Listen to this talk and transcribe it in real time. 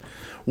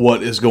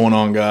What is going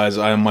on, guys?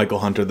 I am Michael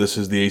Hunter. This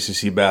is the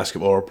ACC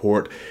Basketball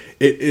Report.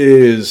 It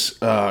is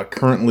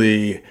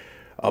currently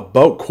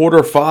about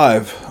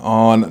 4:45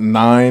 on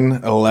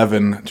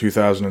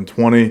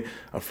 9/11/2020,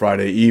 a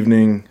Friday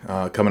evening,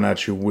 coming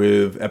at you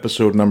with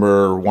episode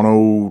number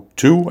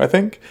 102, I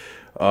think.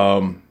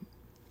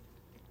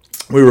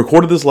 We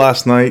recorded this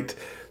last night,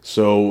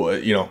 so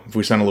if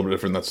we sound a little bit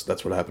different,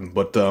 that's what happened.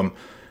 But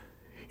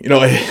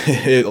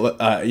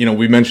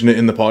we mentioned it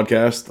in the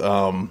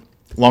podcast.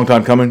 Long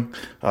time coming.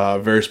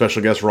 Very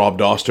special guest Rob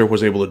Dauster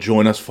was able to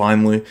join us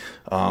finally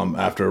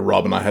after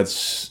Rob and I had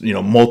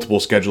multiple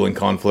scheduling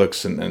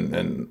conflicts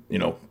and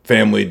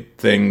family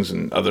things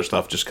and other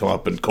stuff just come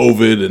up, and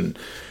COVID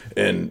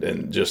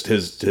and just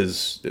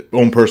his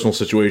own personal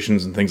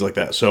situations and things like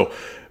that. So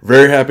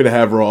very happy to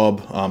have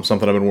Rob.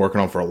 Something I've been working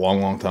on for a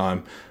long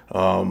time.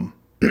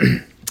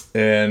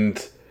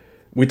 And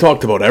we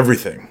talked about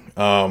everything.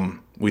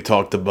 We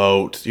talked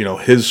about,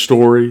 his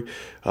story.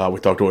 We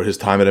talked about his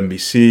time at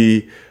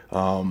NBC.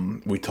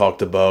 We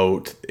talked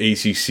about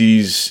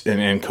ACC's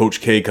and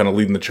Coach K kind of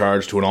leading the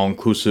charge to an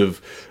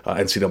all-inclusive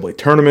NCAA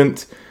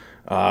tournament.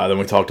 Then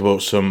we talked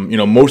about some,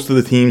 most of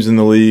the teams in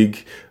the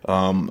league.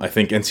 I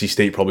think NC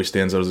State probably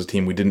stands out as a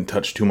team we didn't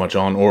touch too much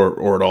on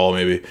or at all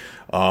maybe.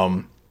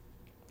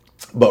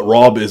 But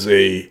Rob is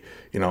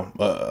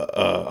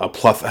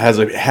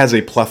has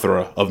a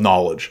plethora of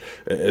knowledge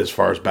as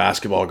far as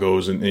basketball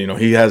goes, and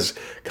he has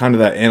kind of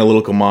that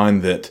analytical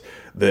mind that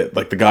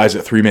like the guys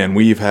at Three Man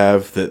Weave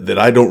have that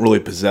I don't really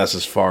possess,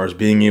 as far as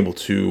being able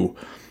to,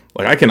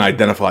 like, I can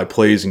identify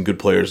plays and good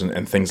players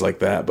and things like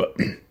that, but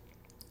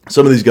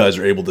some of these guys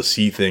are able to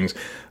see things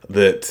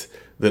that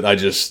I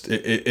just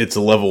it's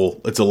a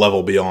level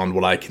beyond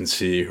what I can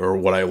see or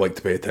what I like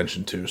to pay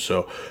attention to.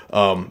 So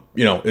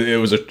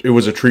it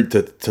was a treat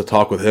to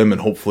talk with him, and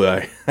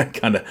hopefully I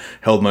kind of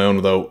held my own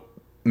without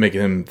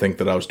making him think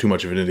that I was too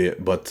much of an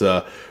idiot. But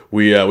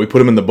we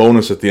put him in the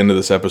bonus at the end of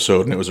this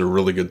episode, and it was a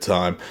really good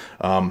time.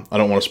 I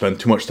don't want to spend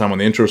too much time on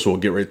the intro, so we'll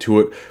get right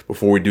to it.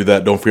 Before we do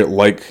that, don't forget,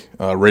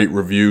 rate,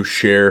 review,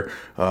 share,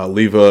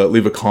 leave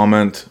a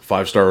comment,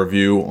 5-star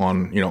review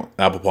on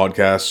Apple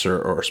Podcasts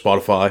or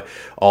Spotify.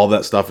 All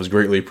that stuff is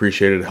greatly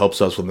appreciated. It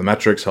helps us with the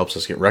metrics, helps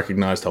us get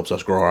recognized, helps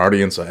us grow our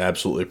audience. I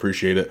absolutely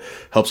appreciate it.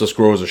 Helps us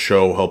grow as a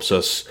show, helps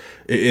us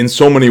in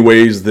so many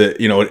ways that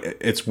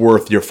it's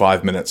worth your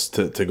 5 minutes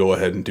to go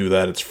ahead and do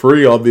that. It's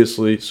free,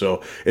 obviously,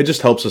 so it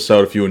just helps us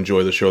out if you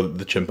enjoy the show that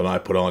the Chimp and I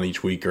put on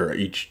each week, or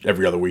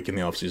every other week in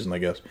the off season, I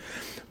guess.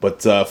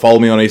 But follow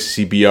me on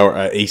ACCBR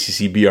at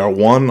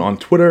ACCBR1 on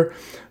Twitter,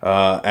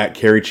 at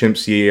CarryChimp,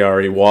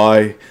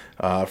 CARAY,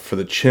 for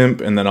the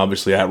Chimp, and then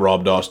obviously at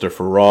Rob Dauster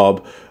for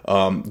Rob.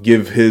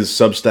 Give his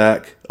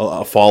Substack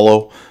a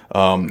follow.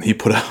 He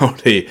put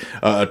out a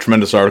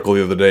tremendous article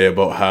the other day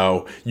about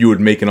how you would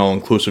make an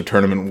all-inclusive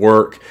tournament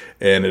work,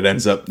 and it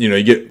ends up,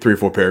 you get 3 or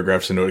 4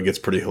 paragraphs into it. It gets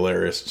pretty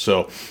hilarious.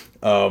 So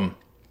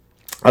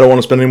I don't want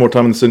to spend any more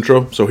time in this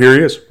intro, so here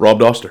he is, Rob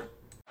Dauster.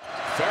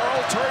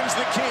 Farrell turns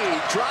the key,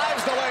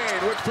 drives the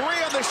lane with 3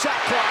 on the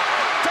shot clock.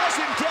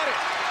 Doesn't get it.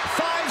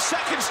 5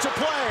 seconds to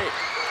play.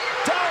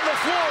 Down the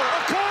floor,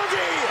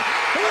 Okogie.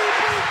 He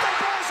beat the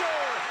buzzer.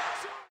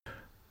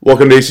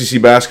 Welcome to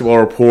ACC Basketball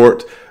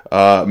Report.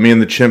 Me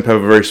and the Chimp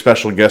have a very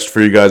special guest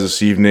for you guys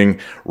this evening.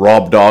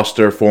 Rob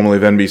Dauster, formerly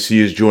of NBC,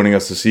 is joining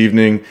us this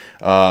evening.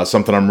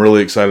 Something I'm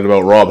really excited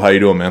about. Rob, how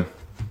you doing, man?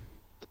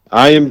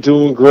 I am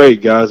doing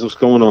great, guys. What's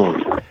going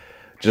on?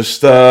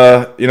 Just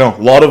a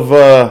lot of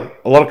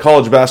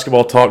college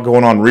basketball talk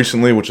going on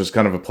recently, which is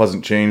kind of a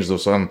pleasant change, though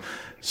some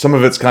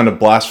of it's kind of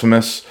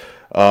blasphemous.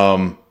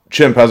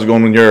 Chimp, how's it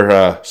going on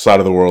your side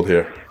of the world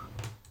here?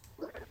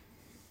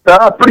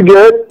 Pretty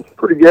good.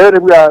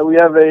 We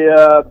have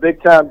a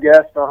big time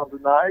guest on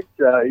tonight.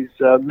 He's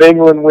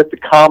mingling with the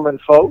common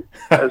folk,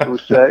 as we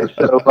say.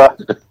 So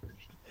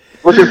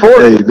looking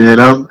forward. Hey man,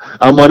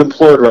 I'm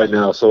unemployed right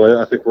now, so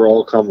I think we're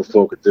all common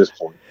folk at this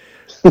point.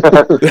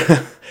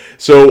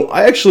 So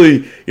I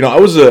actually, I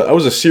was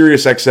a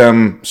Sirius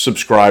XM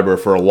subscriber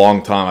for a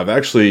long time. I've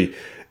actually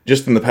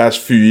just in the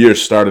past few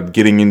years started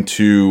getting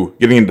into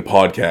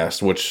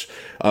podcasts, which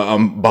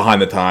I'm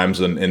behind the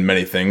times in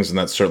many things, and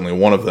that's certainly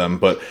one of them.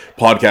 But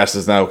podcast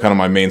is now kind of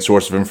my main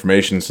source of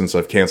information since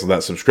I've canceled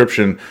that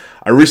subscription.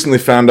 I recently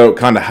found out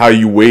kind of how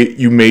you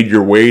made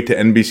your way to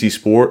NBC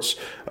Sports.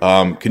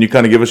 Can you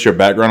kind of give us your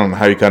background on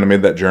how you kind of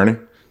made that journey?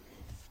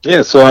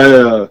 Yeah,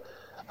 so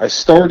I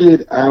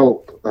started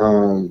out.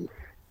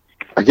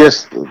 I'll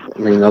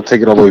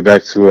take it all the way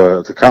back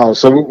to college.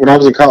 So when I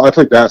was in college, I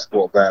played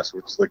basketball at Vassar,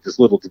 which is like this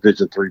little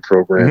Division III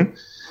program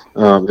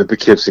in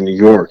Poughkeepsie, New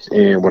York.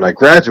 And when I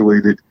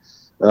graduated,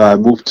 I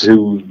moved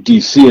to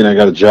D.C. and I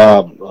got a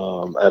job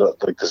at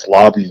this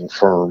lobbying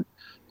firm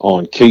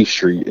on K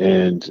Street,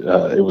 and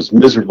it was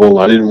miserable.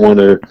 I didn't want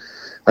to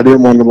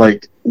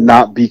like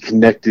not be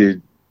connected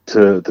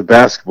to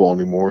basketball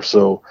anymore.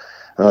 So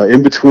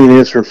in between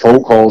answering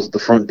phone calls at the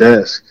front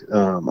desk,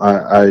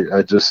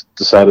 I just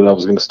decided I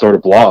was going to start a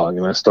blog,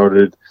 and I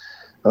started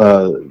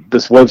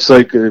this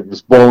website. It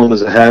was balling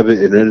as a habit.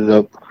 It ended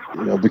up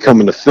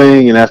becoming a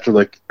thing. And after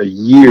like a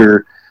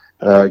year,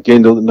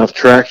 gained enough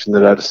traction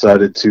that I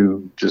decided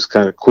to just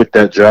kind of quit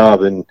that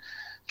job and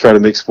try to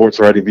make sports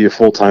writing be a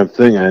full-time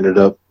thing. I ended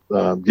up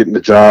getting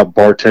a job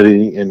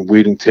bartending and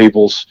waiting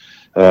tables,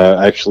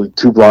 actually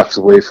 2 blocks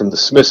away from the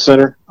Smith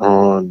Center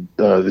on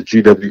the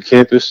GW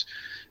campus.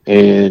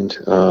 And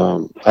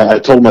I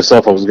told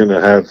myself I was going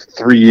to have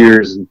 3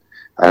 years and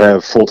I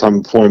have full-time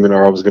employment,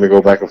 or I was going to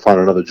go back and find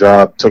another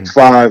job. Took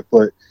 5,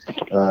 but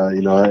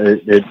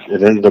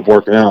it ended up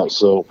working out.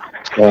 So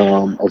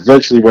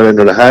eventually, what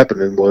ended up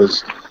happening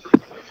was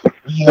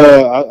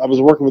I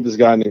was working with this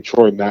guy named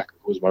Troy Mack,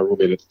 who was my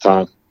roommate at the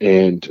time,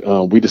 and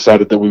we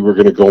decided that we were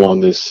going to go on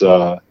this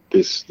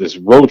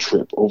road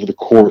trip over the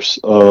course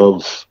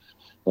of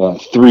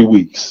 3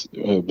 weeks.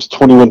 It was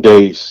 21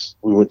 days.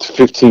 We went to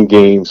 15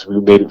 games. We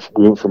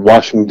went from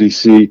Washington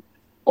D.C.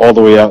 all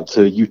the way out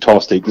to Utah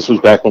State. This was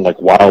back when like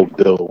Wild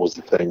Bill was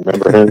the thing.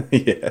 Remember him?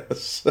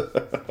 Yes.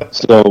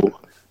 So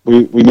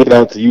we made it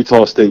out to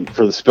Utah State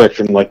for the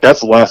Spectrum. Like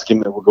that's the last game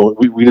that we're going.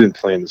 We didn't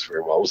plan this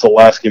very well. It was the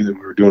last game that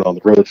we were doing on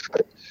the road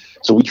trip.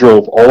 So we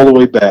drove all the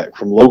way back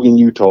from Logan,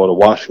 Utah to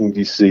Washington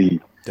D.C.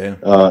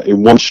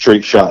 In one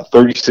straight shot,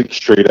 36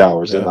 straight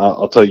hours. Yeah. And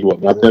I'll tell you what,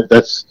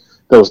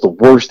 that was the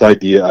worst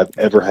idea I've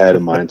ever had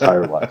in my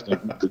entire life.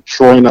 Like,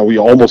 Troy and I, we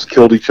almost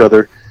killed each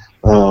other.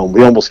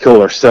 We almost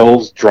killed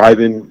ourselves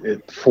driving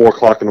at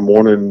 4:00 in the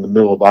morning in the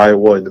middle of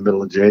Iowa in the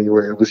middle of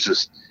January. It was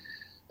just,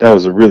 that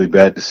was a really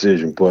bad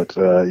decision. But,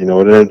 it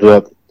ended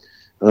up,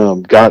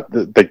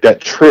 that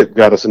trip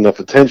got us enough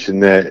attention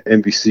that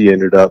NBC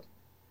ended up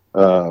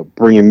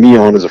bringing me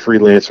on as a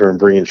freelancer and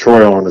bringing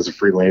Troy on as a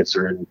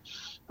freelancer.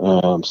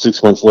 And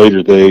 6 months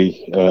later,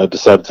 they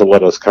decided to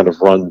let us kind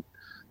of run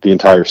the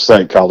entire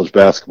site, College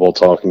Basketball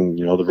Talk, and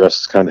the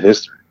rest is kind of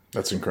history.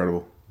 That's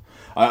incredible.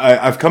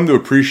 I've come to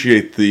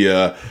appreciate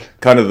the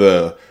kind of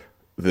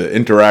the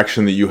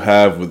interaction that you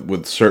have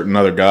with certain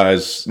other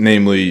guys,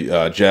 namely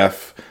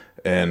Jeff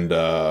and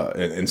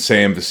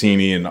Sam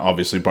Vicini, and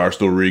obviously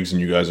Barstool Riggs,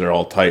 and you guys are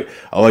all tight.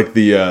 I like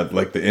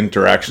the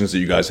interactions that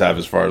you guys have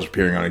as far as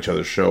appearing on each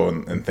other's show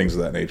and things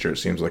of that nature. It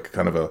seems like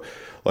kind of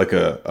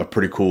a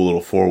pretty cool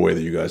little 4-way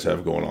that you guys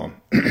have going on.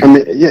 I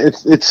mean, yeah,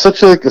 it's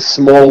such a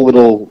small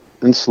little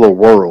insular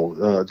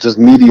world, just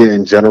media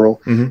in general,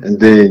 and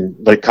then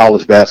like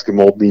college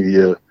basketball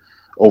media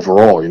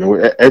overall.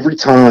 Every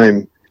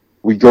time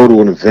we go to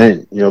an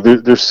event,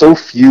 there's so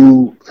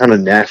few kind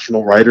of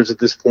national writers at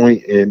this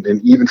point, and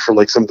even for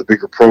like some of the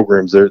bigger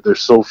programs,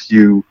 there's so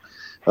few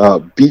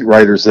beat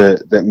writers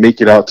that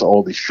make it out to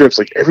all these trips.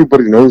 Like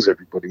everybody knows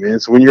everybody, man.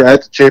 So when you're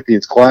at the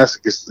Champions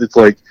Classic, it's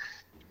like,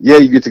 yeah,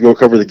 you get to go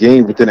cover the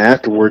game, but then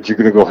afterwards you're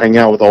going to go hang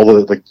out with all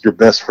the like your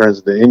best friends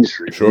in the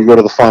industry. Sure. You go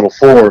to the Final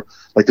Four.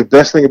 Like the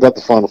best thing about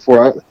the Final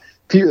Four,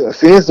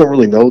 fans don't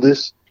really know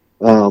this,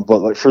 but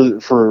like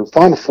for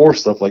Final Four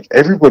stuff, like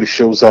everybody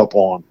shows up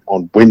on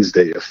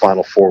Wednesday of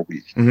Final Four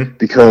week,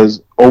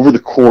 because over the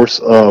course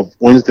of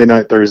Wednesday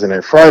night, Thursday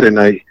night, Friday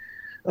night,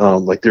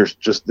 like there's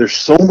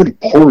so many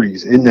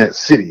parties in that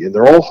city, and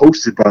they're all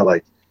hosted by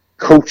like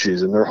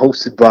coaches, and they're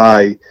hosted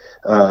by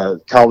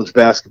college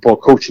basketball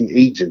coaching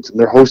agents, and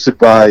they're hosted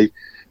by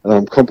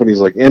companies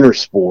like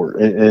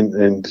Intersport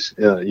and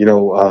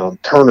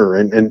Turner,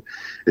 and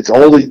it's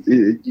all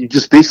you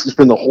just basically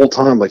spend the whole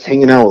time like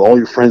hanging out with all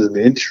your friends in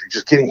the industry,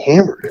 just getting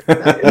hammered,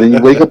 and then you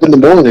wake up in the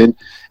morning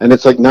and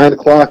it's like 9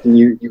 o'clock, and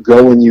you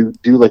go and you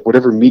do like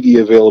whatever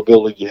media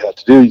availability you have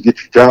to do. You get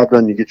your job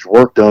done, you get your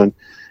work done,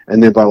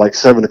 and then by like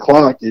 7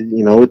 o'clock,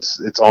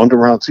 it's on to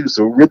round 2.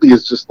 So it really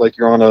is just like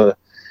you're on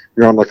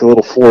like a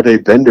little 4-day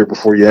bender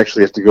before you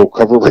actually have to go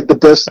cover like the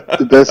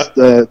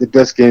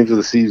best games of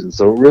the season.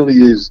 So it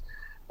really is,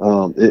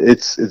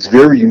 it's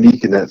very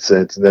unique in that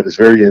sense, and that it's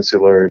very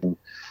insular, and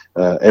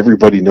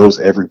everybody knows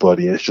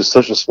everybody. And it's just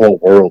such a small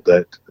world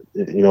that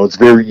it's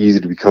very easy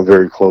to become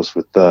very close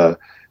with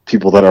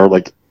people that are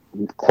like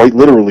quite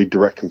literally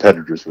direct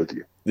competitors with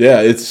you.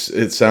 Yeah, it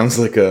sounds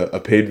like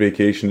a paid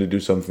vacation to do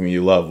something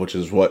you love, which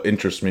is what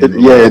interests me.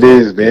 It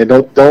is, man.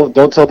 Don't tell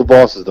the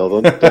bosses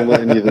though. Don't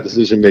let any of the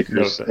decision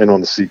makers in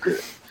on the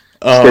secret.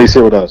 Stay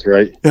here with us,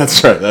 right?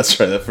 That's right. That's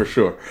for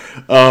sure.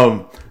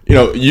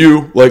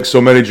 You, like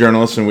so many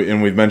journalists, and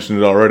we've mentioned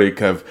it already,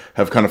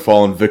 have kind of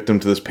fallen victim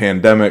to this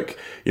pandemic.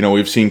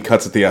 We've seen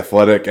cuts at The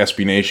Athletic,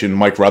 SB Nation.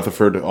 Mike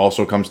Rutherford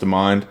also comes to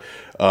mind,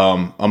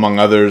 among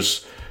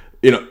others.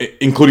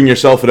 Including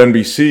yourself at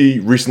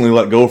NBC, recently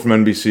let go from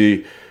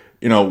NBC.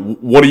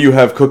 What do you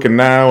have cooking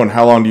now, and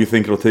how long do you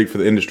think it'll take for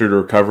the industry to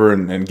recover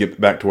and get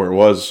back to where it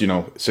was,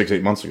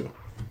 6-8 months ago?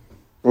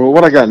 Well,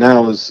 what I got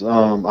now is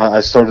I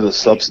started a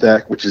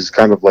Substack, which is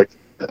kind of like,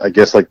 I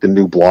guess, like the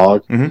new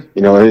blog.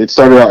 It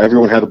started out,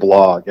 everyone had a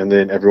blog, and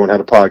then everyone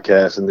had a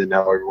podcast, and then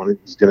now everyone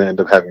is going to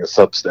end up having a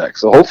Substack.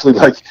 So hopefully,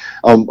 like,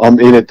 I'm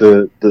in at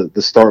the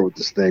start with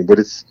this thing, but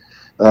it's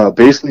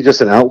basically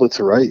just an outlet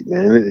to write,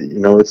 man.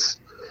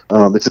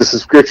 It's a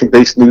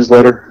subscription-based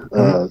newsletter.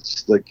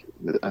 It's like,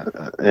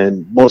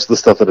 and most of the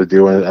stuff that I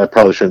do, I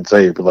probably shouldn't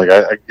say it, but like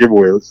I give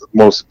away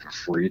most of it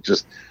for free.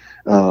 Just,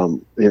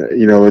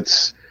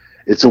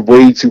 it's a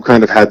way to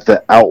kind of have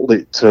the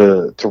outlet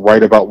to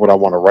write about what I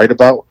want to write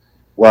about,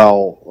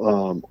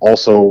 while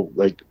also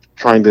like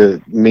trying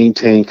to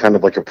maintain kind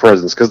of like a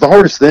presence. Because the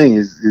hardest thing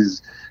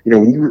is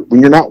when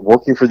you're not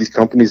working for these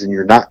companies and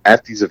you're not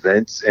at these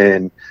events,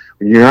 and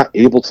when you're not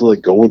able to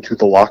like go into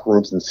the locker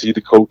rooms and see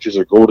the coaches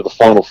or go to the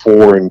Final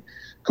Four and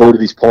go to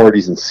these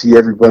parties and see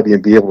everybody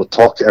and be able to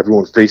talk to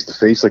everyone face to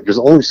face. Like there's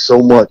only so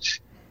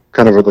much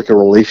kind of like a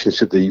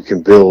relationship that you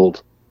can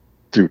build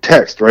through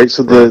text, right?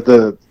 So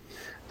the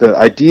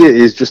idea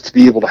is just to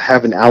be able to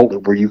have an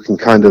outlet where you can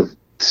kind of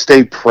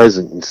stay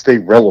present and stay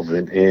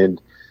relevant and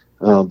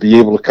be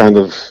able to kind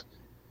of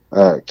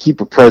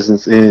keep a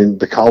presence in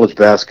the college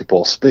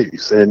basketball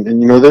space. And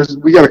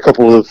we got a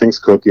couple of other things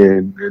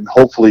cooking, and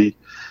hopefully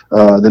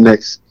the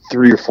next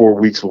 3 or 4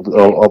 weeks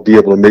I'll be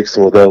able to make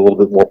some of that a little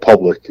bit more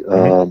public.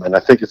 And I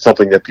think it's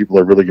something that people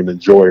are really going to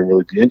enjoy and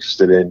really be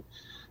interested in.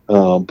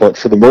 But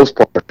for the most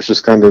part, it's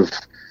just kind of,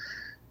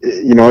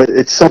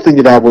 it's something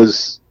that I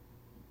was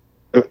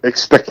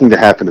expecting to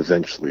happen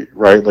eventually,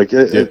 right? Like,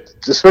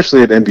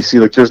 especially at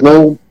NBC, like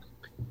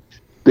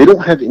they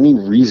don't have any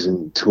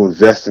reason to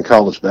invest in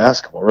college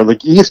basketball, right? Like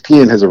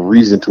ESPN has a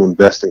reason to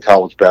invest in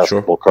college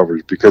basketball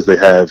coverage because they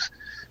have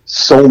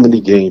so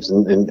many games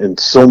and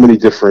so many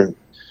different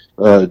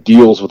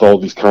deals with all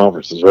these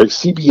conferences, right?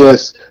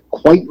 CBS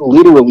quite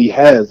literally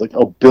has like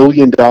 $1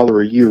 billion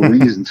a year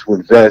reason to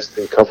invest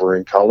in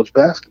covering college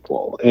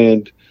basketball,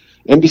 and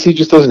NBC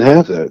just doesn't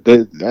have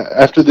that.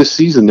 After this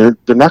season, they're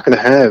not going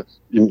to have.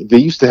 They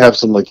used to have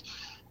some like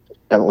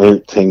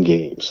Atlantic 10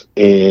 games,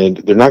 and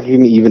they're not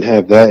going to even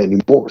have that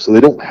anymore. So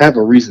they don't have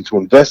a reason to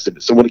invest in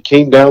it. So when it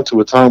came down to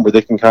a time where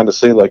they can kind of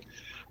say like,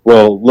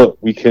 well, look,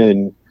 we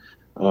can.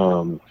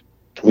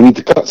 We need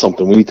to cut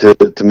something. We need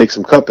to make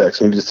some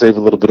cutbacks. We need to save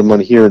a little bit of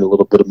money here and a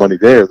little bit of money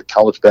there. The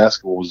college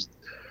basketball was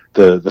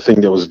the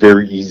thing that was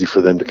very easy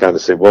for them to kind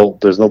of say, well,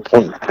 there's no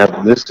point in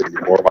having this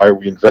anymore. Why are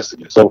we investing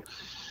in it? So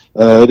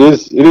it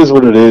is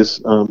what it is.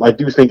 I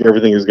do think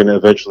everything is going to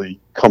eventually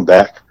come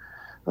back.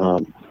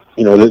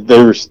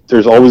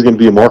 There's always going to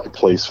be a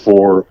marketplace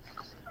for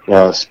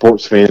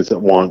sports fans that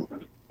want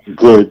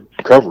good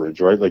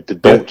coverage, right? Like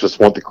that don't just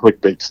want the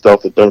clickbait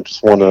stuff, that don't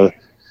just want to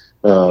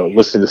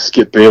listen to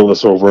Skip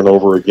Bayless over and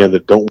over again,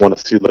 that don't want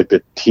to see like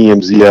the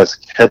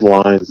TMZ-esque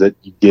headlines that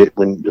you get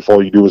if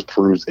all you do is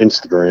peruse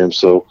Instagram.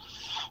 So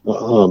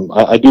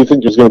I do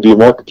think there's going to be a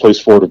marketplace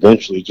for it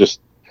eventually.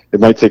 Just it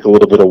might take a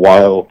little bit of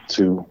while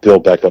to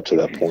build back up to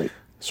that point.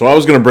 So I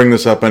was going to bring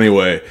this up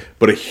anyway,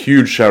 but a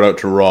huge shout out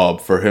to Rob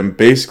for him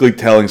basically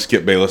telling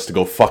Skip Bayless to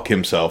go fuck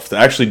himself.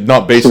 Actually,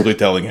 not basically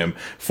telling him,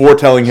 for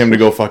telling him to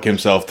go fuck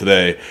himself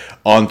today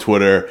on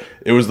Twitter.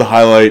 It was the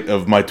highlight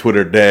of my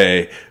Twitter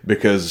day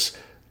because,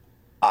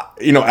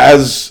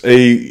 as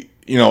an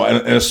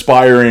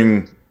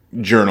aspiring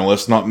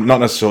journalist, not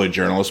necessarily a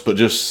journalist, but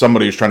just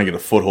somebody who's trying to get a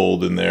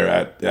foothold in there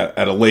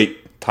at a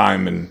late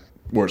time and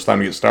where it's time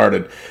to get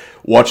started,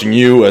 watching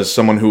you as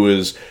someone who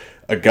is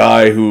a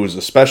guy who is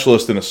a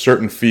specialist in a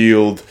certain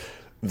field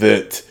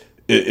that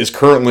is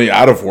currently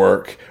out of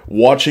work,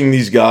 watching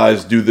these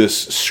guys do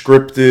this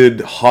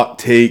scripted hot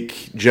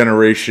take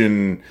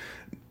generation,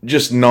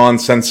 just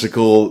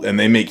nonsensical, and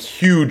they make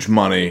huge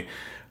money.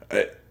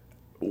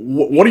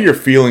 What are your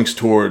feelings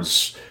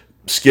towards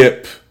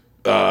Skip,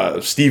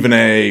 Stephen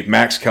A.,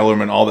 Max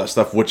Kellerman, all that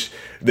stuff, which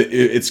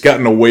it's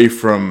gotten away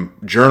from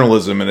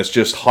journalism and it's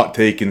just hot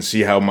take and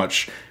see how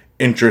much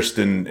interest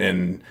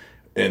in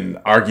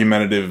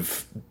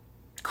argumentative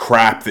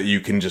crap that you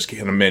can just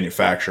kind of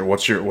manufacture.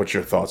 What's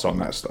your thoughts on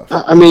that stuff?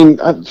 I mean,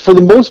 for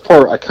the most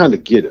part, I kind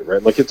of get it,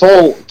 right? Like it's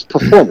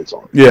performance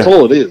art. Yeah. That's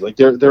all it is. Like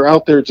they're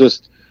out there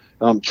just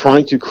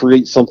trying to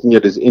create something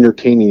that is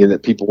entertaining and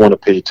that people want to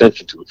pay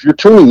attention to. If you're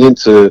tuning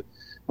into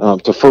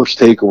to First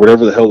Take or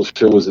whatever the hell the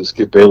show is that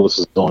Skip Bayless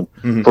is on,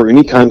 for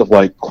any kind of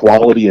like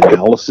quality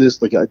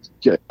analysis, like I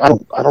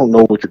don't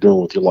know what you're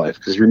doing with your life,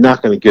 because you're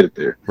not going to get it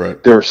there.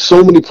 Right. There are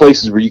so many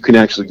places where you can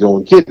actually go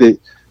and get it.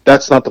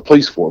 That's not the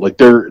place for it. Like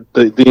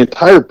the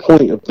entire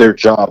point of their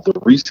job, the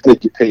reason they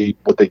get paid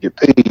what they get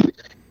paid,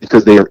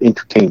 because they are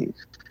entertaining.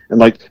 And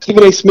like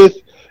Stephen A. Smith,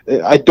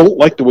 I don't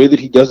like the way that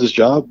he does his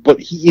job, but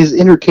he is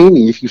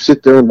entertaining if you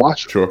sit there and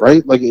watch him. Sure.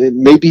 Right? Like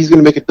maybe he's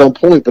going to make a dumb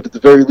point, but at the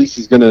very least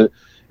it's going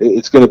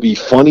to be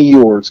funny,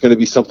 or it's going to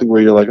be something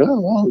where you're like, oh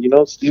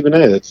well, Stephen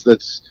A.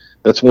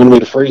 That's one way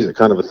to phrase it,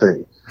 kind of a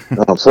thing.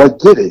 So I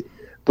get it,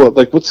 but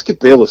like what Skip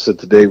Bayless said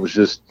today was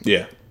just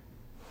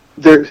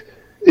there.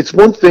 It's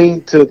one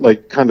thing to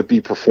like kind of be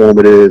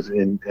performative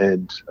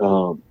and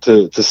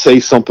to say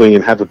something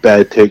and have a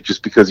bad take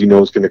just because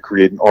it's going to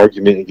create an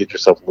argument and get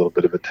yourself a little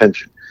bit of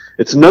attention.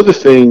 It's another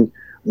thing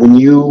when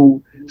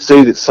you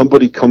say that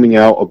somebody coming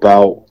out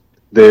about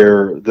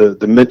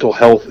the mental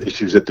health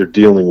issues that they're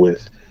dealing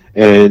with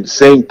and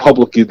saying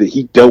publicly that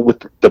he dealt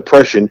with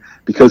depression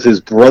because his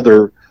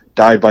brother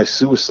died by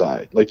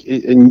suicide. Like,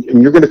 and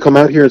you're going to come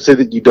out here and say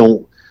that you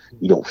don't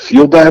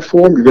feel bad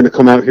for him. You're going to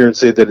come out here and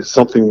say that it's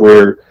something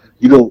where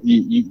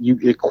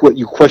you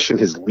question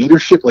his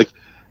leadership. Like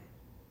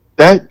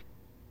that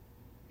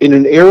in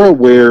an era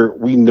where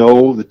we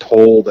know the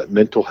toll that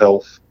mental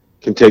health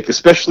can take,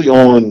 especially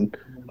on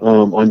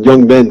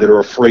young men that are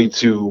afraid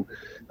to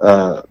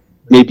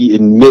maybe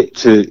admit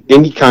to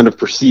any kind of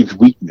perceived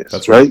weakness.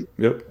 That's right.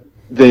 Yep.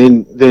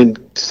 Then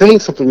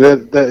saying something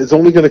that is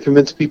only going to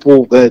convince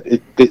people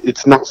that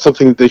it's not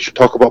something that they should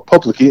talk about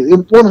publicly. It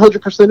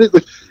 100% is.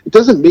 Like, it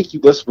doesn't make you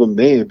less of a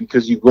man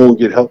because you go and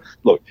get help.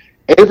 Look,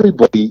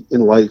 everybody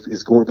in life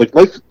is going, like,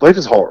 life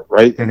is hard,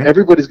 right? And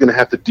everybody's going to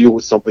have to deal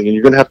with something, and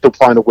you're going to have to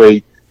find a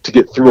way to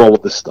get through all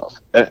of this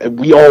stuff. And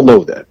we all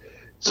know that.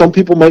 Some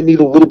people might need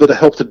a little bit of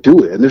help to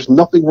do it, and there's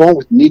nothing wrong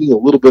with needing a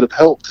little bit of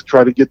help to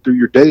try to get through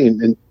your day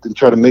and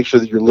try to make sure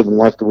that you're living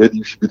life the way that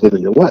you should be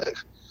living your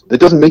life. That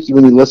doesn't make you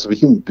any less of a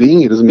human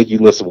being. It doesn't make you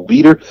less of a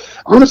leader.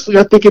 Honestly,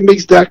 I think it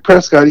makes Dak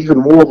Prescott even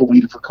more of a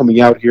leader for coming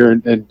out here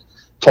and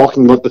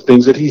talking about the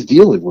things that he's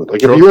dealing with.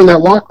 Like, if you're in that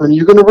locker room,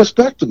 you're going to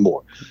respect him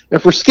more.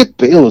 And for Skip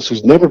Bayless,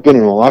 who's never been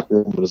in a locker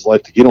room in his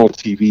life, to get on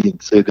TV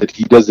and say that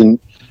he doesn't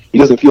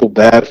feel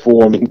bad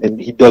for him and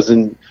he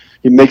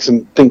makes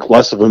him think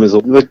less of him as a,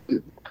 like,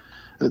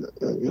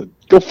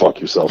 go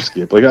fuck yourself,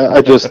 Skip. Like,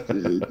 to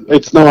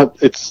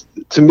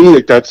me,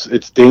 like,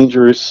 it's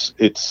dangerous.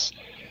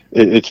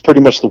 It's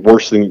pretty much the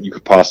worst thing that you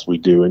could possibly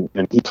do, and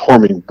he's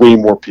harming way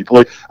more people.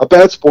 Like, a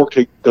bad sport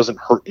take doesn't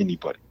hurt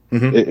anybody.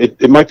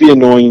 It might be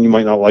annoying, you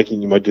might not like it,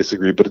 you might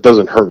disagree, but it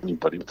doesn't hurt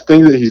anybody. The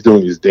thing that he's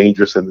doing is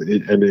dangerous, and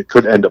it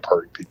could end up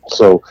hurting people.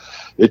 So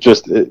you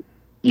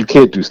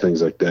can't do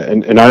things like that.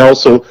 And I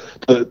also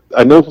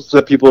I know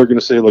that people are going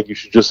to say, like, you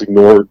should just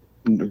ignore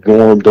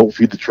them, don't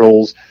feed the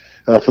trolls.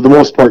 For the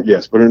most part,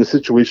 yes, but in a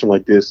situation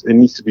like this, it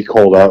needs to be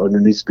called out and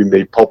it needs to be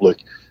made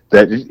public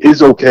that it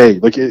is okay.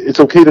 Like, it's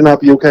okay to not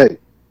be okay.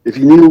 If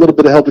you need a little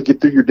bit of help to get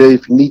through your day,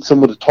 if you need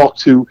someone to talk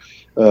to,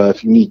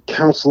 if you need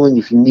counseling,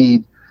 if you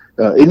need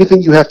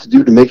anything you have to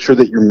do to make sure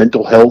that your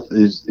mental health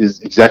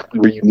is exactly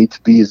where you need to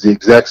be, is the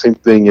exact same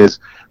thing as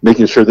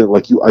making sure that,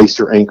 like, you ice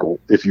your ankle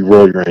if you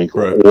roll your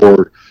ankle, right,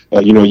 or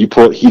you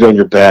put heat on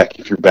your back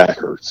if your back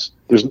hurts.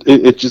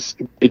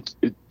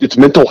 It's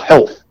mental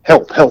health,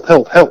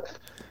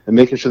 and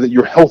making sure that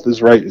your health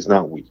is right is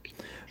not weak.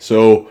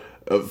 So.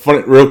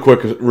 Funny,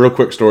 real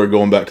quick story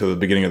going back to the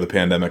beginning of the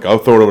pandemic. I'll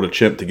throw it over to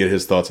Chimp to get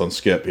his thoughts on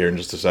Skip here in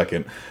just a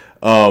second.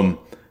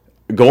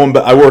 Going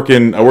back, I work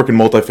in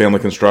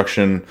multifamily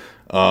construction.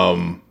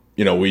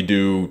 We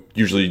do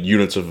usually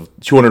units of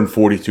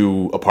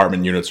 242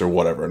 apartment units or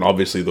whatever, and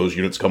obviously those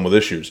units come with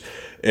issues.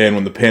 And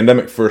when the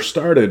pandemic first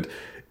started,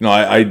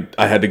 I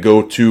had to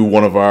go to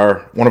one of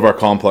our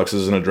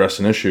complexes and address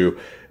an issue,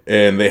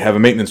 and they have a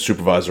maintenance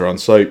supervisor on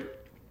site.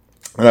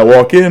 And I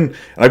walk in, and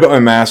I got my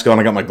mask on,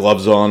 I got my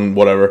gloves on,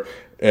 whatever,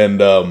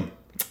 and I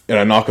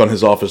knock on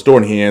his office door,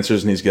 and he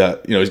answers, and he's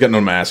got no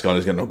mask on,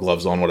 he's got no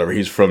gloves on, whatever.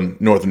 He's from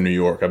northern New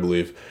York, I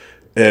believe,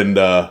 and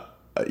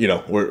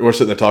we're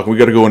sitting there talking. We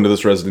got to go into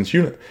this residence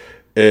unit,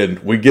 and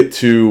we get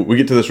to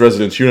this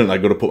residence unit, and I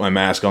go to put my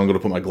mask on, go to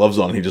put my gloves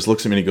on, and he just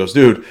looks at me and he goes,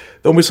 "Dude,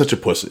 don't be such a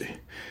pussy."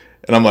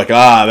 And I'm like,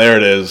 there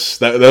it is.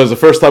 That was the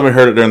first time I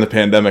heard it during the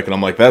pandemic, and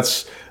I'm like,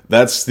 that's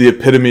the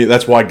epitome.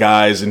 That's why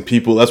guys and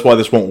people, that's why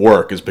this won't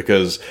work, is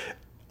because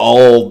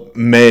all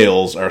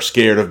males are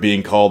scared of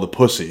being called a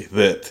pussy.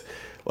 That,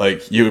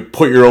 like, you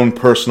put your own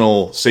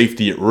personal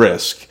safety at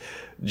risk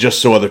just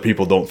so other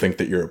people don't think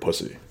that you're a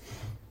pussy.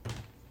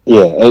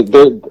 Yeah, I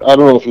don't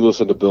know if you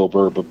listen to Bill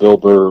Burr, but Bill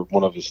Burr,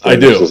 one of his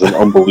stand-ups is an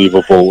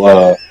unbelievable. What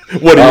are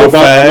you,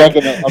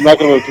 I'm not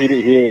going to repeat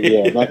it here.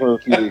 Yeah, I'm not going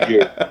to repeat it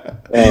here.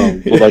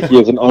 But, like, he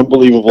has an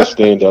unbelievable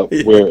stand-up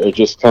where it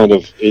just kind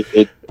of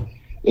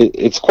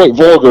it's quite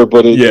vulgar,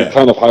 but it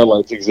kind of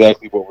highlights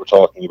exactly what we're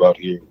talking about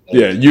here.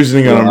 And,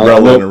 using an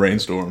umbrella in a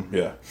rainstorm.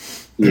 Yeah.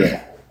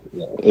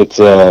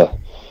 It's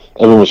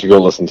everyone should go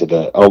listen to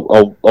that.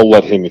 I'll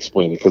let him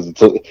explain it, because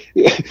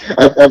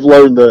I've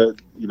learned that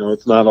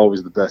it's not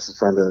always the best at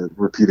trying to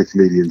repeat a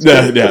comedian's.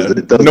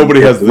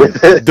 Nobody has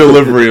the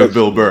delivery of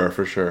Bill Burr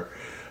for sure.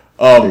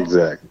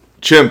 Exactly.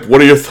 Chimp,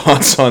 what are your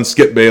thoughts on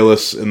Skip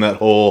Bayless and that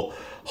whole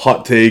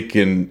hot take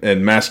and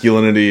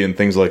masculinity and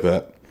things like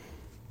that?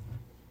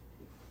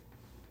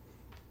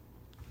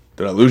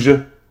 Did I lose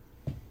you?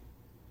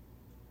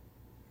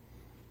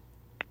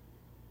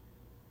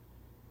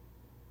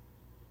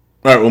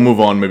 All right, we'll move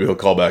on. Maybe he'll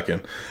call back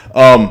in.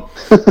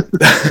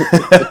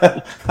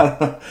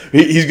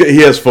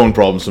 He has phone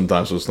problems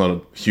sometimes, so it's not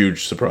a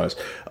huge surprise.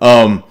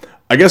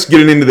 I guess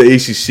getting into the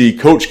ACC,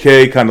 Coach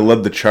K kind of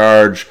led the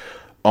charge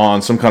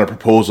on some kind of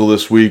proposal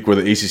this week where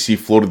the ACC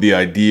floated the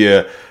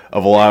idea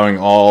of allowing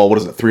all,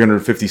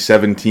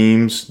 357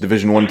 teams,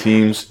 Division I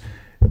teams,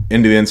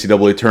 into the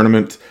NCAA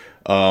tournament.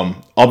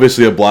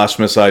 Obviously a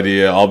blasphemous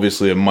idea,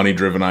 obviously a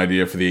money-driven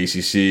idea for the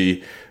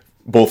ACC,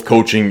 both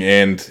coaching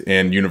and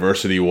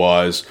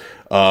university-wise.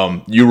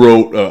 You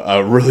wrote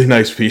a really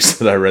nice piece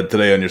that I read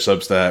today on your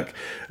Substack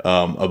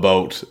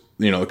about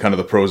kind of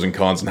the pros and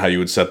cons and how you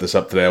would set this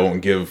up today. I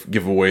won't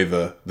give away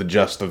the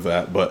gist of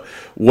that, but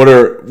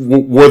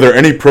were there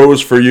any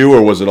pros for you,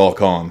 or was it all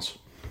cons?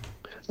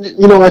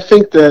 I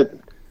think that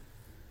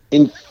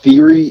in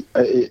theory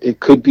it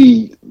could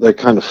be like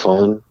kind of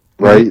fun.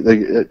 right?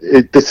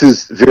 This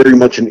is very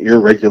much an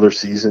irregular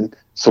season,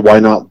 so why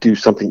not do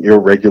something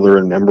irregular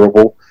and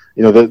memorable?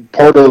 The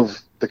part of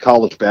the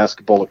college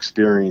basketball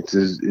experience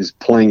is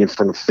playing in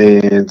front of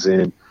fans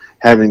and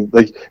having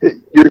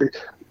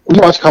when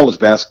you watch college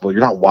basketball,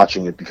 you're not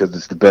watching it because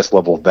it's the best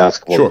level of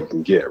basketball you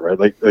can get, right?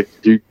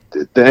 The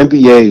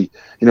NBA,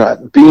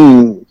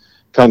 being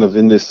kind of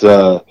in this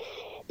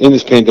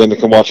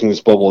pandemic and watching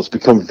this bubble, it's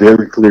become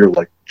very clear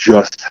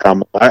just how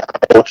much I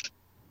watched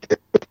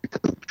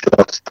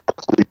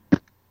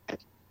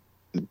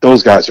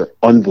those guys are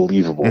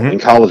unbelievable. And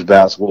college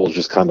basketball is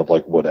just kind of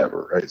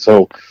whatever, right?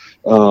 So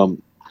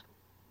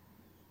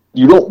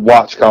you don't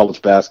watch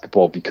college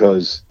basketball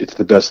because it's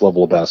the best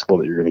level of basketball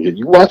that you're going to get.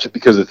 You watch it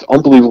because it's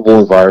unbelievable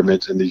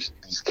environments, and these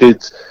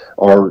kids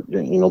are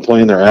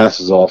playing their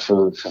asses off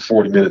for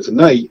 40 minutes a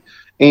night,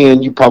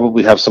 and you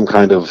probably have some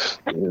kind of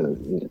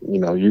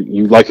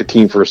you like a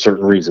team for a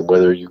certain reason,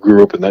 whether you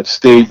grew up in that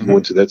state, you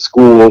went to that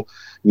school,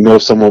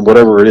 someone,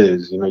 whatever it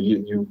is.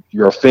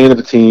 You're a fan of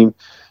the team,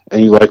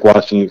 and you like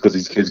watching it because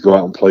these kids go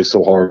out and play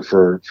so hard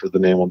for the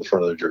name on the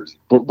front of their jersey.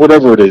 But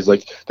whatever it is,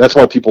 that's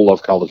why people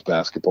love college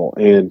basketball.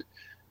 And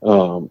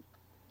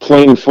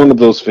playing in front of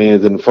those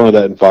fans and in front of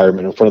that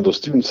environment, in front of those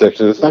student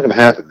sections, it's not going to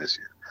happen this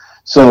year.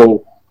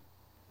 So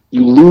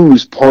you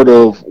lose part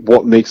of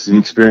what makes the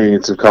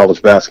experience of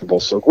college basketball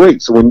so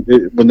great. So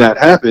when that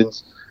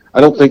happens,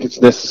 I don't think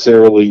it's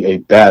necessarily a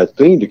bad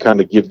thing to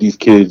kind of give these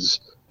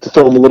kids, to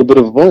throw them a little bit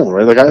of a bone,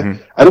 right?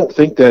 I don't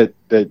think that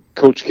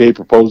Coach K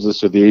proposed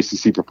this or the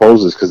ACC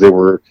proposed this because they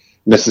were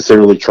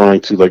necessarily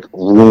trying to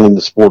ruin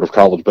the sport of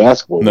college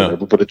basketball, or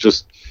whatever, but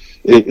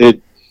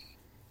it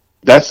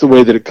that's the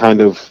way that it kind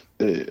of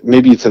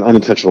maybe it's an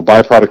unintentional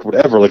byproduct,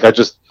 whatever.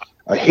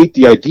 I hate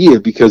the idea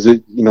because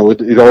it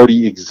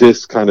already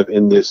exists kind of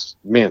in this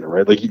manner,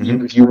 right?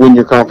 If you win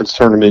your conference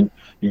tournament,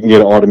 you can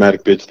get an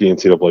automatic bid to the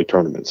NCAA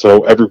tournament.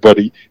 So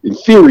everybody, in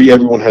theory,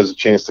 everyone has a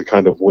chance to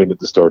kind of win at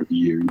the start of the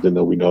year, even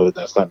though we know that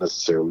that's not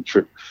necessarily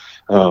true.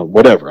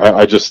 Whatever.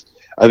 I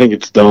think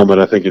it's dumb,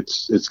 and I think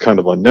it's kind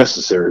of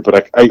unnecessary,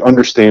 but I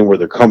understand where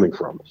they're coming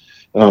from.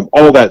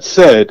 All that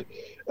said,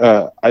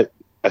 I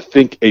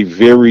think a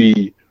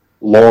very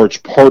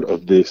large part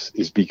of this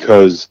is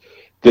because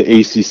the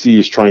ACC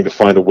is trying to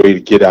find a way to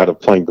get out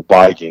of playing the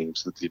bye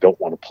games that they don't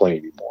want to play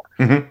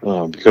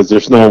anymore. Because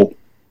there's no,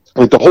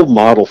 the whole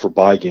model for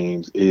bye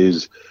games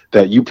is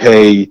that you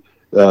pay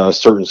a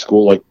certain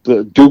school,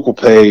 Duke will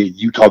pay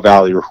Utah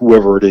Valley or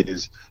whoever it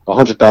is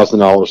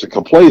 $100,000 to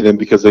come play them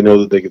because they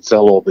know that they can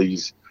sell all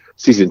these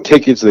season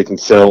tickets, they can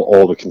sell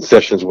all the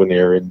concessions when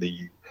they're in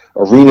the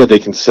arena, they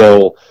can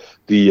sell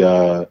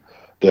the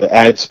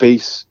ad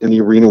space in the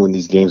arena when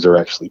these games are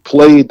actually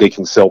played. They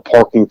can sell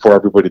parking for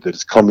everybody that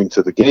is coming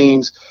to the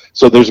games.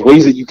 So there's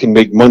ways that you can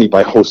make money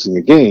by hosting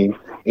a game.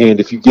 And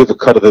if you give a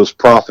cut of those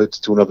profits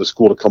to another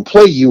school to come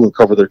play you and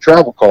cover their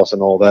travel costs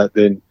and all that,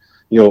 then,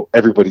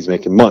 everybody's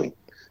making money.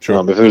 Sure.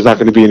 If there's not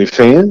going to be any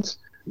fans,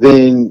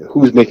 then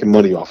who's making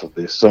money off of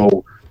this?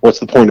 So what's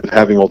the point of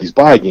having all these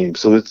bye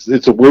games? So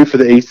it's a way for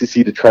the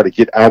ACC to try to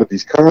get out of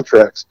these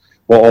contracts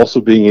while also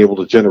being able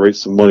to generate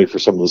some money for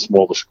some of the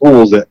smaller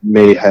schools that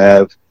may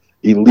have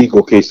a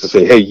legal case to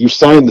say, hey, you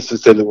signed this and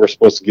said that we're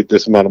supposed to get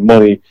this amount of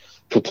money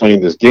for playing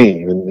this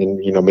game.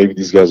 And maybe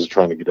these guys are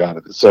trying to get out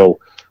of it. So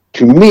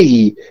to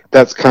me,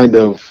 that's kind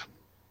of,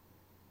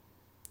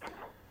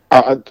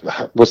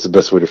 what's the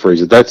best way to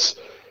phrase it?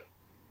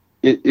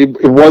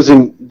 It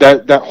wasn't,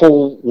 that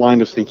whole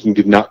line of thinking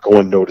did not go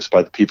unnoticed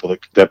by the people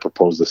that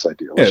proposed this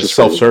idea. It's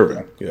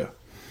self-serving. Yeah.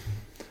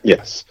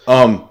 Yes.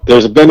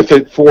 There's a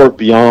benefit for it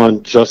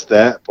beyond just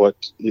that, but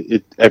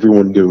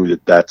everyone knew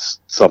that that's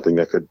something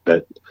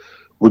that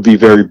would be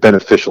very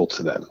beneficial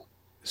to them.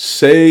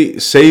 Say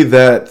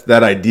that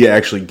idea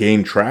actually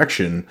gained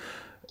traction.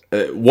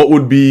 What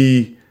would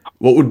be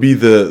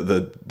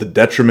the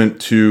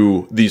detriment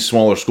to these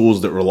smaller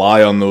schools that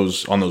rely on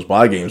those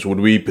bye games?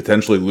 Would we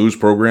potentially lose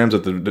programs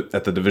at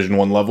the Division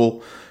I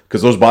level?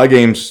 Because those bye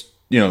games,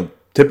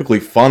 typically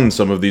fund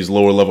some of these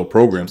lower level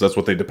programs. That's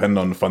what they depend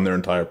on to fund their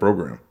entire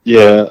program.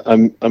 Yeah,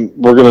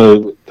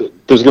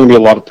 there's gonna be a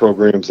lot of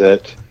programs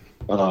that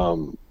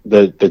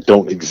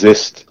don't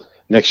exist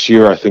next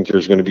year. I think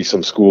there's gonna be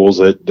some schools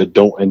that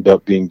don't end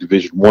up being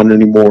Division I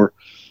anymore.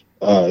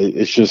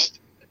 It's just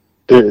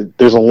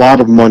there's a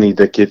lot of money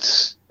that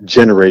gets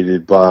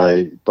generated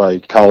by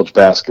college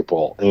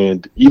basketball,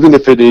 and even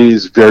if it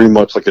is very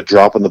much like a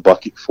drop in the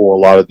bucket for a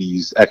lot of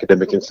these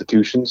academic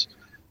institutions,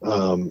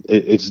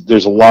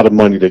 there's a lot of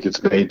money that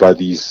gets made by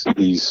these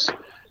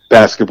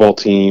basketball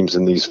teams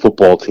and these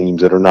football teams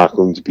that are not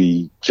going to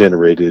be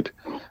generated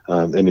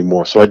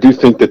anymore. So I do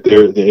think that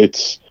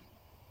there's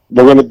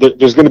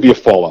going to be a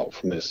fallout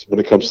from this when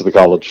it comes to the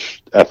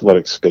college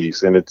athletic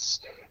space, and it's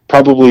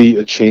probably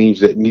a change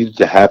that needed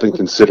to happen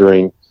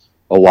considering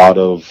a lot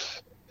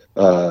of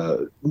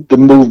the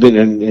movement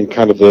and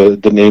kind of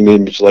the name,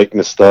 image,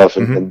 likeness stuff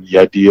and the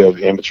idea of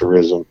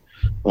amateurism.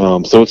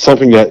 So it's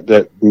something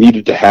that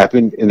needed to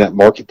happen in that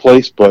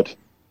marketplace, but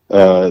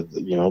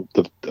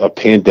a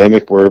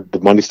pandemic where the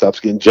money stops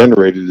getting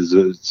generated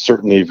is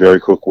certainly a very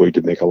quick way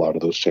to make a lot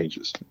of those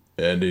changes.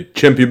 Andy,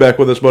 Chimp, you back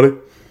with us, buddy?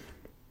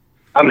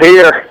 I'm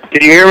here.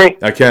 Can you hear me?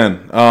 I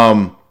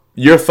can.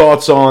 Your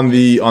thoughts on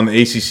the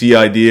ACC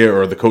idea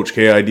or the Coach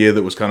K idea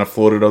that was kind of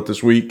floated out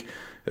this week,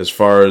 as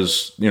far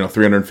as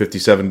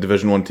 357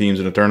 Division I teams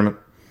in a tournament?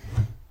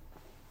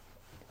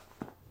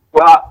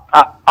 Well,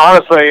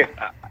 honestly,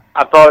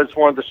 I thought it's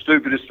one of the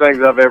stupidest things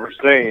I've ever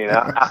seen.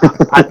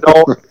 I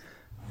don't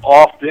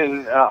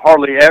often,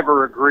 hardly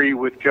ever agree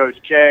with Coach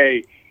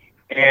K.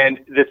 And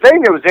the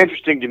thing that was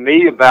interesting to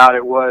me about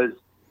it was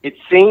it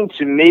seemed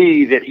to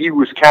me that he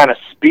was kind of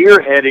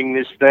spearheading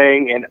this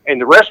thing,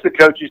 and the rest of the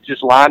coaches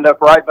just lined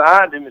up right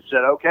behind him and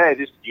said, okay,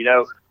 this,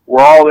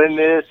 we're all in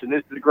this, and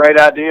this is a great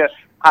idea.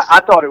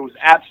 I thought it was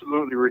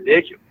absolutely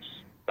ridiculous.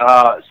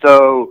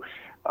 The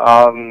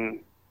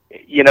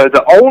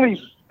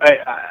only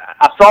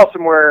I saw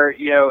somewhere,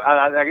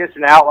 I guess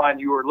an outline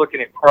you were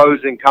looking at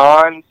pros and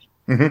cons,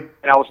 and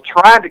I was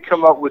trying to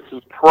come up with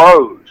some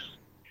pros,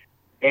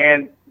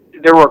 and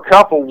there were a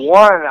couple.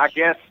 One, I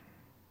guess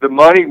the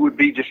money would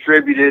be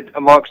distributed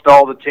amongst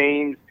all the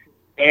teams,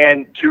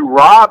 and to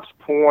Rob's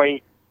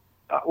point,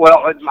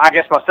 I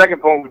guess my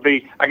second point would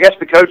be, I guess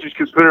the coaches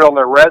could put it on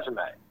their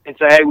resume and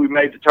say, hey, we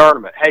made the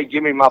tournament. Hey,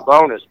 give me my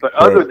bonus. But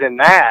other than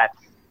that,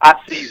 I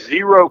see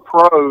zero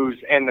pros,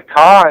 and the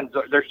cons,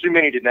 there's too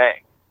many to name.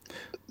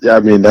 Yeah,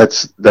 I mean,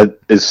 that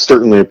is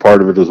certainly a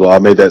part of it as well. I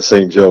made that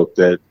same joke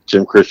that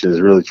Jim Christian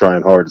is really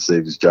trying hard to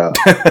save his job.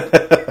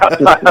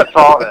 I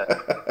saw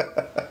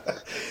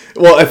that.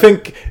 Well, I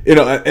think, and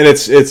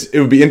it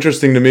would be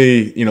interesting to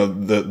me,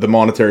 the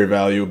monetary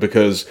value,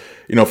 because,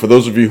 for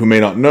those of you who may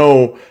not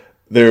know,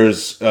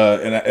 there's,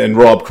 and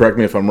Rob, correct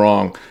me if I'm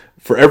wrong,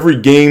 for every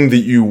game that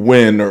you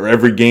win or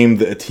every game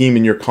that a team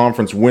in your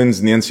conference wins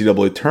in the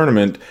NCAA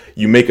tournament,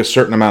 you make a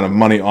certain amount of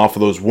money off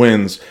of those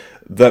wins.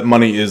 That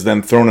money is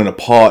then thrown in a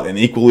pot and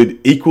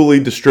equally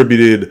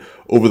distributed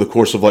over the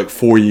course of like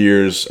 4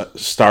 years,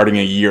 starting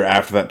a year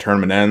after that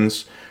tournament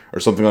ends or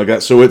something like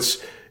that. So it's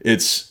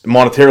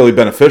monetarily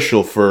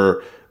beneficial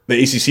for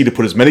the ACC to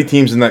put as many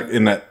teams in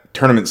that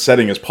tournament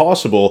setting as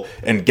possible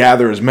and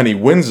gather as many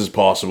wins as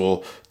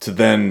possible to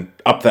then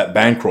up that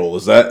bankroll.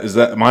 Is that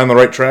am I on the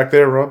right track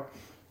there, Rob?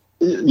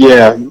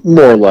 Yeah,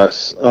 more or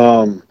less.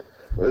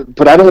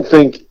 But I don't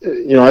think,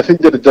 I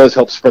think that it does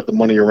help spread the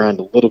money around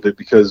a little bit,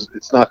 because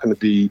it's not going to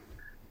be,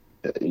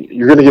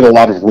 you're going to get a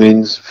lot of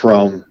wins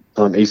from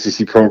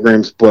ACC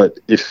programs, but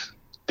if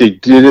they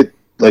did it,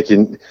 like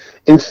in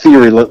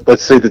theory,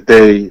 let's say that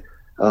they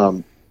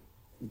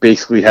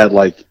basically had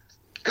like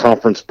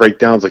conference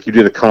breakdowns, like you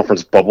did a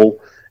conference bubble,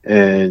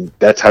 and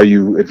that's how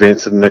you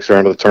advance to the next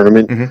round of the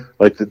tournament. Mm-hmm.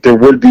 Like there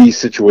would be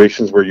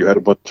situations where you had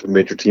a bunch of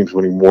major teams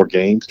winning more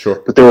games,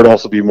 sure, but there would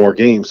also be more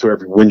games, so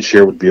every win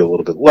share would be a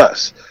little bit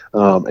less.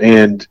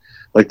 And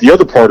like the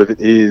other part of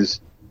it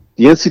is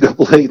the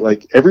NCAA,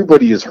 like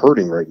everybody is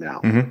hurting right now,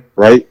 mm-hmm,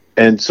 right?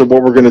 And so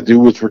what we're going to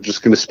do is we're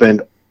just going to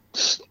spend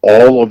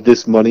all of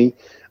this money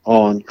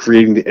on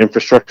creating the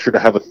infrastructure to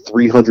have a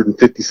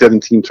 357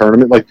 team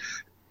tournament. Like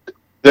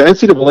the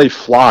NCAA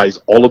flies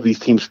all of these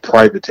teams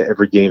private to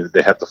every game that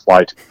they have to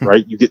fly to,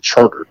 right? You get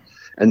chartered.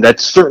 And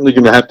that's certainly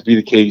going to have to be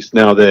the case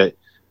now that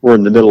we're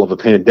in the middle of a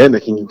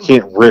pandemic, and you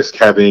can't risk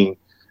having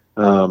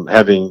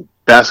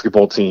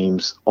basketball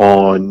teams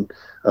on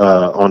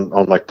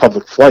like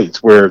public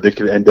flights where they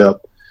could end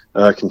up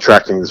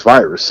contracting this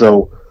virus.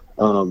 So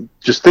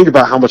just think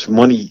about how much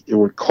money it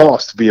would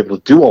cost to be able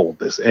to do all of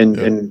this.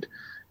 And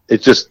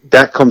it just,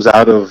 that comes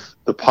out of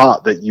the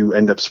pot that you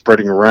end up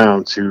spreading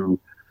around to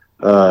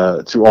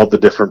all the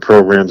different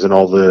programs and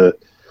all the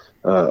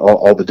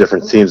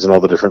different teams and all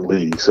the different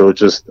leagues. So it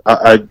just,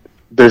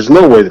 there's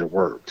no way that it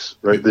works,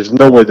 right? There's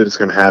no way that it's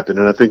going to happen.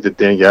 And I think that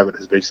Dan Gavitt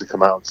has basically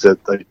come out and said,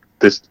 like,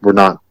 this, we're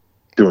not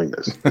doing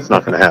this. It's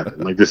not going to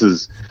happen. Like, this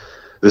is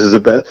a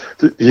bad,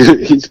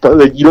 he's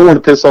probably like, you don't want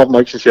to piss off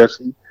Mike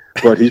Krzyzewski,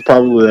 but he's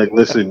probably like,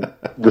 listen,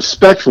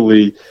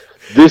 respectfully,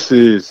 this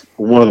is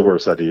one of the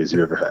worst ideas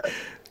you ever had.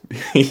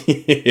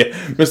 Yeah.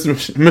 Mr.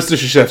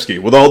 Krzyzewski,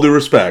 with all due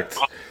respect,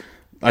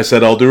 I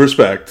said all due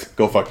respect,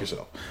 go fuck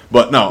yourself.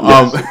 But no,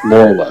 yes,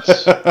 more or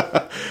less.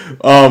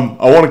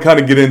 I want to kind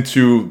of get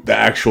into the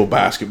actual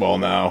basketball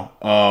now.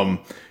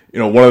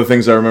 One of the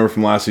things I remember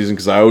from last season,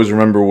 because I always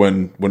remember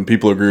when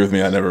people agree with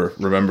me, I never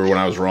remember when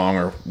I was wrong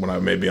or when I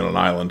may be on an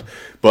island.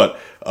 But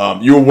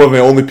you were one of the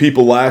only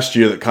people last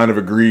year that kind of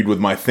agreed with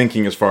my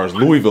thinking as far as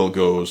Louisville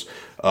goes.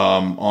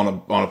 On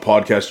a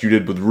podcast you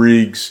did with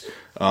Riggs,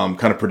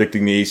 kind of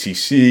predicting the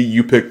ACC.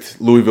 You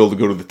picked Louisville to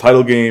go to the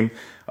title game.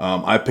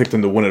 I picked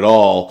them to win it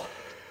all.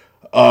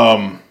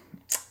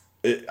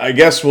 I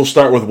guess we'll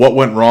start with what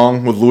went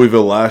wrong with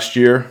Louisville last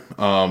year,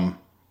 and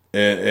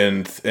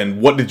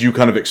what did you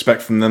kind of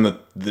expect from them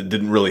that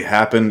didn't really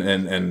happen,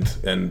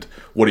 and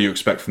what do you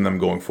expect from them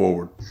going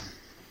forward?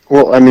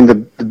 Well, I mean, the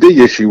big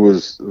issue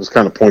was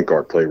kind of point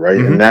guard play, right?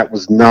 Mm-hmm. And that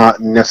was not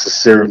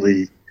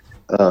necessarily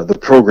the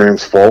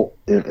program's fault.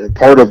 And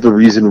part of the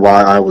reason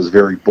why I was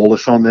very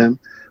bullish on them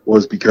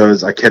was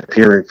because I kept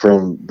hearing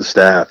from the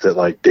staff that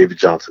like David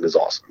Johnson is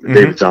awesome. Mm-hmm.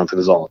 David Johnson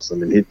is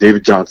awesome, and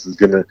David Johnson's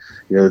gonna,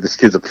 this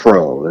kid's a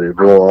pro.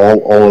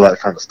 All of that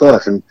kind of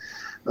stuff, and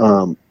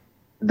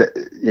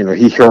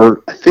he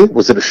hurt. I think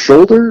was it a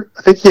shoulder?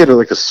 I think he had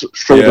a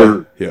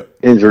shoulder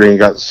injury and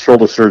got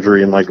shoulder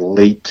surgery in like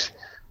late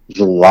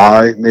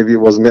July. Maybe it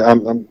wasn't.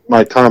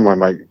 My timeline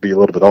might be a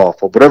little bit off,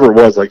 but whatever it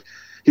was, like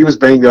he was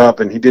banged up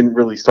and he didn't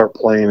really start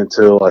playing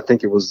until I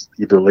think it was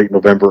either late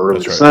November or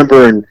early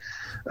December, and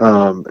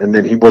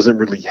then he wasn't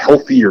really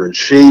healthy or in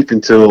shape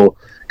until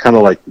kind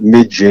of like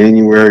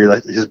mid-January.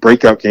 Like his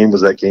breakout game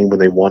was that game when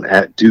they won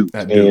at Duke.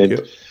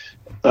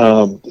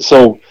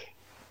 So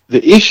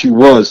the issue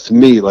was, to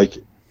me, like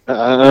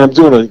I'm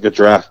doing a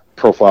draft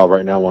profile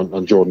right now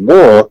on Jordan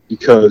Moore,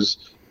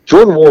 because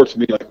Jordan Moore, to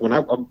me, like when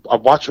I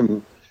watch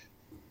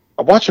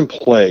him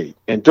play,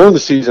 and during the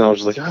season I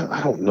was just like,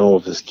 I don't know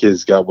if this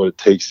kid's got what it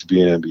takes to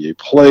be an NBA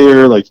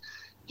player. Like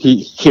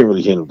he can't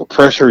really handle the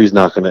pressure. He's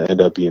not going to end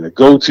up being a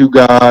go-to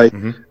guy.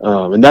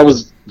 Mm-hmm. And that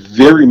was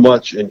very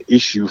much an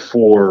issue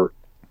for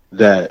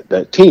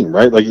that team,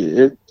 right? Like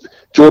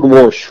Jordan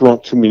Moore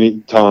shrunk too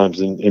many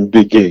times in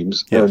big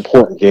games, or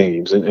important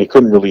games, and he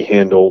couldn't really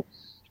handle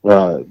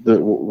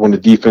when the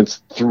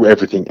defense threw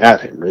everything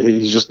at him. Right?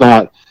 He's just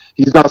not.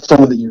 He's not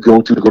someone that you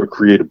go to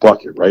create a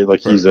bucket, right?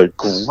 Like he's a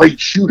great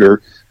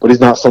shooter, but he's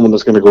not someone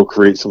that's going to go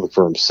create something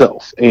for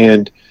himself.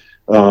 And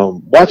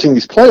watching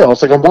these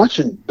playoffs, like I'm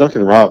watching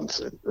Duncan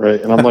Robinson,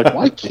 right? And I'm like,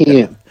 why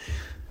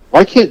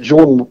can't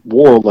Jordan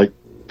Moore like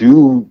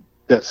do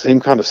that same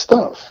kind of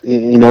stuff?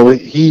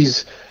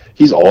 He's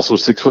also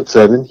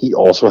 6'7". He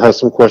also has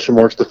some question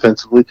marks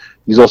defensively.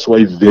 He's also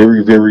a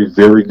very, very,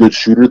 very good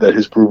shooter that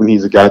has proven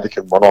he's a guy that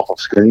can run off of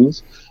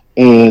screens.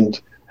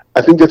 And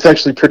I think that's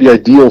actually pretty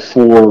ideal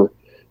for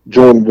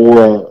Jordan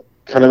Moore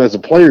kind of as a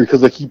player,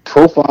 because like he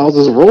profiles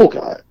as a role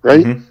guy,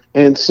 right? Mm-hmm.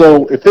 And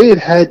so if they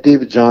had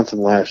David Johnson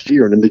last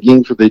year, and in the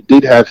games where they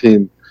did have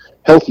him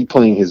healthy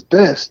playing his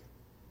best,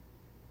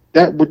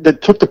 that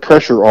took the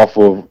pressure off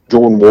of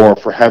Jordan Moore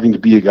for having to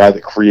be a guy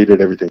that created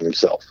everything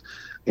himself.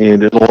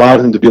 And it allowed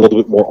him to be a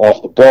little bit more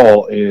off the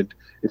ball. And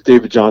if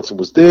David Johnson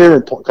was there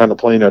and kind of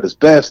playing at his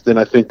best, then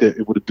I think that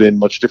it would have been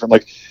much different.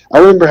 Like, I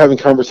remember having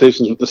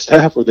conversations with the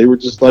staff where they were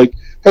just like,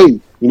 hey,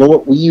 you know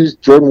what? We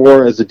used Jordan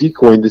Moore as a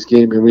decoy in this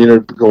game, and we ended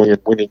up going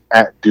and winning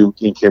at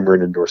Duke in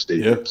Cameron Indoor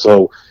Stadium. Yeah.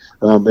 So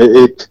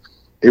it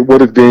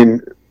would have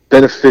been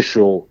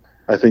beneficial,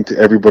 I think, to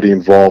everybody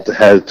involved to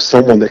have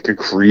someone that could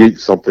create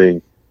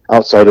something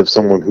outside of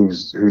someone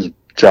whose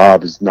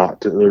job is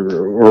not to,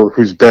 or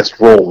whose best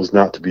role is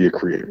not to be a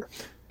creator.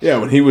 Yeah,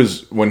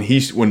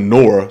 when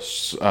Nora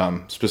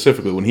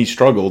specifically, when he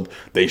struggled,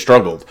 they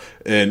struggled.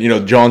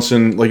 And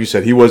Johnson, like you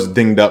said, he was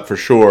dinged up for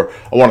sure.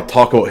 I want to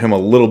talk about him a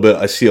little bit.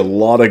 I see a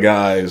lot of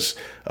guys,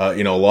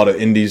 a lot of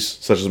indies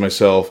such as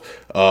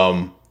myself,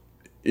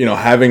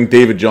 having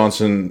David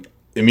Johnson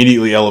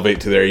immediately elevate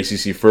to their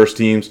ACC first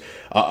teams.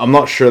 I'm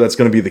not sure that's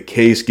going to be the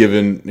case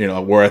given,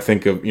 where I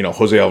think of,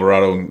 Jose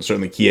Alvarado and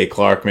certainly Kie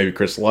Clark, maybe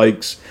Chris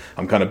Likes.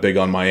 I'm kind of big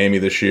on Miami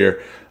this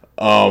year.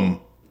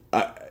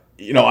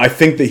 I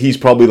think that he's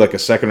probably like a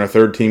second or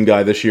third team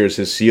guy this year is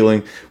his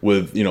ceiling,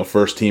 with,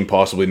 first team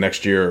possibly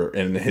next year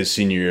and his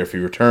senior year if he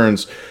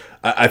returns.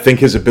 I think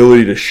his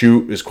ability to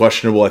shoot is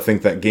questionable. I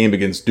think that game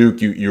against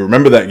Duke, you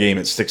remember that game,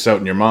 it sticks out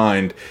in your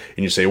mind,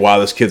 and you say, wow,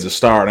 this kid's a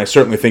star. And I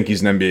certainly think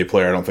he's an NBA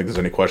player. I don't think there's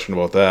any question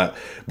about that.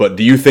 But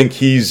do you think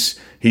he's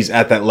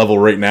at that level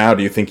right now?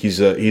 Do you think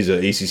he's a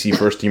ACC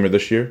first teamer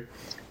this year?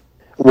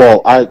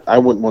 Well, I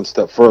went one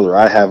step further.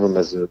 I have him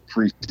as a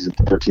preseason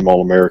third-team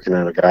All-American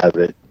and a guy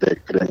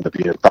that could end up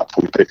being a top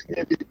 20 pick in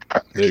the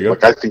NBA. There you go.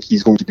 Like, I think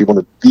he's going to be one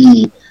of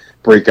the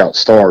breakout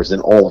stars in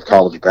all of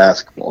college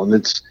basketball. And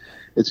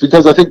it's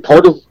because I think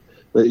part of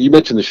 – you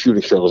mentioned the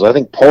shooting struggles. I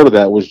think part of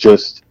that was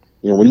just,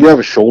 when you have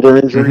a shoulder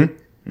injury,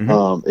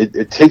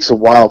 it takes a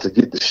while to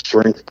get the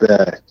strength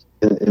back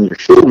in your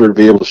shoulder to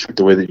be able to shoot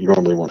the way that you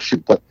normally want to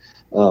shoot. But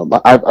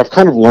I've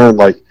kind of learned,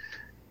 like,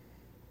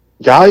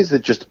 guys that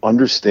just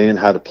understand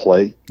how to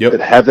play, that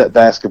have that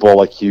basketball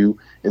IQ,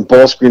 and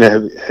ball screen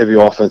heavy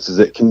offenses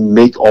that can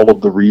make all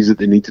of the reads that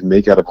they need to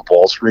make out of a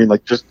ball screen.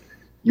 Like, just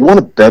you want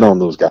to bet on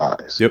those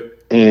guys. Yep.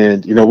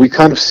 And we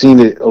kind of seen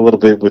it a little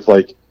bit with,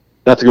 like,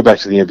 not to go back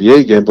to the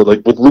NBA again, but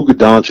like with Luka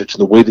Doncic and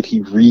the way that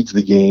he reads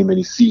the game and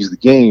he sees the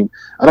game.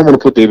 I don't want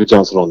to put David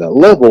Johnson on that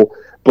level,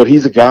 but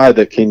he's a guy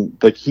that can,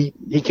 like, he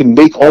can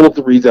make all of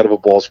the reads out of a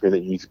ball screen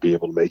that you need to be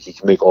able to make. He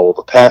can make all of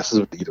the passes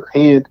with either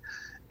hand.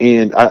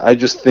 And I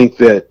just think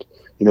that,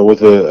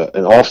 with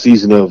an off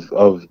season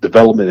of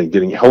development and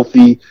getting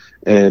healthy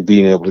and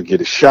being able to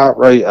get a shot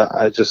right,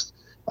 I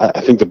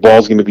think the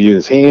ball's going to be in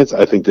his hands.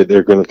 I think that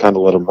they're going to kind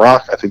of let him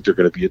rock. I think they're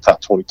going to be a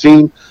top 20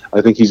 team. I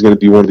think he's going to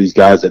be one of these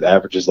guys that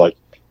averages like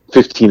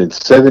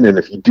 15-7. And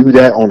if you do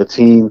that on a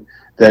team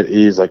that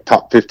is like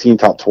top 15,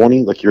 top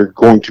 20, like, you're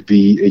going to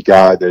be a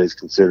guy that is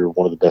considered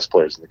one of the best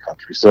players in the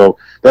country. So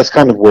that's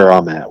kind of where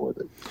I'm at with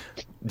it.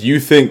 Do you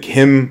think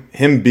him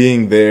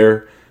being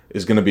there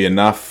is going to be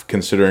enough,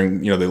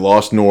 considering they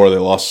lost Noor, they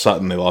lost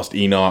Sutton, they lost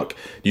Enoch.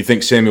 Do you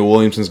think Samuel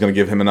Williamson is going to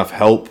give him enough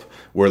help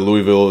where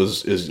Louisville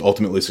is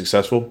ultimately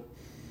successful?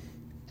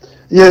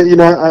 Yeah,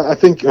 I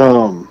think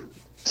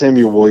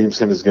Samuel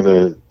Williamson is going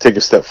to take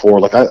a step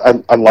forward. Like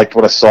I liked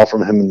what I saw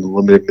from him in the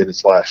limited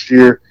minutes last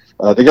year.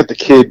 They got the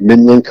kid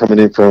Minlin coming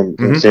in from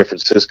San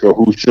Francisco,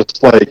 who's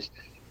just like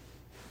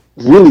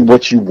really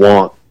what you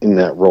want in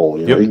that role.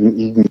 He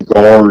can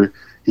guard,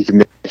 he can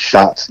make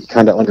shots, he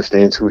kind of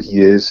understands who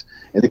he is,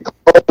 and I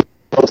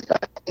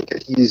think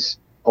that he's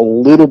a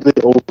little bit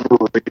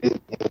overrated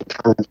in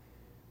terms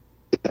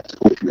that's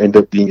going to end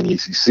up being in the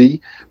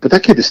ACC. But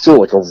that kid is still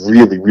like a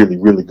really, really,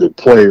 really good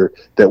player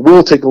that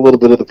will take a little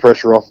bit of the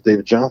pressure off of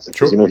David Johnson.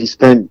 Because, he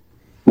spent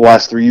the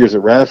last 3 years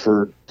at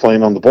Radford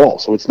playing on the ball.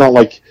 So it's not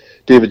like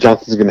David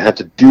Johnson's going to have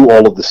to do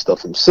all of this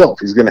stuff himself.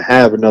 He's going to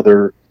have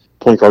another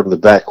point guard in the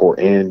backcourt.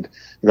 And,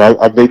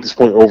 I've made this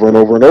point over and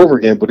over and over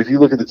again, but if you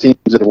look at the teams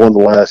that have won the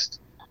last,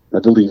 I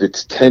believe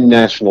it's 10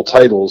 national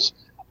titles,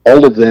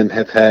 all of them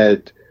have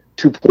had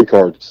 2 point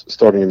guards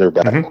starting in their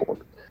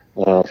backcourt.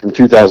 From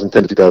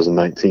 2010 to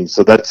 2019,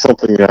 so that's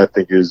something that I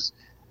think is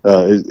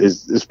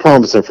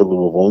promising for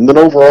Louisville. And then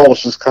overall,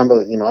 it's just kind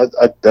of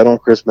I bet on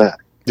Chris Mack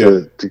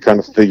to kind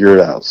of figure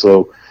it out.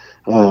 So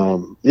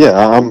I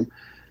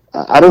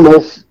don't know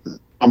if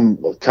I'm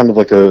kind of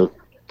like a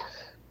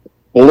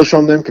bullish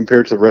on them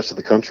compared to the rest of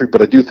the country,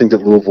 but I do think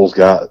that Louisville's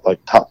got like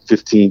top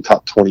 15,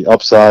 top 20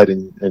 upside,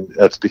 and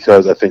that's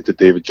because I think that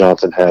David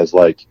Johnson has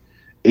like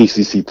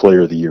ACC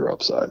Player of the Year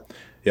upside.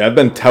 Yeah, I've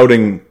been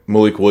touting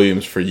Malik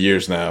Williams for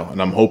years now,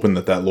 and I'm hoping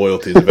that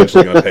loyalty is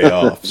eventually going to pay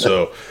off.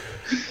 So,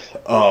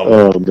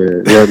 oh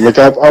man, yeah, look,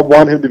 I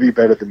want him to be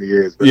better than he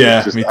is. But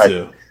me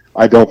too.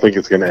 I don't think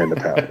it's going to end up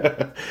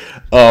happening.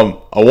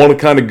 I want to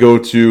kind of go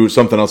to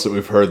something else that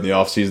we've heard in the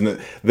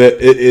offseason.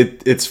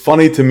 It's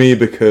funny to me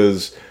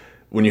because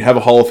when you have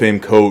a Hall of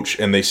Fame coach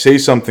and they say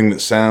something that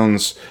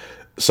sounds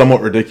somewhat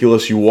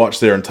ridiculous, you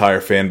watch their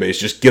entire fan base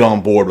just get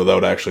on board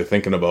without actually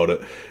thinking about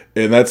it.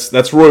 And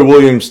that's Roy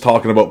Williams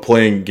talking about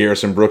playing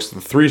Garrison Brooks at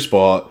the 3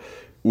 spot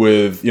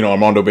with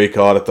Armando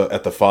Bacot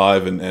at the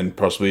 5 and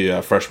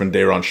possibly freshman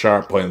Day'Ron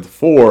Sharp playing at the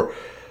 4.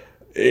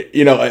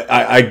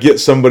 I get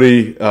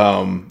somebody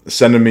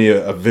sending me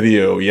a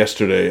video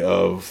yesterday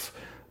of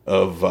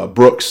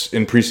Brooks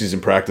in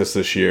preseason practice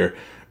this year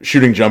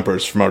shooting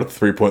jumpers from out at the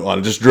 3-point line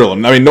and just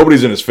drilling. I mean,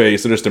 nobody's in his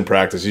face; they're just in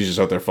practice. He's just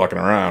out there fucking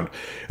around.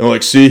 And they're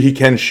like, see, he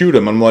can shoot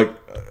him. I'm like,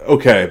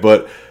 okay,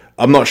 but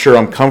I'm not sure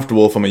I'm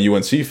comfortable if I'm a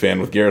UNC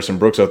fan with Garrison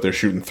Brooks out there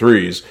shooting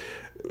threes.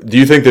 Do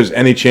you think there's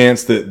any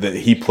chance that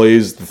he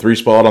plays the 3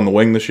 spot on the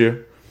wing this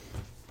year?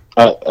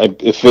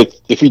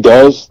 If he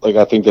does,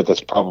 I think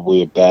that's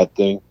probably a bad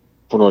thing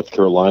for North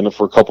Carolina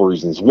for a couple of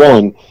reasons.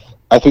 One,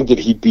 I think that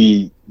he'd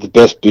be the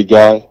best big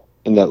guy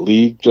in that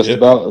league, just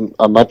about. And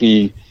I might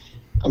be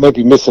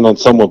missing on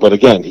someone, but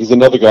again, he's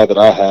another guy that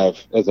I have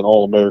as an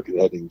All-American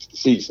heading into the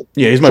season.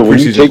 Yeah, he's my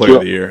preseason player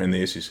of the year in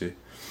the ACC.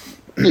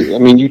 I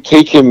mean, you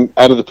take him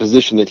out of the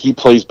position that he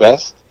plays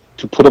best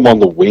to put him on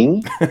the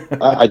wing.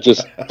 I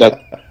just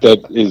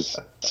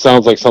that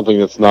sounds like something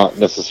that's not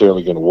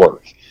necessarily going to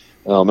work.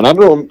 And I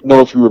don't know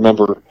if you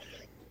remember,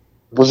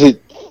 was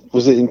it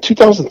in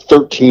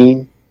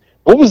 2013?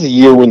 What was the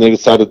year when they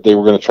decided they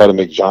were going to try to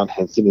make John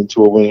Henson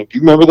into a wing? Do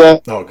you remember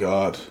that? Oh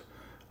God,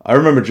 I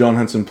remember John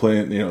Henson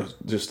playing,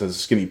 just as a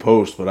skinny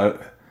post, but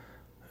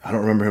I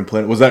don't remember him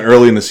playing. Was that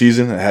early in the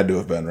season? It had to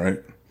have been, right?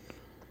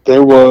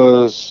 There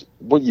was,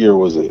 what year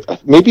was it?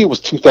 Maybe it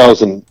was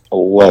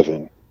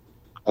 2011.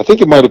 I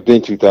think it might have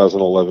been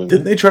 2011.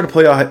 Didn't they try to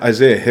play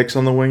Isaiah Hicks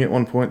on the wing at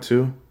one point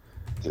too?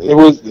 It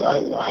was.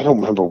 I don't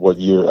remember what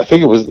year. I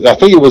think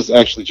it was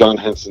actually John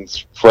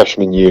Henson's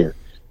freshman year.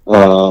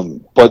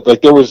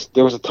 But there was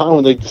a time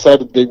when they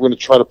decided they were going to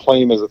try to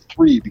play him as a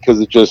 3 because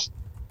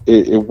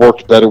it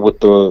worked better with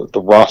the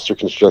roster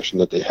construction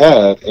that they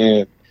had,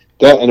 and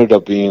that ended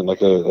up being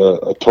like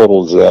a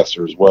total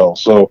disaster as well.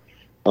 So.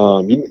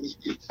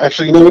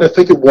 Actually, you know what? I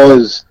think it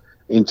was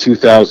in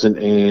 2000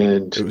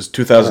 and... It was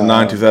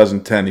 2009,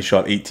 2010. He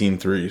shot 18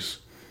 threes.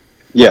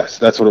 Yes,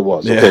 that's what it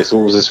was. Yeah. Okay, so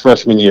it was his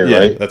freshman year,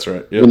 right? That's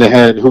right. Yep. And they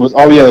had...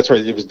 that's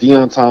right. It was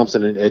Deion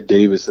Thompson and Ed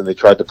Davis, and they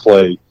tried to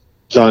play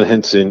John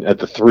Henson at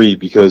the 3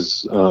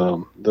 because...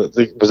 was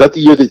that the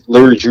year that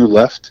Larry Drew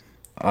left?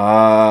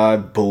 I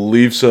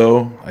believe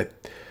so.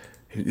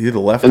 He either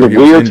left and or he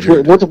was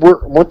injured.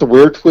 Weren't the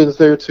Weird twins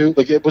there too?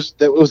 It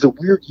was a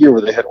weird year where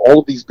they had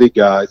all of these big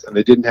guys and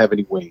they didn't have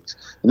any wings,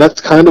 and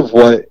that's kind of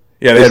what.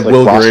 Yeah, they had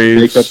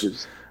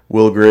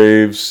Will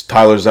Graves,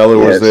 Tyler Zeller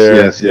was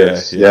there.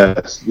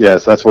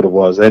 Yes, that's what it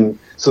was. And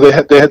so they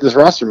had this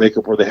roster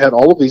makeup where they had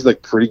all of these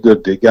pretty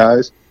good big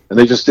guys, and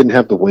they just didn't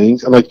have the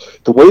wings. And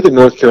the way that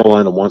North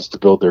Carolina wants to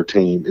build their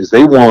team is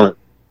they want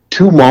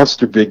 2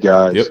 monster big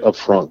guys up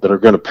front that are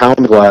going to pound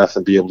the glass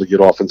and be able to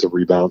get offensive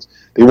rebounds.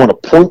 They want a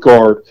point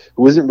guard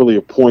who isn't really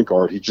a point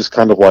guard. He's just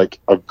kind of like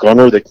a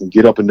gunner that can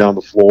get up and down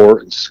the floor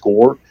and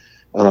score.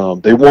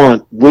 They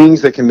want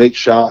wings that can make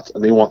shots,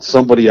 and they want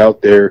somebody out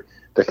there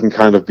that can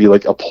kind of be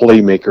like a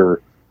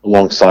playmaker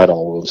alongside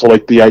all of them. So,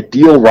 like, the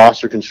ideal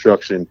roster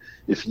construction,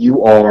 if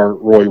you are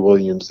Roy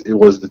Williams, it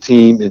was the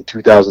team in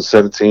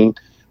 2017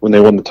 when they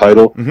won the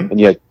title, and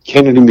you had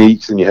Kennedy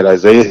Meeks and you had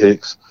Isaiah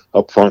Hicks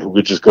up front who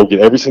could just go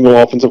get every single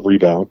offensive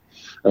rebound.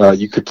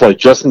 You could play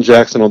Justin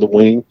Jackson on the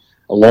wing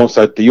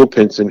alongside Theo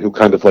Pinson, who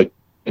kind of like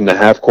in the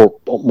half court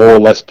more or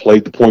less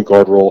played the point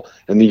guard role,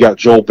 and then you got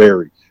Joel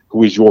Berry,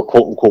 who is your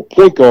quote unquote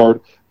point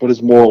guard, but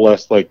is more or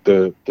less like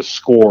the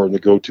scorer and the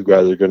go-to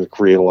guy that's going to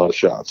create a lot of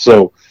shots.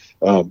 So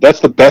that's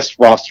the best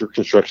roster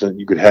construction that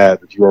you could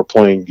have if you are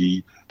playing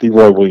the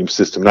Roy Williams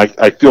system. And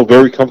I feel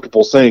very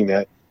comfortable saying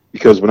that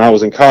because when I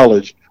was in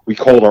college, we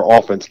called our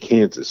offense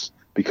Kansas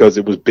because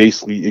it was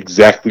basically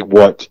exactly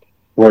what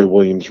Roy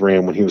Williams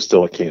ran when he was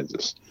still at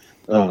Kansas.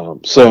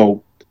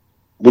 So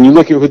when you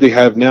look at who they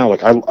have now,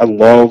 like I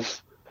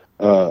love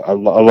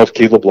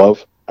Caleb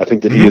Love. I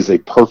think that he is a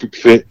perfect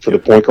fit for the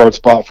point guard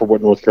spot for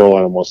what North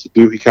Carolina wants to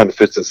do. He kind of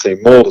fits the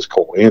same mold as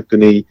Cole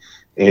Anthony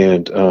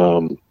and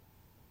Kobe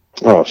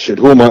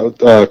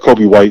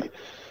White.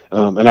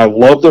 And I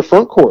love their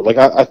front court. Like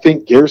I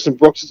think Garrison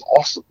Brooks is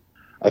awesome.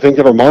 I think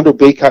that Armando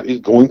Bacot is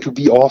going to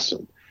be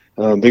awesome.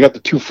 They got the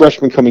two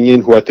freshmen coming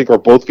in who I think are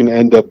both going to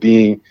end up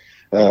being,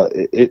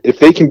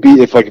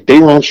 if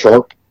Day'Ron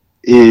Sharpe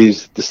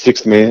is the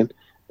sixth man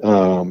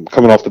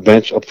coming off the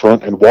bench up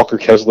front, and Walker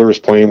Kessler is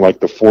playing like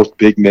the fourth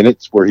big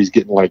minutes where he's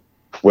getting like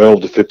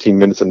 12 to 15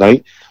 minutes a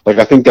night. Like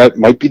I think that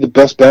might be the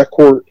best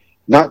backcourt,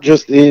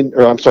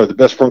 the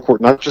best front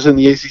court, not just in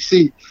the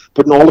ACC,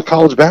 but in all of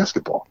college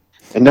basketball.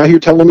 And now you're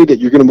telling me that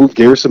you're going to move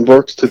Garrison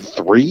Brooks to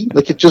 3?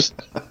 Like it doesn't.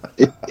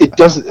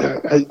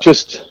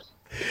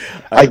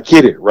 I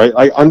get it, right?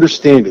 I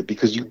understand it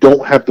because you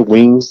don't have the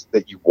wings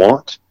that you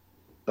want,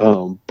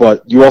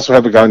 but you also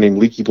have a guy named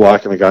Leaky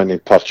Black and a guy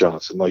named Puff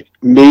Johnson. Like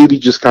maybe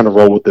just kind of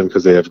roll with them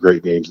because they have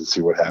great names and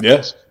see what happens.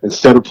 Yes.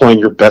 Instead of playing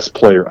your best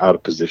player out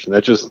of position,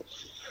 that just.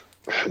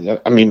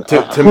 I mean,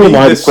 to who me, am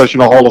I to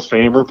question a Hall of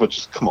Famer? But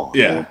just come on.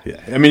 Yeah,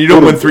 man. I mean, you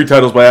don't win 3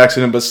 titles by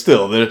accident, but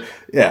still,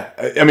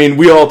 I mean,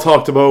 we all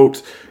talked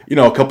about, a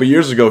couple of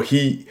years ago,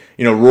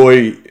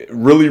 Roy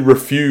really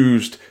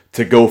refused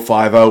to go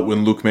 5 out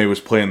when Luke May was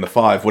playing the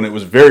 5, when it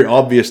was very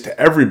obvious to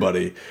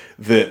everybody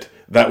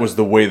that was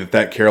the way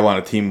that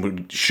Carolina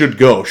team should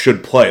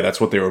play.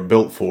 That's what they were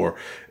built for.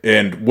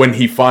 And when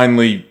he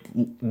finally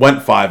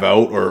went 5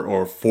 out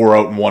or 4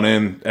 out and 1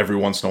 in every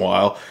once in a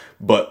while,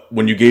 but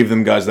when you gave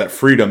them guys that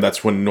freedom,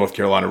 that's when North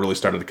Carolina really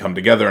started to come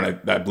together,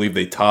 and I believe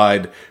they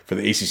tied for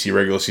the ACC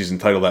regular season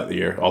title that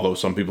year, although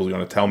some people are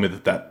going to tell me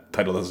that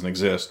title doesn't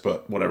exist,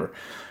 but whatever.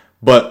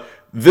 But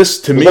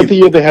this, to me... Was that the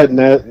year they had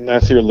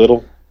Nasir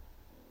Little?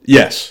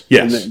 Yes.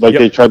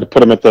 They tried to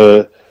put him at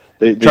the...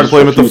 They tried to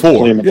play him at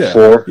the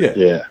 4.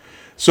 Yeah.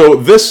 So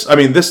this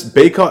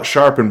Bacot,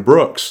 Sharpe, and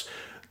Brooks,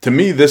 to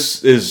me,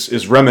 this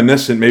is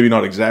reminiscent, maybe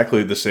not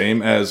exactly the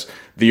same as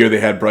the year they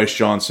had Bryce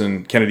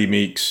Johnson, Kennedy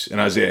Meeks,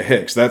 and Isaiah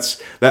Hicks.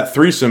 That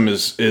threesome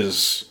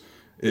is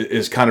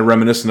kind of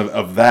reminiscent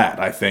of that,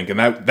 I think. And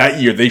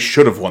that year, they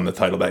should have won the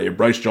title that year.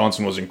 Bryce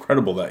Johnson was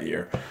incredible that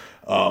year.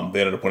 They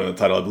ended up winning the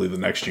title, I believe, the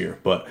next year.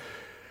 But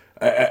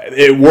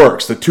it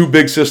works. The 2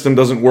 big system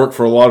doesn't work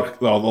for a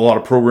lot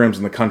of programs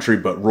in the country,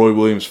 but Roy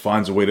Williams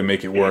finds a way to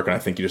make it work, and I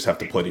think you just have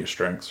to play to your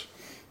strengths.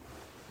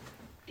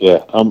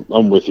 Yeah,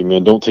 I'm with you,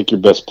 man. Don't take your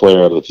best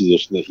player out of the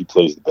position that he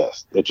plays the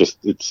best. If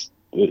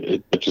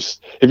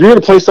you're going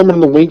to play someone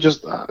in the wing,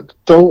 just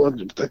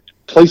don't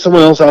play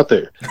someone else out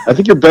there. I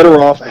think you're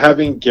better off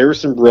having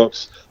Garrison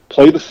Brooks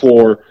play the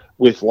 4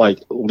 with like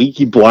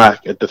Leaky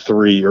Black at the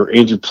 3 or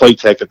Andrew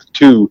Platek at the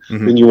 2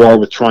 than you are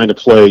with trying to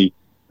play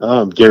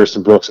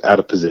Garrison Brooks out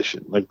of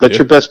position. Like let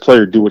your best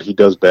player do what he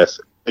does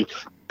best. Like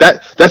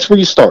that's where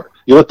you start.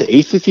 You let the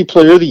ACC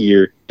Player of the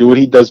Year do what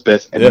he does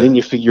best, and then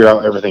you figure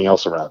out everything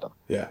else around him.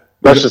 Yeah,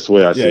 that's just the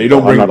way I see it. You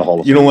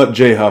don't let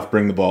Jay Huff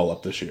bring the ball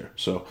up this year.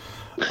 So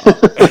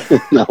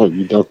no,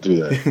 you don't do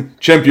that.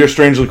 Chimp, you're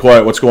strangely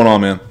quiet. What's going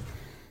on, man?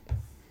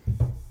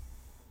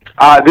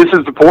 This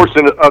is the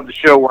portion of the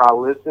show where I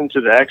listen to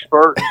the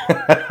experts,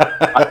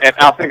 and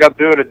I think I'm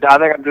doing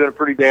a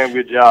pretty damn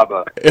good job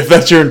of it. If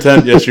that's your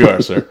intent, yes, you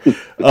are, sir.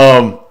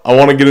 I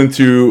want to get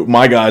into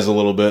my guys a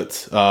little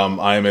bit.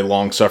 I am a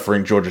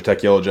long-suffering Georgia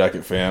Tech Yellow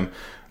Jacket fan.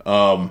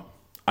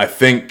 I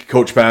think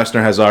Coach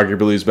Pastner has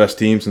arguably his best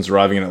team since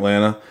arriving in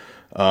Atlanta.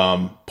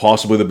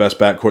 Possibly the best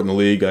backcourt in the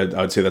league.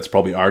 I'd say that's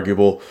probably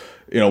arguable.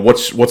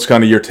 What's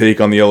kind of your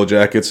take on the Yellow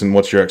Jackets, and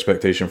what's your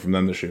expectation from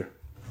them this year?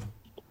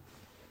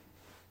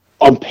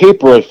 On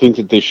paper, I think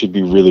that they should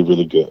be really,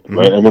 really good,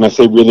 right? And when I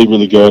say really,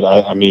 really good,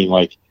 I mean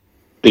like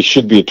they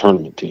should be a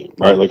tournament team,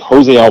 right? Like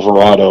Jose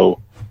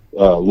Alvarado,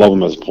 love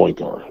him as a point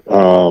guard.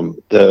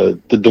 The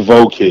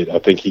DeVoe kid, I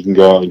think he can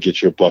go out and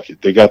get you a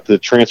bucket. They got the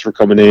transfer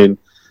coming in.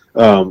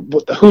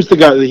 Who's the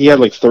guy that he had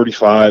like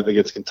 35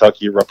 against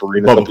Kentucky at Rupp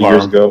Arena a couple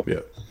years ago?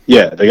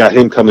 Yeah, they got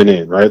him coming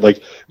in, right?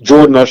 Like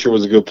Jordan Usher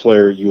was a good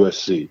player at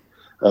USC.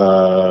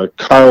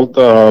 Kyle,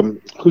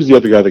 who's the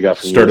other guy they got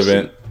from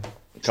USC?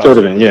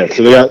 Sturdivant, yeah.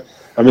 So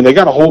they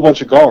got a whole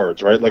bunch of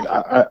guards, right? Like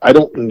I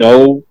don't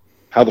know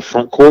how the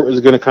front court is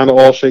going to kind of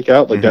all shake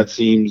out. Like that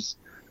seems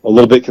a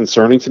little bit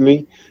concerning to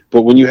me.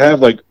 But when you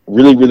have like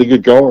really, really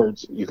good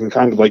guards, you can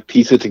kind of like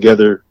piece it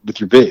together with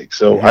your big.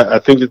 So I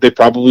think that they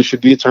probably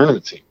should be a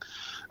tournament team.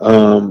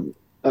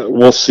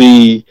 We'll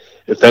see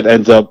if that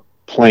ends up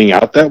playing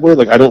out that way.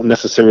 Like, I don't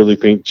necessarily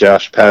think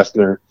Josh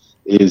Pastner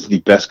is the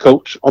best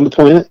coach on the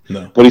planet,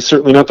 but he's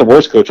certainly not the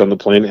worst coach on the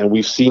planet. And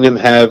we've seen him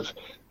have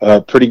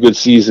pretty good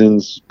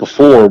seasons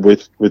before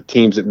with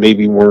teams that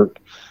maybe weren't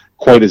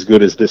quite as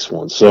good as this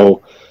one.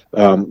 So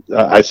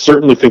I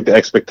certainly think the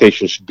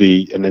expectation should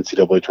be an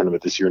NCAA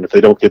tournament this year. And if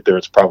they don't get there,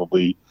 it's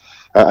probably,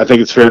 I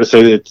think it's fair to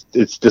say that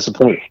it's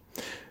disappointing.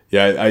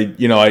 Yeah,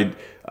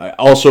 I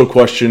also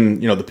question,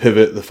 the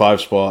pivot, the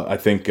 5 spot. I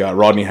think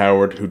Rodney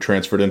Howard, who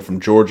transferred in from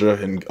Georgia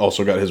and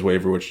also got his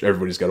waiver, which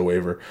everybody's got a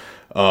waiver.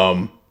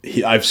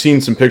 I've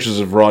seen some pictures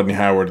of Rodney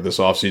Howard this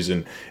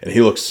offseason, and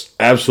he looks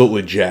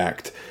absolutely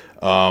jacked.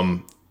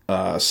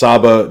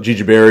 Saba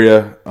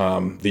Gigiberia,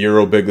 the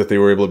Euro big that they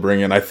were able to bring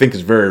in, I think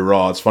is very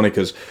raw. It's funny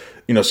because,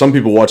 some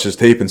people watch his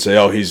tape and say,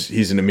 oh,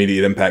 he's an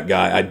immediate impact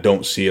guy. I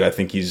don't see it. I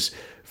think he's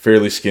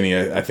fairly skinny.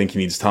 I think he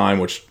needs time,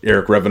 which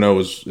Eric Reveneau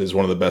is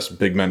one of the best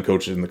big men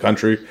coaches in the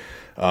country.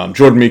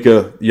 Jordan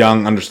Mika,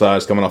 young,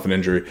 undersized, coming off an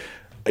injury.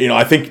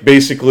 I think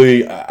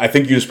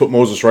you just put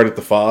Moses right at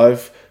the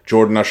 5,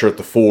 Jordan Usher at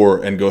the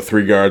 4, and go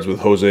 3 guards with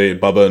Jose,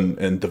 Bubba,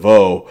 and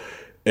DeVoe,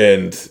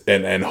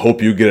 and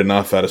hope you get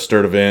enough out of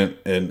Sturdivant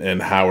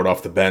and Howard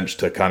off the bench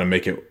to kind of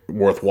make it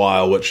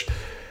worthwhile, which,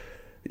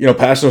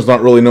 Pastner's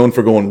not really known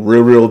for going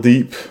real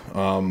deep.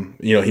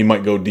 He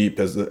might go deep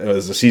as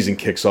the season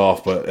kicks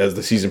off, but as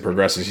the season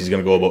progresses, he's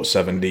going to go about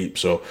 7 deep.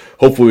 So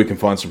hopefully we can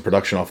find some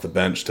production off the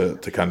bench to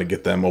kind of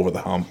get them over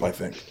the hump, I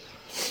think.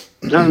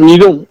 You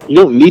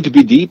don't need to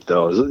be deep,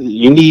 though.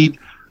 You need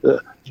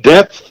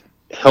depth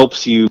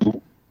helps you.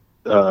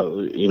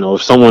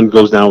 If someone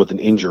goes down with an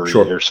injury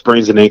or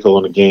sprains an ankle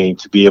in a game,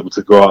 to be able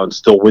to go out and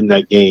still win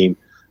that game,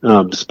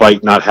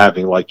 despite not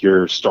having like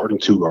your starting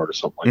 2 guard or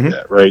something like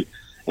that, right?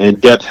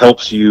 And depth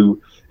helps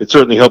you. It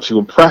certainly helps you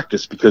in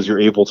practice because you're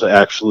able to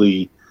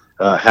actually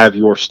have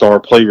your star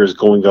players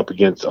going up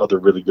against other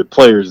really good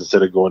players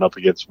instead of going up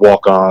against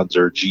walk-ons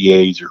or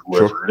GAs or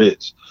whoever it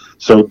is.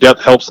 So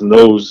depth helps in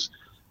those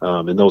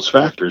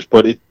factors,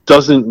 but it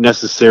doesn't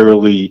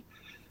necessarily.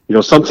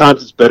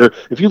 Sometimes it's better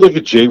if you look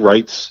at Jay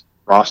Wright's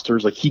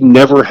rosters. Like, he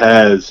never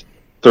has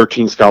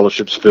 13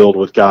 scholarships filled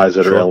with guys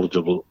that are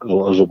eligible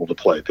to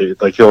play.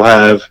 He'll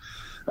have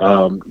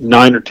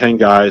 9 or 10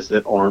 guys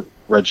that aren't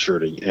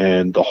redshirting,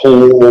 and the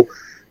whole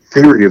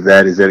theory of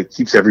that is that it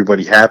keeps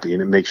everybody happy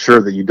and it makes sure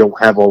that you don't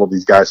have all of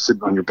these guys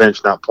sitting on your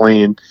bench not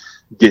playing,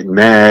 getting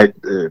mad,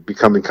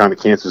 becoming kind of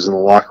cancers in the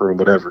locker room,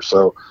 whatever.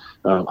 So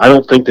I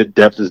don't think that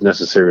depth is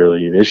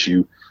necessarily an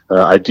issue.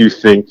 I do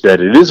think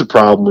that it is a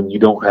problem when you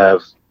don't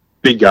have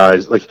big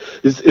guys. Like,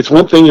 it's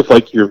one thing if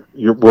like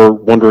we're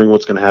wondering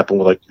what's going to happen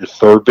with like your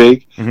 3rd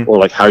big, or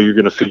like how you're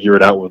going to figure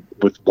it out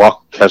with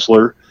Walker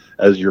Kessler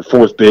as your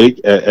 4th big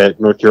at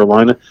North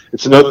Carolina.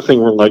 It's another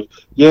thing where like,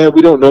 yeah,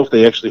 we don't know if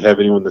they actually have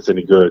anyone that's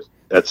any good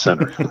at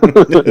center.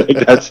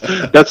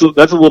 That's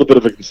a little bit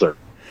of a concern.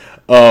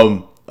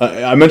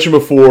 I mentioned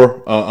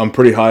before, I'm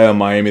pretty high on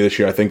Miami this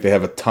year. I think they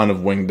have a ton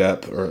of wing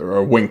depth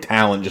or wing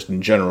talent just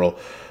in general.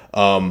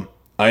 I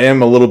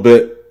am a little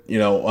bit,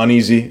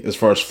 uneasy as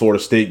far as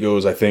Florida State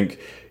goes. I think,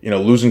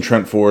 losing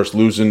Trent Forrest,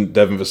 losing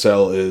Devin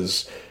Vassell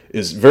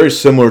is very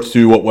similar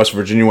to what West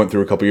Virginia went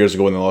through a couple years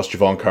ago when they lost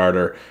Javon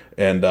Carter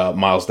and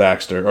Miles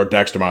Daxter, or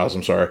Daxter Miles,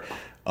 I'm sorry.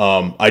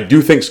 I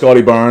do think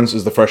Scotty Barnes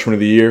is the freshman of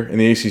the year in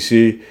the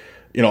ACC.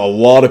 A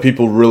lot of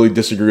people really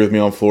disagree with me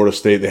on Florida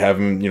State. They have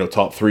him,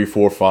 top 3,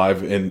 4,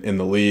 5 in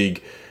the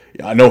league.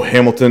 I know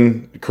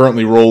Hamilton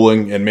currently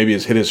rolling and maybe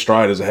has hit his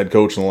stride as a head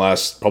coach in the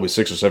last probably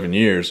 6 or 7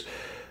 years.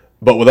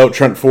 But without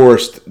Trent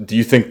Forrest, do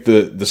you think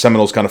the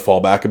Seminoles kind of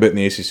fall back a bit in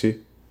the ACC?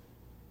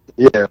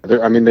 Yeah,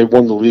 they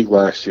won the league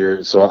last year,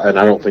 and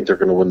I don't think they're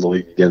going to win the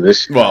league again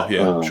this year. Well,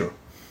 yeah, sure.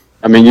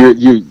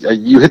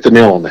 You hit the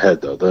nail on the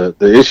head, though.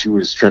 The issue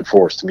is Trent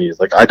Forrest to me. Is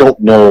like, I don't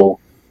know.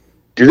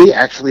 Do they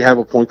actually have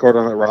a point guard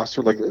on that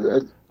roster? Like,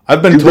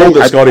 I've been told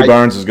that Scotty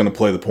Barnes is going to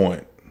play the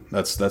point.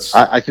 That's.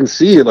 I can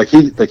see it.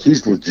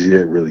 He's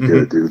legit really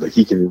good, dude. Like,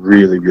 he can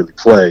really, really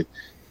play.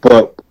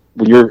 But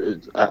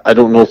when I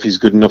don't know if he's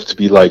good enough to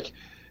be like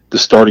the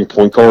starting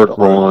point guard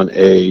on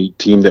a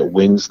team that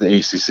wins the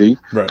ACC.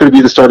 Right. Could it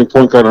be the starting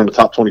point guard on a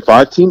top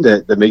 25 team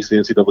that makes the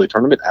NCAA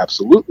tournament?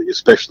 Absolutely,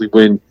 especially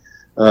when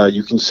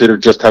you consider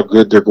just how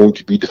good they're going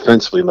to be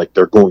defensively, and like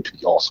they're going to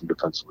be awesome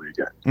defensively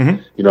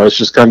again. It's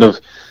just kind of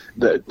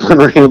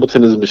Hunter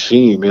Hamilton is a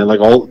machine, man. Like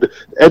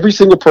every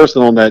single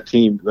person on that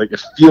team, like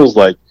it feels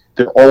like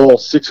they're all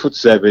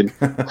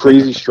 6'7",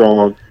 crazy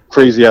strong,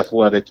 crazy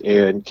athletic,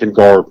 and can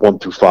guard 1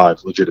 through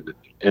 5 legitimately.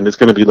 And it's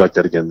going to be like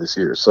that again this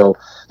year. So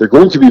they're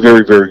going to be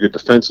very, very good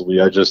defensively.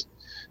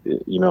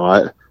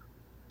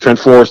 Trent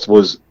Forrest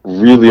was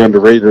really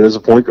underrated as a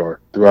point guard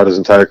throughout his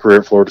entire career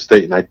at Florida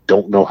State, and I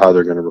don't know how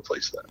they're going to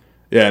replace that.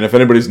 Yeah, and if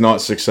anybody's not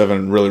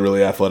 6'7", really,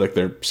 really athletic,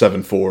 they're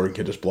 7'4", and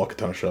can just block a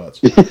ton of shots.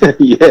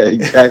 Yeah,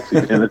 exactly.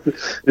 And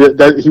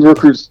he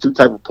recruits 2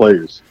 type of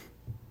players.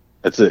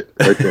 That's it,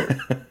 right there.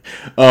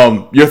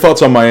 Your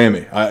thoughts on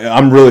Miami?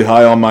 I'm really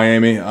high on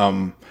Miami.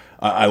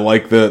 I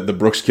like the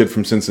Brooks kid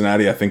from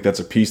Cincinnati. I think that's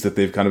a piece that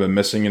they've kind of been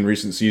missing in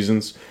recent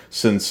seasons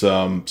since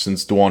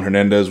Duan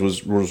Hernandez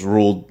was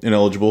ruled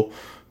ineligible.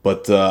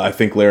 But I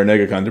think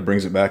Larrañaga kind of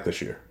brings it back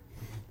this year.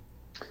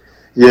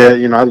 Yeah,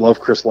 I love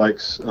Chris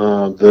Likes.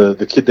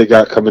 The kid they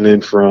got coming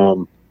in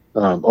from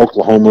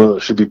Oklahoma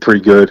should be pretty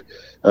good.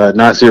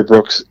 Nasir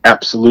Brooks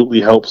absolutely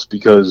helps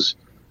because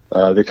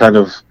they kind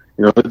of,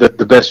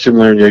 the best Jim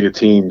Larrañaga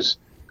teams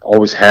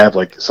always have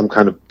like some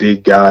kind of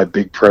big guy,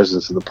 big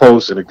presence in the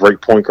post, and a great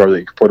point guard that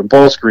you can put in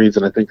ball screens,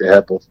 and I think they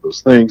have both of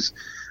those things.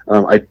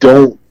 I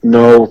don't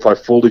know if I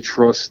fully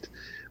trust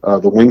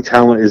the wing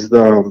talent.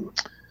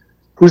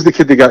 Who's the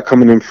kid they got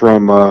coming in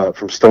from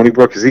Stony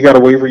Brook? Has he got a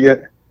waiver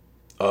yet?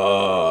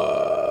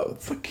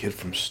 The kid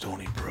from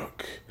Stony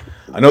Brook.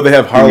 I know they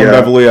have Harlan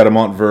Beverly out of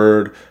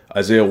Montverde.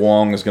 Isaiah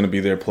Wong is going to be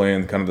there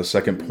playing kind of the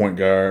second point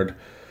guard.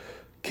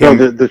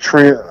 The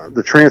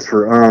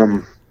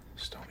transfer.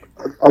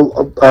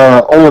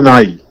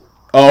 Olanai.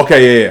 Oh,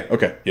 okay, yeah.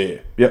 Okay, yeah.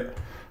 Yep.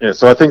 Yeah,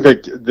 so I think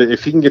that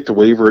if he can get the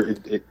waiver,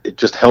 it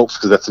just helps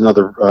because that's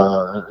another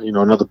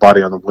another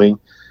body on the wing.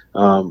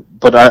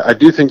 But I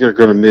do think they're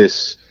going to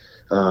miss.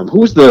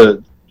 Who's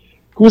the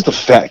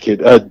fat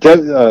kid?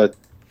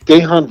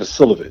 Dejan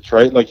Vasilovic,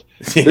 right? Like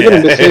they're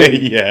going to miss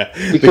him. Yeah.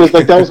 Because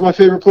that was my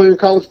favorite player in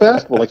college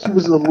basketball. Like he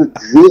was a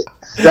legit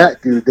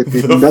fat dude that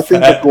did nothing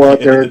but go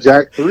out there and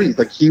jack threes.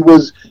 Like he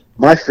was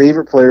my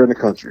favorite player in the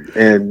country,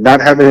 and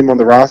not having him on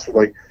the roster,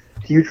 like,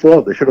 huge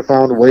flub. They should have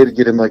found a way to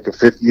get him like a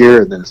 5th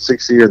year, and then a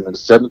 6th year, and then a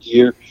 7th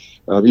year.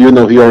 Even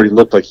though he already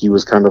looked like he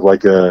was kind of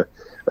like a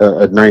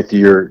 9th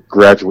year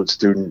graduate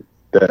student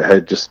that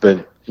had just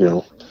spent,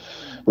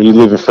 when you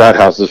live in frat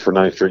houses for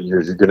 9 straight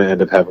years, you're going to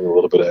end up having a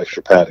little bit of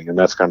extra padding, and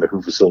that's kind of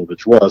who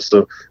Vasilovic was.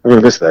 So I'm going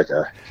to miss that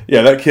guy.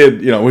 Yeah, that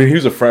kid, when he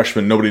was a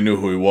freshman, nobody knew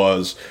who he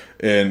was,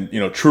 and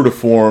true to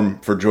form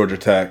for Georgia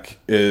Tech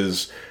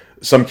is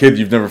some kid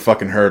you've never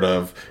fucking heard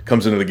of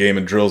comes into the game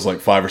and drills like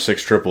 5 or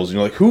 6 triples. And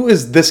you're like, who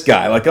is this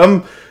guy? Like,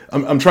 I'm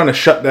trying to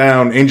shut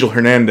down Angel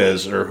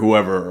Hernandez or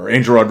whoever, or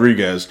Angel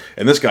Rodriguez,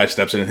 and this guy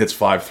steps in and hits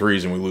 5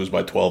 threes, and we lose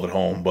by 12 at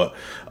home. But,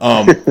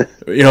 for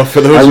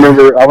those... I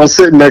remember I was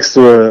sitting next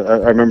to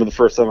I remember the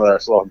first time that I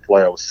saw him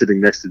play, I was sitting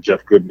next to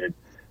Jeff Goodman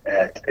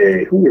at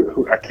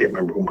who I can't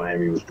remember who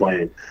Miami was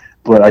playing,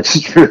 but I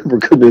just remember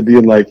Goodman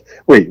being like,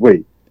 wait,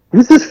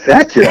 who's this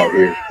fat kid out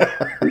here?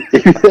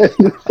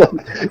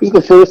 It was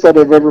the first time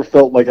I've ever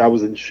felt like I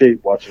was in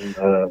shape watching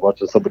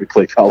somebody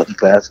play college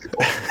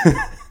basketball.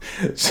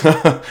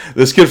 So,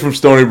 this kid from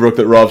Stony Brook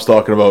that Rob's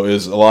talking about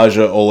is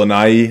Elijah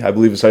Olanai, I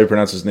believe is how you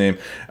pronounce his name.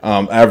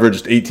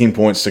 Averaged 18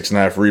 points,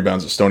 6.5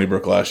 rebounds at Stony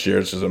Brook last year.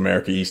 This is an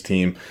America East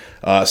team.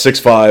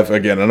 6'5",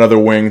 again, another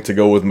wing to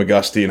go with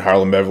McGusty and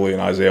Harlan Beverly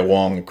and Isaiah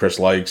Wong and Chris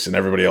Likes and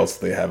everybody else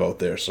that they have out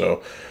there.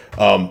 So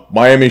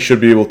Miami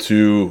should be able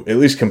to at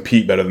least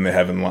compete better than they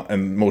have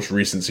in most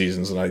recent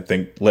seasons, and I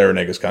think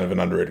Larrañaga is kind of an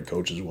underrated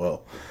coach as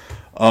well.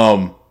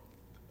 I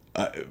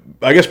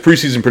guess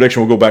preseason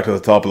prediction, we'll go back to the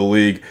top of the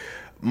league.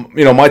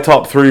 My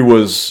top 3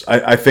 was,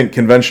 I think,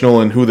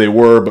 conventional in who they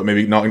were, but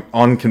maybe not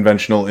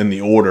unconventional in the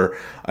order.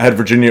 I had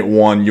Virginia at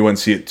 1,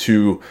 UNC at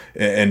 2,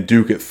 and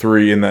Duke at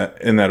 3 in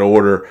that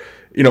order.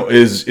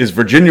 Is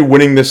Virginia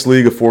winning this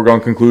league a foregone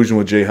conclusion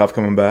with Jay Huff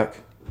coming back?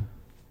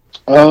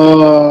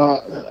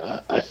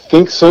 I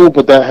think so,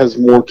 but that has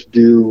more to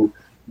do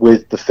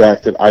with the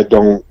fact that I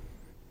don't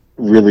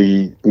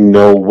really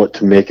know what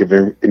to make of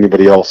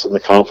anybody else in the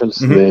conference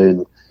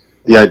than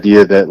the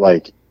idea that,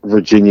 like,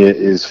 Virginia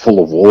is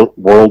full of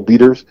world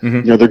beaters.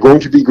 They're going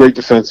to be great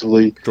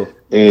defensively, sure.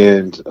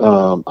 And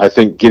I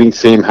think getting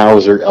Sam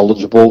Hauser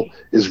eligible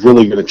is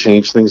really going to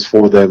change things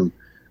for them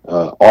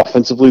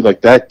offensively. Like,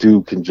 that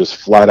dude can just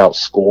flat out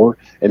score,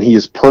 and he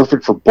is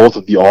perfect for both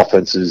of the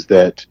offenses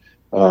that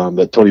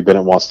Tony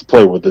Bennett wants to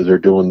play, whether they're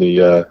doing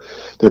their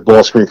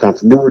ball screen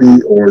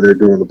continuity or they're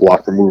doing the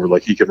block remover.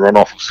 Like, he can run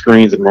off of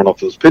screens and run off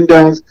those pin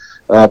downs,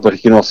 but he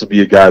can also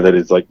be a guy that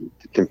is like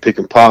can pick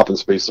and pop and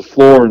space the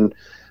floor, and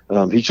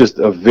he's just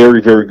a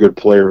very, very good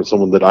player and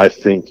someone that I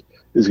think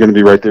is going to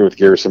be right there with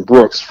Garrison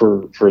Brooks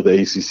for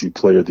the ACC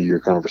Player of the Year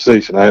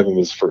conversation. I have him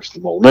as first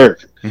team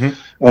All-American.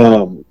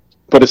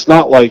 But it's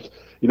not like,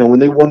 when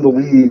they won the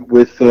league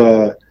with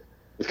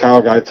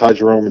Kyle Guy, Ty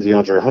Jerome, and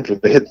DeAndre Hunter,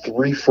 they had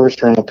 3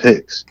 first-round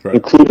picks, right,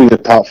 including a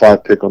top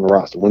 5 pick on the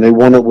roster. When they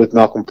won it with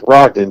Malcolm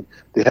Brogdon,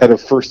 they had a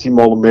first-team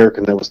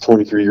All-American that was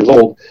 23 years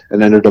old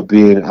and ended up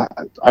being,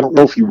 I don't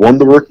know if he won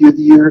the Rookie of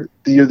the Year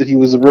that he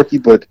was a rookie,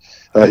 but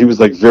he was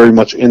like very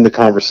much in the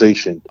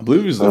conversation. I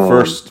believe he was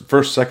the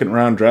first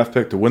second-round draft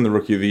pick to win the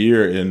Rookie of the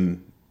Year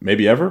in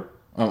maybe ever.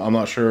 I'm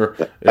not sure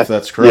if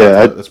that's correct.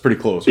 Yeah, that's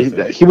pretty close.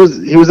 He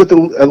was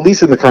at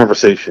least in the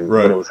conversation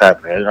when it was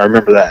happening. I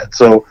remember that.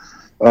 So,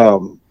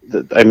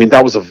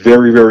 that was a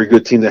very, very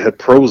good team that had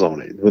pros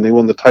on it. When they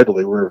won the title,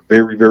 they were a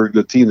very, very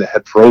good team that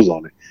had pros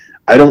on it.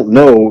 I don't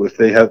know if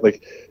they had,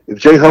 if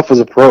Jay Huff was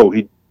a pro,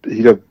 he'd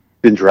have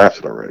been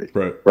drafted already.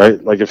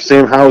 Right? Like, if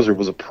Sam Hauser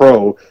was a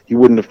pro, he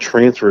wouldn't have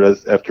transferred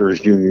after his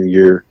junior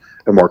year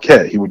at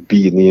Marquette. He would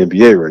be in the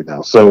NBA right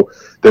now. So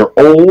they're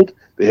old.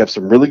 They have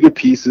some really good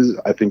pieces.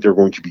 I think they're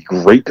going to be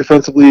great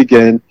defensively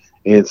again.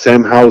 And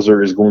Sam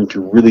Hauser is going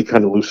to really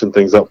kind of loosen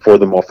things up for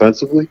them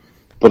offensively.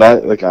 But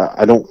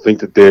I don't think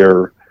that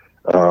they're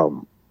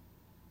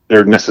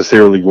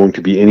necessarily going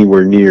to be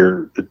anywhere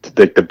near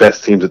the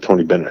best teams that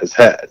Tony Bennett has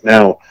had.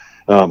 Now,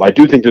 I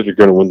do think that they're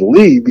going to win the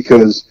league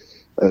because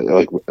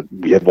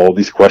we have all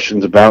these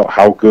questions about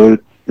how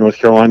good North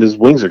Carolina's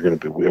wings are going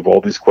to be. We have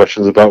all these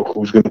questions about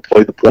who's going to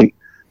play the point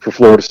for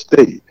Florida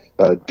State.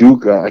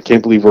 Duke, I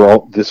can't believe we're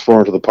all this far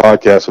into the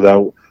podcast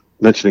without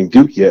mentioning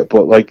Duke yet,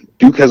 but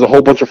Duke has a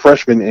whole bunch of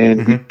freshmen,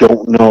 and we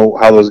don't know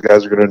how those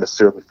guys are going to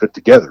necessarily fit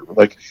together.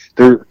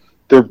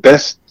 Their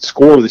best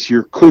scorer this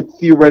year could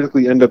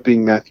theoretically end up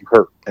being Matthew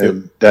Hurt,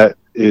 and that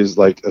is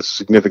a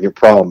significant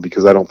problem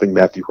because I don't think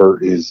Matthew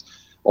Hurt is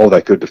all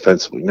that good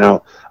defensively.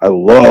 Now, I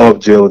love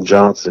Jalen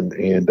Johnson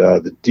and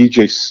the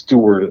DJ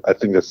Stewart. I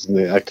think that's his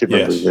name. I can't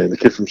remember his name. The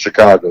kid from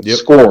Chicago, the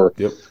scorer.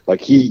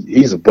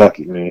 He's a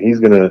bucket, man.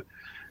 He's gonna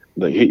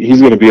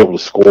be able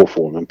to score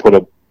for him and put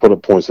up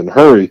points in a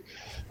hurry.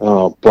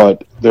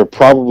 But they're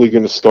probably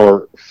going to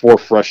start 4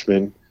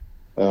 freshmen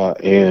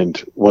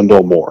and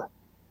Wendell Moore.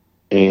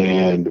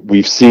 And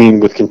we've seen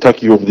with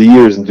Kentucky over the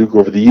years and Duke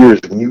over the years,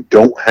 when you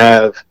don't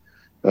have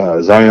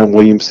Zion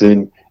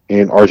Williamson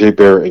and RJ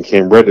Barrett and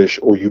Cam Reddish,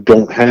 or you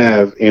don't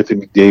have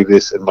Anthony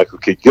Davis and Michael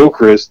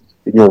Kidd-Gilchrist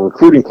in your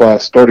recruiting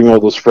class, starting all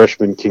those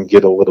freshmen can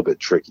get a little bit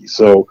tricky.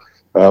 So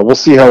we'll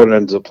see how it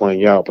ends up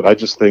playing out. But I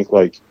just think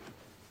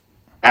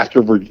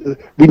after we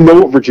know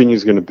what Virginia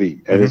is going to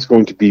be, and it's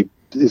going to be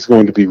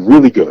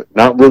really good.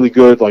 Not really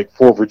good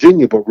for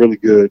Virginia, but really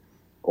good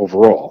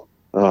overall.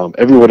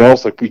 Everyone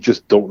else, we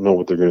just don't know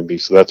what they're going to be.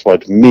 So that's why,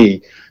 to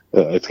me,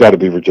 it's got to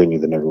be Virginia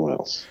than everyone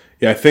else.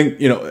 Yeah, I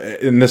think,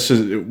 and this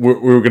is,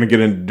 we're going to get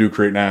into Duke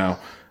right now.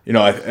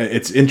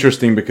 It's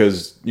interesting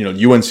because,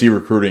 UNC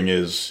recruiting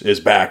is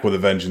back with a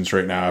vengeance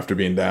right now after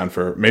being down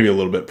for maybe a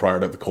little bit prior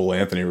to the Cole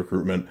Anthony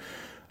recruitment.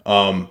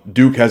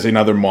 Duke has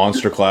another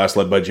monster class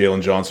led by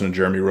Jalen Johnson and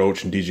Jeremy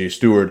Roach and DJ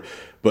Stewart.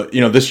 But,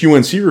 this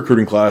UNC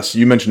recruiting class,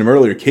 you mentioned him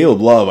earlier,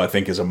 Caleb Love, I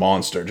think, is a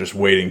monster, just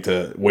waiting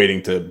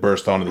to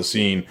burst onto the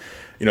scene.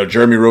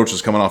 Jeremy Roach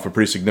is coming off a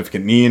pretty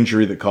significant knee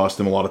injury that cost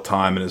him a lot of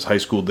time in his high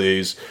school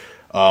days.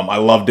 I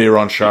love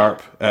Day'Ron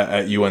Sharp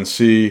at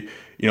UNC.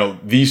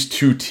 These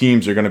two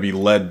teams are going to be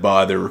led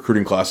by their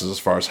recruiting classes as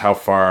far as how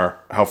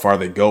far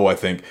they go, I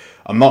think.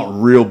 I'm not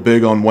real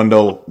big on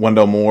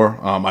Wendell Moore.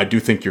 I do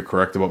think you're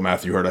correct about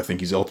Matthew Hurt. I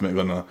think he's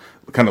ultimately going to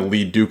kind of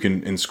lead Duke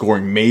in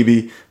scoring,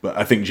 maybe. But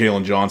I think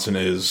Jalen Johnson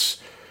is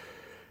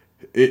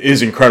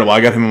incredible. I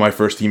got him in my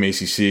first team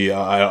ACC.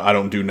 I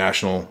don't do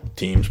national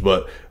teams,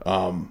 but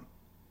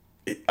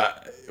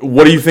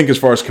what do you think as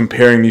far as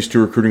comparing these two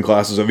recruiting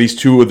classes? Are these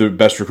two of the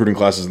best recruiting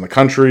classes in the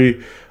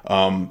country?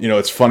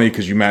 It's funny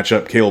because you match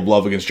up Caleb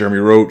Love against Jeremy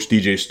Roach,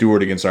 DJ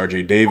Stewart against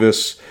RJ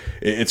Davis.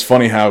 It's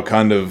funny how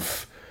kind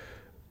of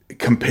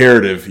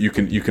comparative you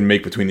can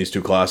make between these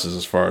two classes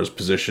as far as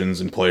positions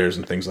and players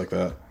and things like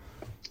that.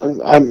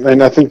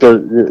 I think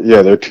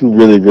they're two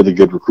really, really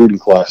good recruiting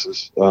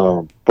classes.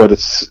 But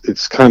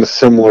it's kind of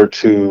similar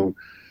to,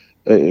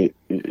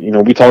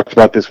 we talked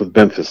about this with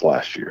Memphis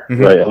last year,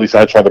 right? At least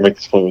I tried to make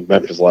this point with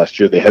Memphis last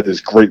year. They had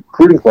this great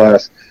recruiting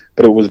class,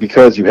 but it was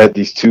because you had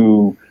these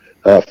two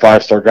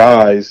 5-star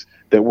guys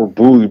that were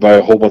buoyed by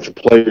a whole bunch of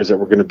players that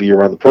were going to be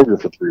around the program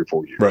for 3 or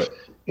 4 years. Right.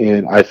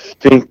 And I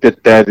think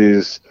that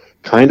is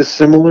kind of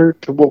similar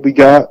to what we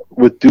got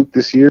with Duke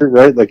this year,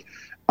 right?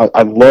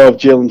 I love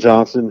Jalen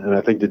Johnson, and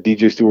I think that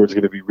DJ Stewart is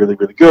going to be really,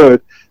 really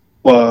good.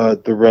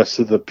 But the rest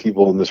of the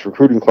people in this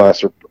recruiting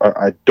class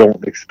I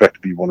don't expect to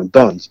be one and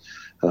dones.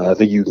 I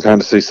think you can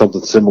kind of say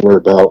something similar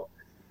about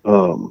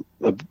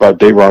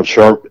Day'Ron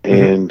Sharp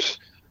and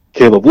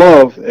Caleb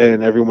Love,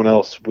 and everyone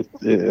else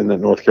in the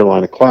North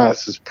Carolina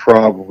class is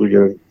probably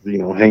going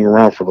to hang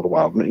around for a little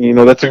while.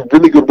 That's a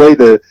really good way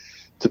to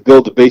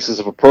build the basis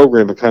of a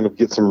program and kind of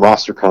get some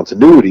roster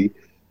continuity.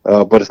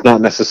 But it's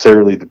not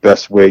necessarily the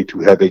best way to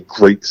have a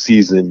great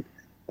season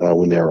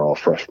when they're all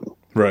freshmen.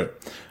 Right.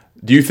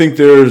 Do you think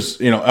there's,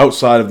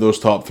 outside of those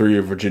top 3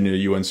 of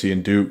Virginia, UNC,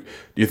 and Duke,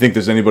 do you think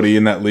there's anybody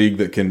in that league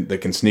that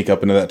can sneak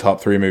up into that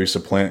top 3 and maybe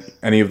supplant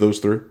any of those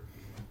 3?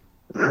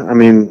 I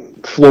mean,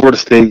 Florida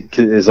State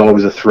is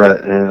always a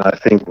threat, and I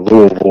think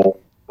Louisville,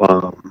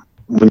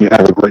 when you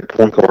have a great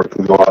point guard,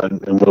 can go out and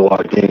win a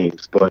lot of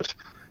games. But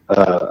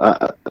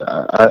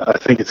I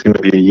think it's going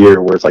to be a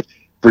year where it's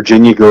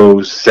Virginia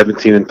goes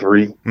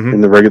 17-3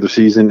 in the regular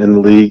season in the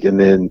league, and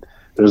then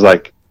there's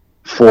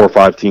 4 or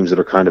 5 teams that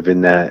are kind of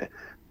in that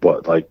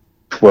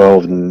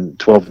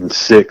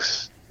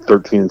 12-6,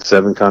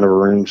 13-7 kind of a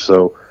range.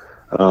 So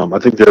I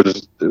think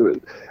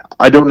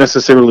I don't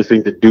necessarily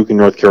think that Duke and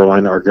North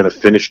Carolina are going to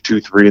finish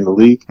 2-3 in the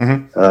league,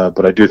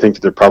 but I do think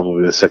that they're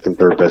probably the second,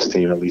 third best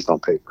team, at least on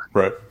paper.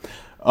 Right.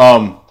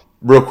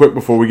 Real quick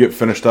before we get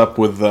finished up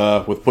with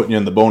putting you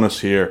in the bonus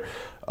here,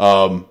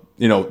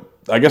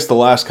 I guess the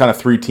last kind of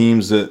 3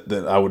 teams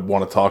that I would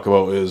want to talk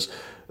about is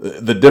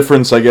the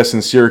difference, I guess,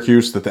 in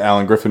Syracuse that the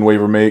Alan Griffin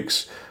waiver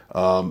makes.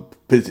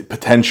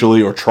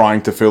 potentially or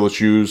trying to fill the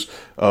shoes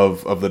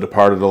of the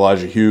departed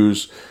Elijah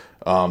Hughes.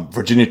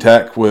 Virginia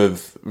Tech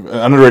with an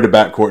underrated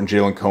backcourt in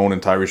Jalen Cone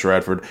and Tyrese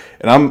Radford.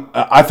 And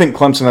I think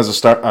Clemson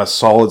has a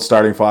solid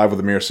starting five with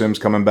Amir Sims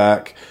coming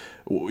back.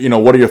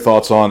 What are your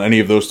thoughts on any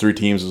of those three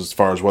teams as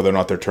far as whether or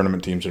not they're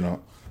tournament teams or not?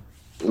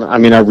 I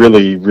mean, I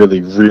really,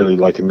 really, really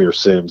like Amir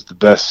Sims. The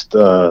best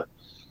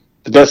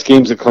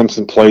games that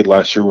Clemson played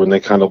last year when they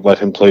kind of let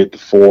him play at the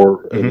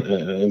 4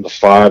 and the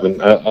 5,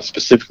 and I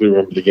specifically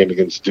remember the game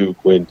against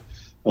Duke when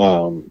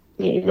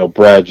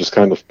Brad just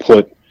kind of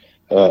put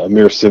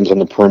Amir Sims on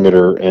the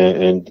perimeter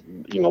and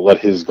let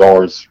his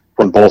guards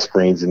run ball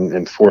screens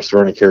and force the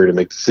running carry to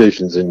make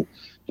decisions, and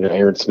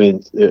Amir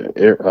Sims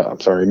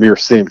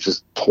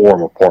just tore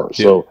him apart.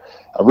 Yeah. So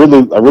I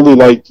really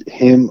like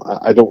him.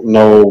 I don't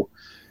know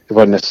if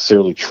I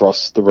necessarily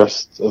trust the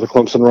rest of the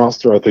Clemson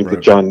roster. I think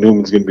that John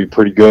Newman's going to be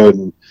pretty good,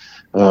 and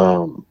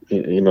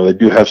they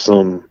do have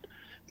some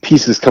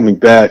pieces coming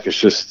back. It's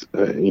just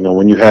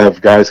when you have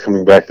guys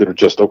coming back that are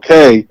just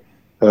okay,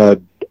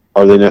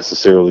 are they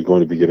necessarily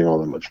going to be getting all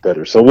that much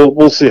better? So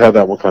we'll see how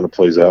that one kind of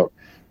plays out.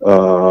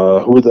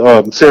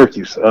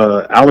 Syracuse?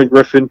 Allen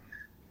Griffin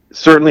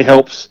certainly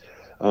helps.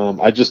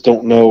 I just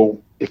don't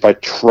know if I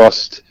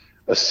trust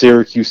a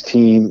Syracuse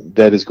team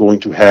that is going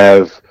to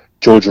have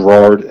Joe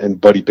Girard and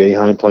Buddy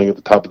Boeheim playing at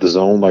the top of the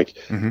zone.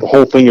 The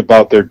whole thing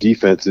about their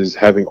defense is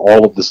having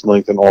all of this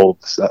length and all of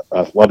this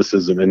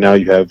athleticism, and now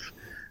you have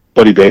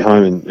Buddy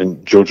Boeheim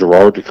and Joe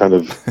Girard to kind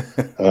of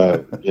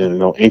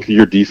anchor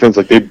your defense.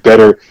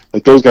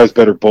 Those guys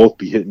better both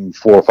be hitting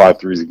 4 or 5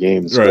 threes a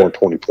game and scoring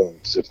 20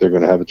 points if they're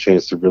going to have a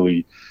chance to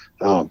really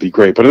be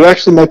great. But it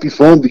actually might be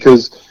fun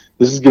because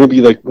this is going to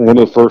be one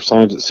of the first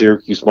times that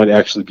Syracuse might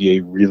actually be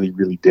a really,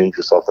 really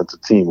dangerous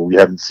offensive team. We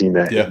haven't seen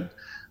that in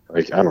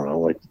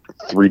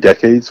 3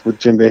 decades with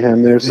Jim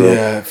Boeheim there. So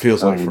yeah, it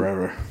feels like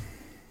forever.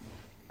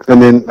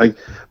 And then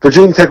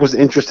Virginia Tech was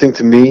interesting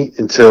to me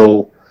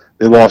until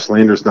they lost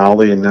Landers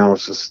Nolly, and now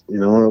it's just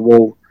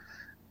we'll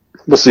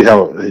see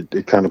how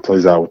it kind of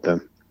plays out with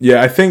them.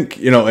 Yeah, I think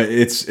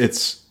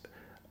it's.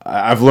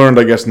 I've learned,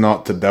 I guess,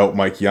 not to doubt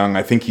Mike Young.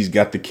 I think he's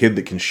got the kid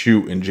that can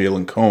shoot in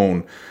Jalen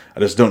Cone.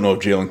 I just don't know if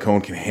Jalen Cone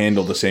can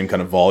handle the same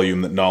kind of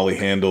volume that Nolly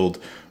handled,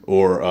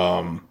 or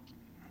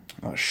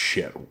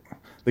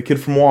the kid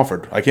from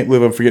Wofford. I can't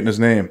believe I'm forgetting his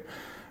name.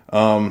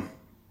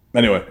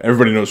 Anyway,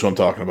 everybody knows who I'm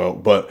talking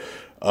about. But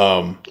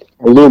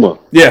Aluma.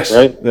 Yes.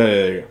 Right?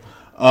 There you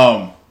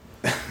go.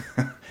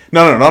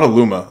 No, not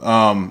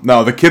Aluma.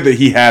 No, the kid that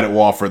he had at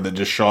Wofford that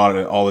just shot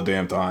it all the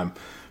damn time.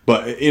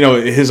 But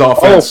his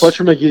offense. Oh,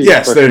 Fletcher McGee.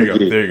 Yes, Fletcher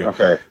there you go.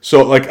 Okay.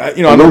 So I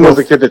don't know know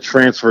the kid that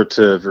transferred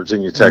to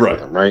Virginia Tech with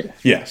him, right?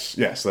 Yes,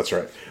 that's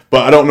right.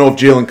 But I don't know if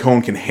Jalen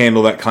Cone can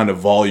handle that kind of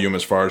volume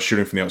as far as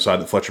shooting from the outside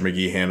that Fletcher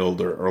McGee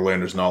handled or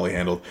Landers Nolly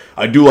handled.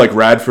 I do like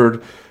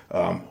Radford.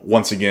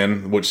 Once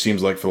again, which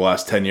seems like for the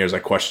last 10 years I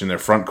question their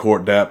front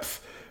court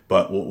depth,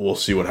 but we'll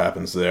see what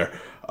happens there.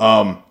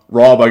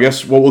 Rob, I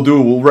guess what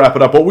we'll wrap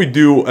it up. What we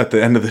do at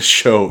the end of this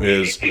show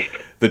is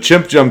the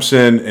chimp jumps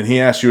in and he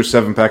asks you a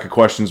 7-pack of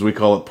questions. We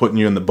call it putting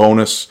you in the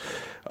bonus.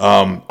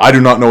 I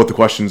do not know what the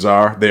questions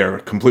are. They are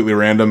completely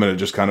random, and it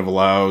just kind of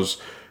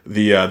allows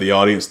the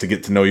audience to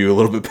get to know you a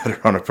little bit better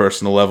on a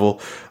personal level.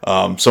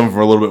 Some of them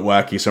are a little bit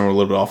wacky, some are a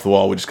little bit off the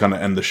wall. We just kind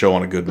of end the show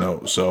on a good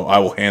note. So I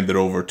will hand it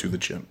over to the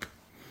chimp.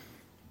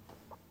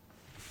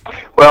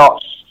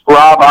 Well,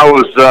 Rob, I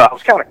was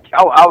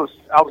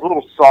a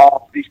little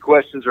soft. These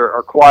questions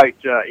are quite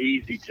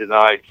easy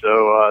tonight,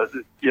 so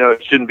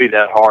it shouldn't be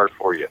that hard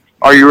for you.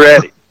 Are you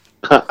ready?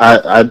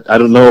 I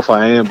don't know if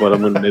I am, but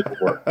I'm going to make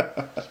it work.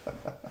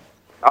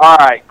 All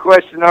right.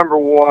 Question number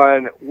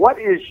 1: what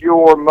is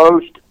your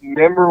most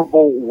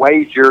memorable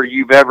wager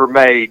you've ever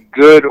made,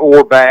 good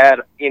or bad,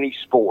 any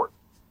sport?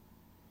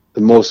 The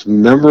most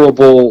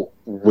memorable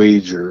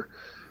wager,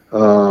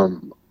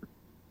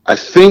 I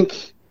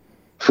think.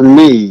 For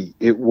me,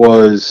 it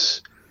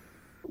was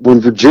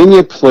when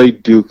Virginia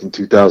played Duke in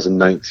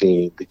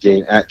 2019, the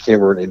game at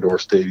Cameron Indoor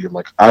Stadium.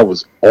 I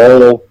was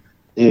all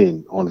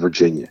in on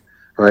Virginia,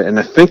 right? And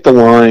I think the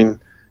line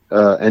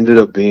ended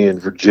up being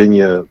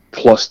Virginia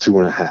plus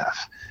 2.5.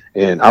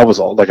 And I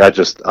was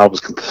I was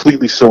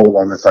completely sold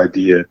on this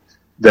idea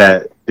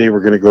that they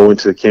were going to go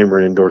into the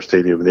Cameron Indoor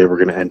Stadium and they were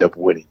going to end up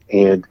winning.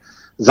 And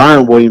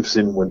Zion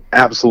Williamson went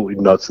absolutely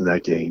nuts in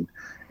that game.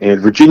 And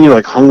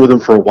Virginia hung with him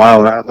for a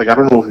while. And I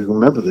don't know if you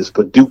remember this,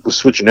 but Duke was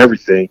switching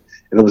everything,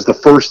 and it was the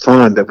first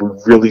time that we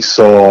really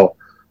saw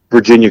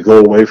Virginia go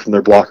away from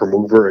their blocker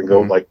mover and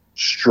go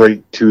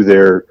straight to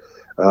their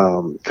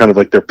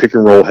their pick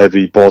and roll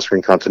heavy ball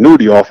screen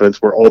continuity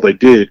offense, where all they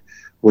did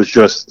was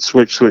just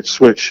switch,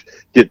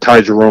 get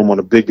Ty Jerome on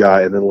a big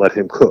guy, and then let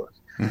him cook.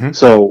 Mm-hmm.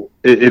 So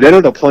it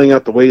ended up playing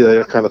out the way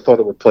that I kind of thought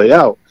it would play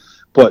out.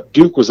 But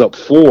Duke was up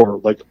 4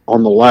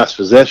 on the last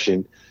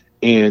possession.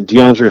 And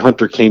DeAndre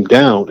Hunter came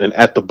down and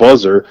at the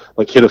buzzer,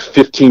 hit a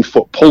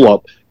 15-foot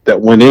pull-up that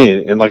went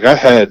in. And I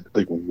had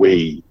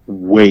way,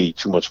 way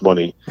too much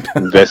money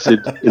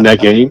invested in that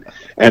game.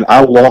 And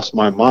I lost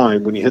my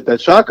mind when he hit that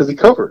shot because he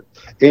covered.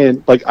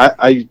 And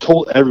I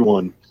told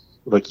everyone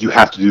like, you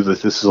have to do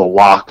this. This is a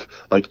lock.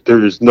 Like,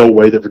 there is no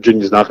way that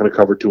Virginia's not going to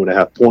cover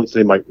 2.5 points.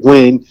 They might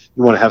win.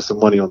 You want to have some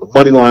money on the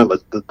money line.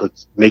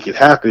 Let's make it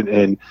happen.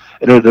 And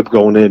it ended up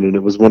going in. And it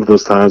was one of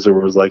those times where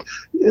it was like,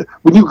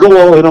 when you go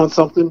all in on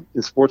something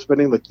in sports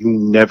betting, like, it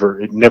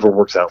never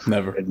works out.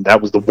 Never. And that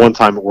was the one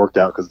time it worked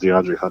out because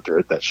DeAndre Hunter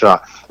hit that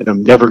shot. And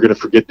I'm never going to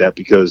forget that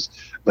because,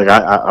 like,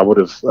 I would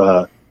have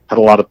had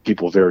a lot of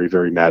people very,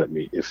 very mad at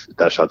me if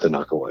that shot did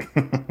not go in.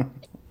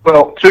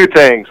 Well, two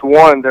things.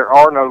 One, there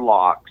are no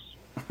locks.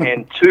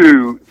 And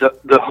two,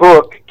 the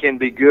hook can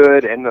be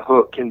good and the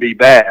hook can be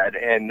bad,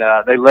 and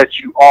they let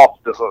you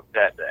off the hook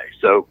that day.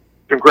 So,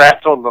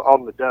 congrats on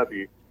the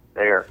W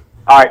there.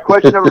 All right,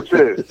 question number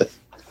 2.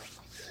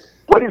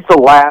 What is the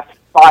last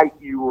fight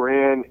you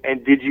were in,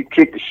 and did you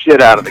kick the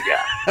shit out of the guy?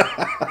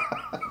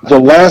 The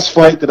last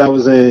fight that I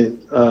was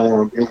in,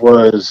 it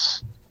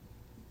was.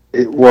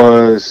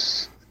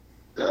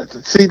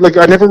 See, like,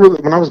 I never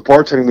really, when I was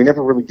bartending, we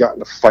never really got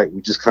in a fight.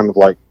 We just kind of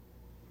like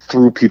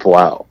threw people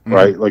out,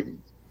 right? Like.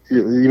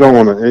 You don't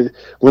want to,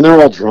 when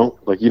they're all drunk,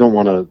 like, you don't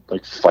want to,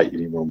 like, fight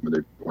anyone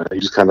you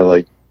just kind of,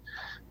 like,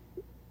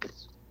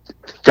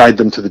 guide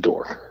them to the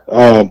door.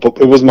 But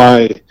it was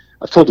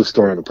I've told this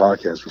story on the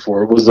podcast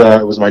before. It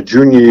was my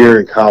junior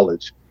year in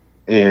college,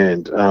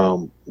 and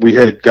we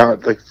had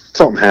got, like,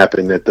 something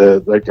happened at our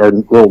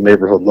little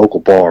neighborhood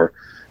local bar.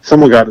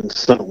 Someone got in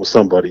something with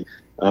somebody,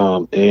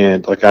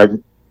 and, like, I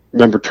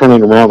remember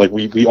turning around, like,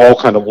 we all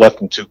kind of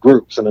left in 2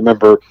 groups, and I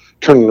remember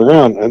turning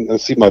around and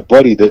see my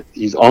buddy that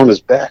he's on his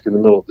back in the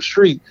middle of the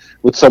street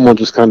with someone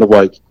just kind of,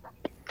 like,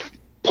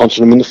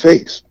 punching him in the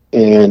face.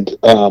 And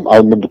I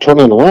remember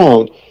turning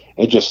around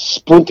and just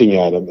sprinting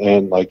at him,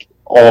 and, like,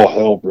 all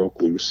hell broke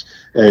loose.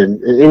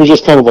 And it was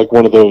just kind of like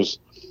one of those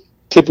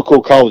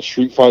typical college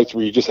street fights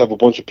where you just have a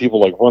bunch of people,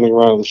 like, running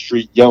around the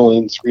street,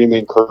 yelling,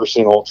 screaming,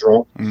 cursing, all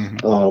drunk.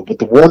 But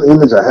the one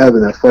image I have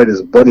in that fight is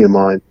a buddy of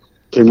mine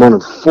came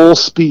running full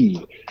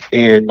speed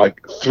and,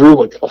 like, threw,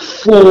 like, a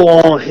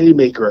full-on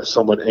haymaker at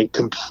someone and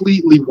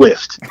completely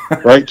whiffed,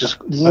 right? Just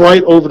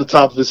right over the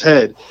top of his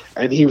head.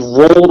 And he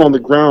rolled on the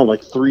ground,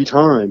 like, 3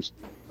 times.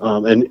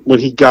 And when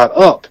he got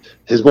up,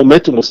 his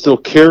momentum was still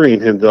carrying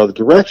him the other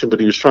direction, but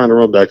he was trying to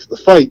run back to the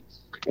fight.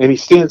 And he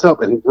stands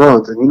up and he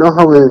runs. And you know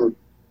how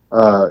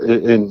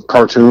in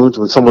cartoons,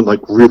 when someone, like,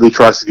 really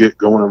tries to get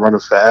going and running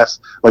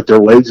fast, like, their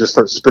legs just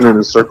start spinning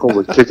in circles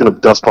and kicking up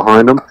dust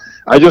behind them?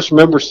 I just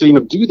remember seeing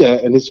him do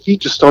that, and his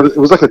feet just started. It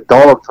was like a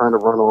dog trying to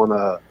run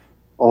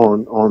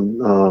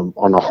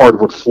on a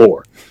hardwood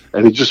floor,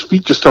 and his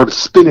feet just started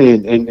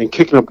spinning and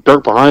kicking up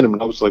dirt behind him.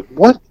 And I was like,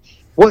 "What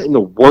in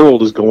the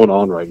world is going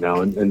on right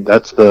now?" And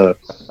that's the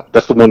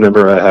one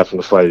memory I have from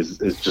the fight is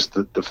just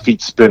the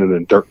feet spinning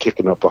and dirt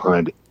kicking up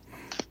behind it.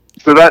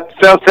 So that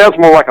sounds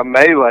more like a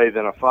melee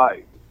than a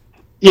fight.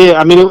 Yeah,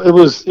 I mean, it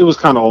was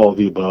kind of all of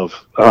the above.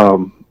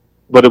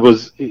 But it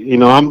was, you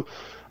know,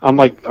 I'm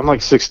like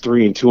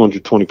 6'3" and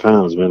 220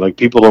 pounds, man. Like,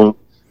 people don't.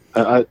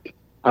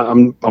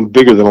 I'm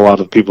bigger than a lot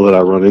of people that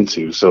I run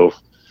into. So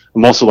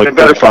I'm also, like,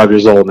 35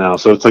 years old now.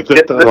 So it's like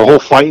the whole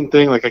fighting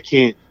thing. Like, I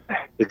can't.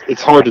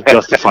 It's hard to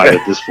justify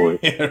at this point.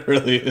 Yeah, it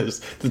really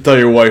is. To tell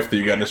your wife that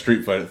you got in a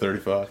street fight at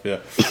 35. Yeah.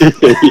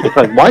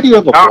 Like, why do you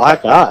have a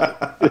black eye?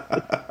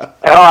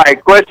 All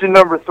right, question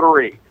number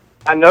 3.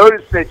 I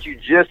noticed that you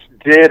just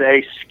did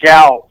a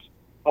scout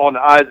on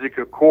Isaac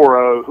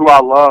Okoro, who I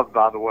love,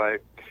 by the way.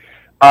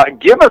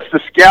 Give us the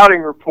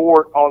scouting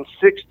report on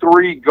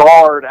 6'3"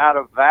 guard out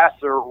of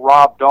Vassar,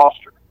 Rob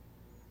Dauster.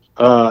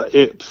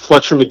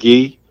 Fletcher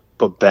McGee,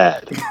 but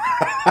bad.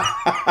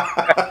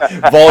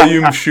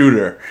 Volume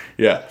shooter.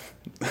 Yeah.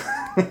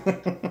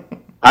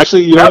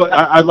 Actually, you know,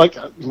 I like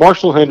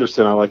Marshall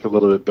Henderson. I like a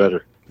little bit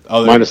better,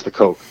 minus the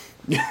coke.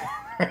 Yeah.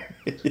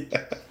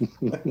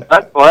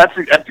 That's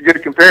a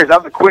good comparison.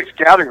 That was a quick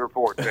scouting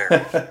report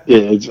there.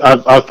 Yeah,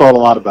 I've thought a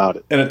lot about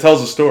it, and it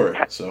tells a story.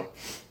 So.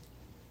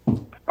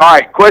 All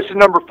right, question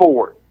number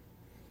 4.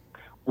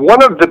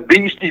 One of the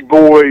Beastie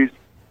Boys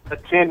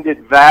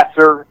attended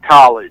Vassar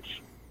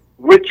College.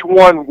 Which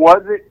one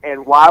was it,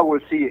 and why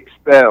was he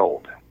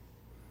expelled?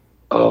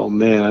 Oh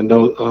man, I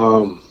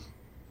know.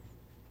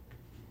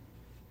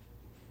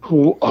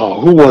 Who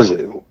was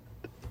it?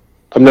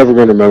 I'm never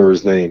going to remember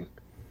his name.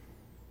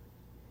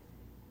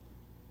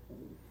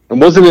 And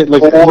wasn't it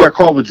like he got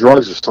caught with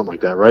drugs or something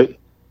like that, right?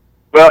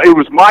 Well, it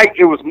was Mike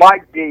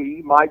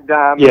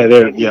Diamond. Yeah,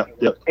 there. Yeah.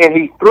 And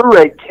he threw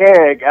a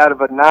keg out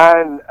of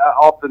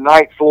off the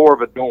 9th floor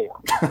of a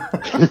dorm.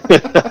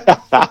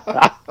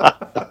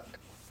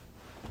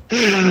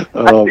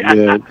 Oh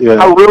man, yeah.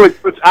 I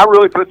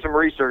really put some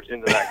research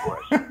into that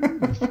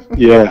question.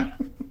 Yeah.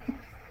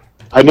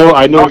 I know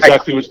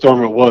exactly which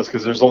dorm it was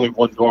because there's only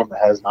one dorm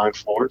that has 9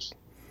 floors.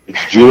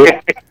 It's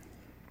Jewett.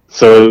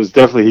 So it was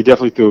he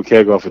definitely threw a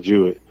keg off of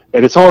Jewett.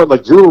 And it's hard,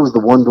 like, Jewett was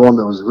the one dorm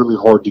that was really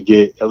hard to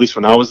get, at least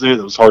when I was there,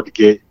 that was hard to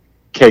get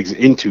kegs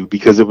into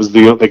because it was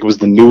the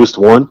newest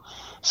one.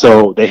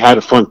 So they had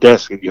a front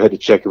desk and you had to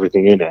check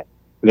everything in at.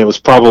 And it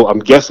was I'm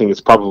guessing it's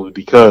probably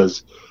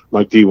because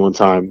Mike D one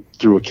time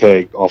threw a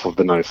keg off of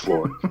the ninth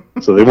floor.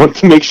 So they wanted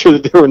to make sure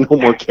that there were no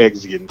more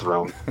kegs getting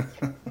thrown.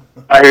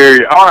 I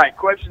hear you. All right,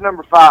 question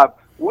number 5.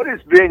 What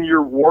has been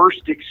your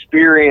worst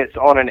experience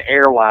on an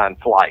airline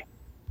flight?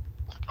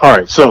 All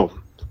right, so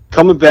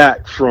coming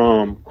back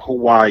from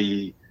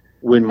Hawaii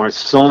when my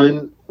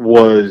son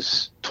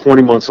was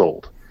 20 months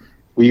old,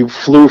 we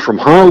flew from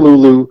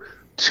Honolulu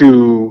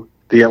to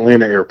the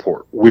Atlanta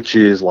airport, which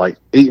is like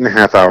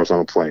 8.5 hours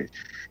on a plane.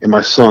 And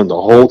my son the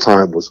whole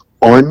time was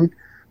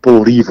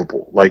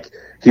unbelievable. Like,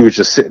 he was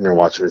just sitting there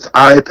watching his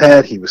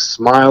iPad. He was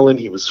smiling.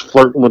 He was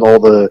flirting with all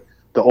the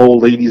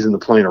old ladies in the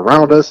plane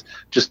around us.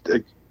 Just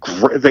a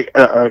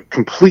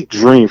complete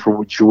dream for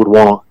what you would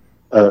want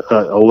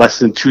a less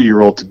than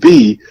 2-year-old to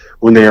be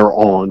when they are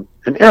on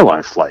an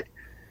airline flight.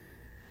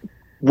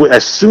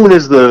 As soon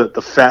as the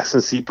fasten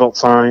seatbelt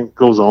sign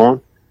goes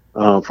on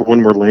for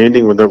when we're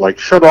landing, when they're like,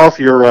 shut off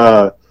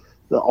your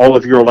all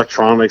of your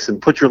electronics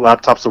and put your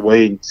laptops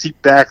away and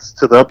seat backs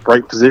to the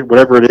upright position,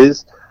 whatever it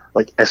is,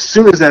 like as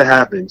soon as that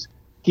happens,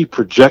 he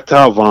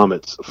projectile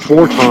vomits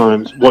 4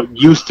 times what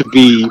used to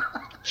be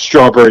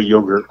strawberry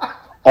yogurt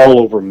all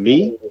over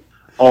me,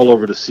 all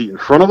over the seat in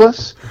front of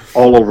us,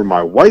 all over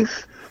my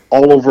wife,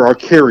 all over our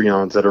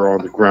carry-ons that are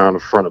on the ground in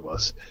front of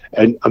us,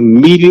 and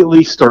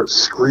immediately starts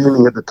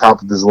screaming at the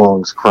top of his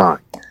lungs,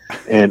 crying.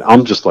 And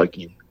I'm just like,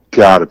 you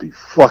gotta be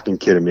fucking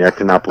kidding me. I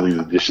cannot believe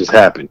that this just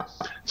happened.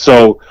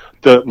 So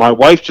my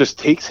wife just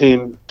takes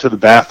him to the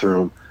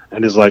bathroom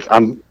and is like,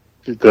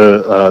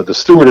 the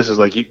stewardess is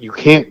like, you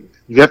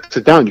have to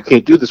sit down. You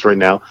can't do this right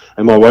now.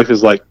 And my wife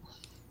is like,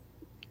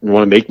 you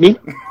want to make me?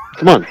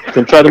 Come on,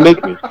 come try to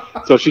make me.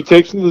 So she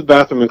takes him to the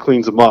bathroom and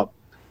cleans him up.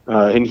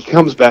 And he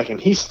comes back and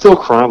he's still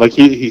crying. Like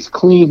he's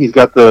clean. We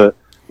got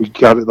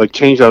it like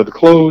changed out of the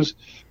clothes,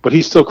 but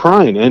he's still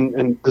crying.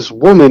 And this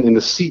woman in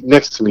the seat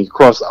next to me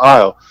across the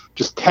aisle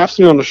just taps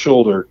me on the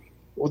shoulder,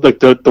 like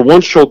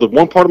the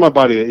one part of my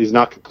body that is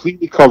not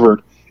completely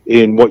covered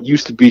in what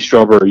used to be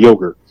strawberry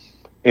yogurt.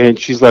 And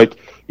she's like,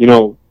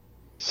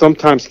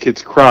 sometimes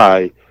kids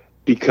cry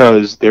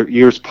because their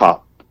ears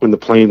pop when the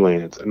plane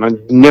lands, and I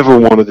never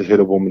wanted to hit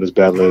a woman as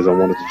badly as I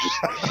wanted to just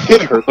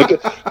hit her. Like,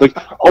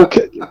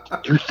 okay,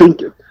 you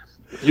think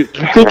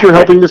you're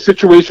helping the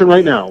situation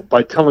right now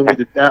by telling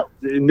me that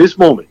in this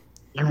moment,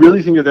 you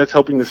really think that that's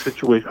helping the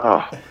situation?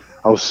 Oh,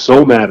 I was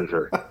so mad at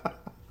her.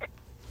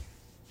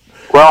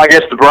 Well, I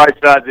guess the bright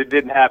side, it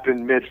didn't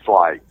happen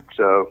mid-flight,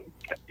 so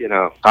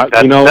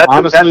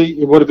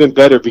honestly, it would have been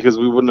better because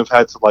we wouldn't have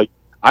had to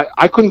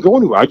I couldn't go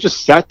anywhere. I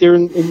just sat there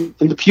in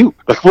the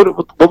puke. Like,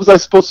 what was I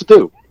supposed to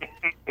do?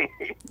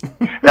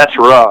 That's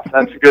rough.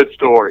 That's a good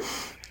story.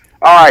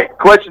 All right,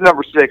 question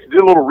number 6.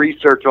 Did a little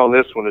research on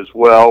this one as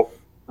well.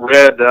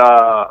 Read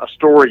a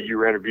story you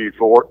were interviewed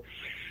for.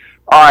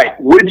 All right,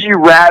 would you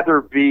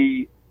rather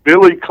be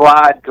Billy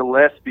Clyde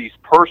Gillespie's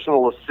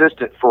personal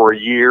assistant for a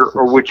year,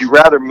 or would you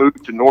rather move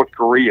to North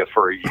Korea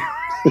for a year?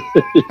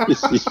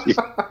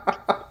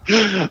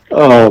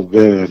 Oh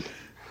man,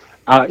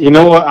 you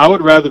know what? I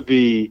would rather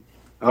be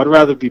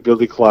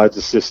Billy Clyde's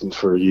assistant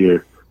for a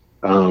year,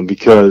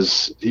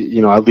 because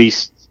at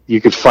least you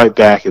could fight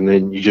back and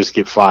then you just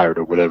get fired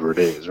or whatever it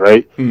is,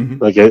 right?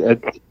 Mm-hmm.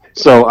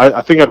 So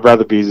I think I'd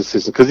rather be his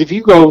assistant, because if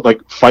you go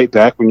fight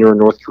back when you're in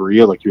North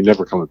Korea, you're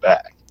never coming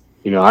back.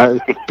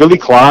 Billy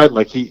Clyde,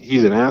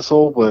 he's an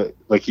asshole, but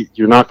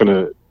you're not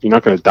gonna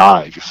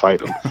die if you fight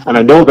him. And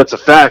I know that's a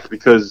fact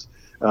because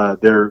I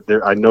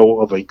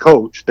know of a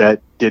coach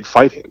that did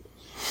fight him.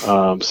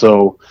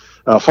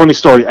 Funny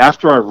story.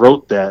 After I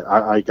wrote that,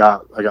 I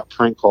got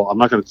prank called. I'm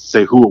not going to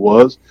say who it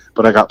was,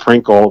 but I got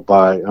prank called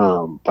by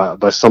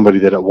somebody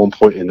that at one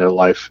point in their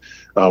life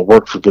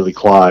worked for Billy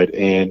Clyde,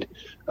 and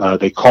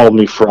they called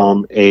me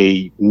from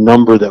a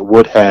number that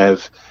would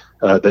have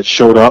that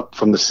showed up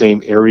from the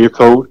same area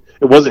code.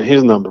 It wasn't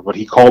his number, but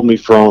he called me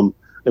from.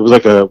 It was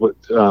like a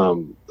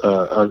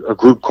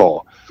group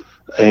call,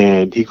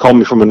 and he called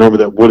me from a number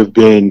that would have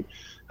been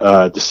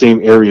the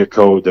same area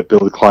code that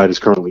Billy Clyde is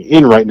currently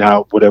in right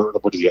now. What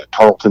is he at?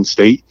 Tarleton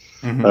State.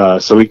 Mm-hmm.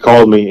 So he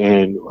called me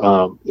and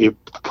he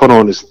put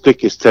on his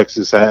thickest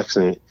Texas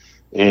accent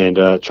and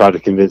tried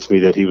to convince me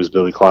that he was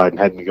Billy Clyde, and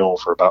had me going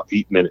for about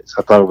 8 minutes.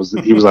 I thought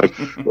he was like,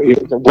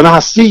 when I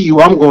see you,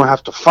 I'm going to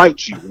have to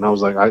fight you. And I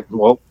was like,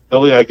 well,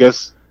 Billy, I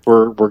guess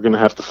we're going to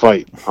have to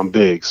fight. I'm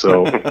big,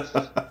 so.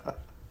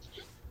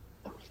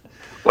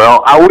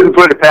 Well, I wouldn't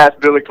put it past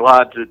Billy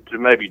Clyde to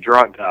maybe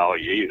drunk dial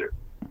you either.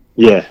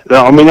 Yeah,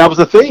 I mean, that was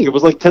the thing. It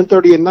was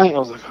 10:30 at night. I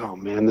was like, oh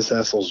man, this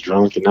asshole's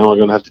drunk, and now I'm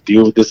gonna have to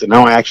deal with this, and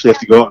now I actually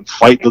have to go out and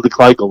fight Billy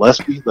Clyde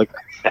Gillespie. It's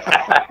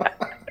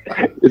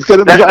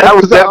gonna. I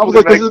was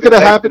like, this is gonna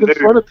happen in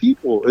front of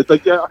people. It's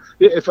like, yeah,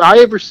 if I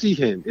ever see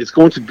him, it's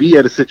going to be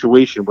at a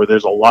situation where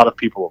there's a lot of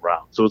people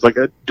around. So it's like,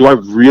 do I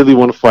really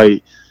want to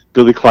fight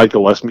Billy Clyde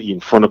Gillespie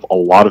in front of a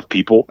lot of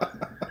people?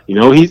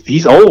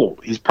 He's old.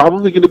 He's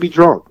probably gonna be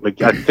drunk.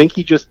 I think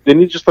he just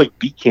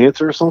beat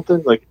cancer or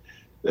something.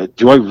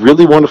 Do I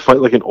really want to fight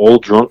an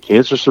old drunk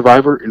cancer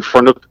survivor in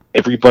front of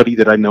everybody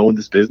that I know in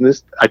this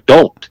business? I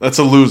don't. That's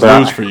a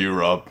lose-lose for you,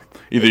 Rob.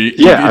 Either you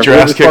Yeah, get your I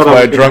really ass kicked thought I by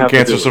was a gonna drunk have to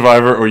cancer do it.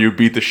 survivor, or you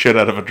beat the shit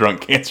out of a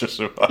drunk cancer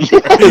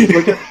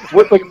survivor.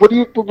 What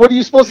are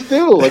you supposed to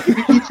do? Like, if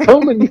he keeps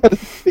coming, you gotta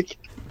think.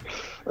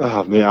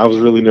 Oh man, I was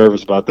really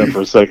nervous about that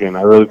for a second.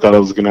 I really thought I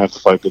was gonna have to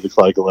fight Billy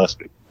Clyde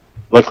Gillespie.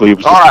 Luckily, it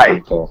was All just a right.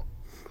 phone call.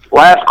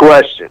 Last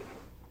question.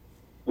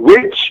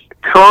 Which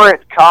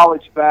current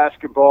college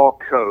basketball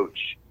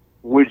coach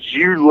would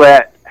you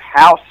let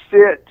house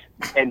sit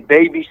and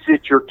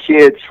babysit your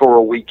kids for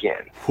a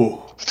weekend?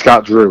 Whew.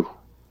 Scott Drew.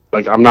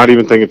 Like, I'm not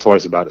even thinking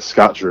twice about it.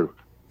 Scott Drew.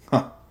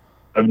 Huh.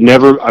 I've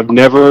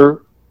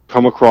never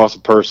come across a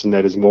person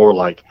that is more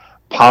like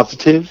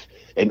positive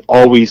and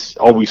always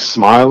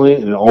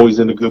smiling and always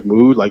in a good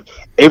mood. Like,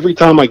 every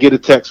time I get a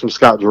text from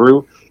Scott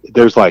Drew,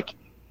 there's like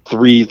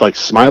 3 like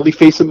smiley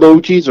face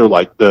emojis or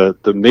like the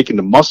making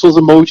the muscles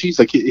emojis.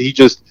 Like,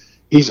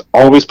 he's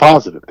always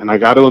positive. And I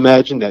got to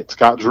imagine that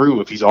Scott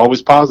Drew, if he's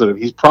always positive,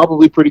 he's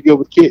probably pretty good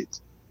with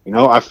kids. You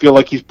know, I feel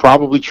like he's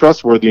probably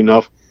trustworthy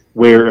enough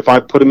where if I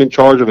put him in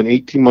charge of an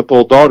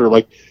 18-month-old daughter,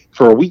 like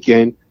for a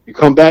weekend, you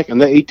come back and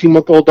that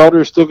 18-month-old daughter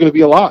is still going to be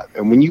alive.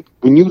 And when you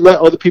let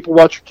other people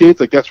watch your kids,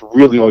 like, that's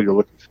really all you're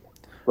looking for,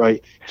 right?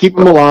 Keep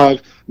them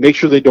alive. Make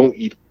sure they don't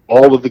eat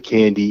all of the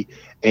candy.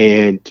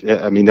 And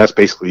I mean, that's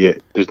basically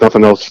it. There's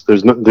nothing else.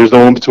 There's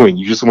no in between.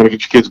 You just want to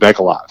get your kids back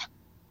alive.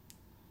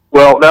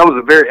 Well, that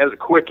was a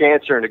quick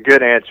answer and a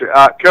good answer,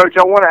 Coach.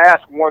 I want to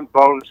ask one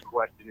bonus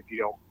question, if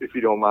you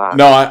don't mind.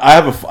 No, I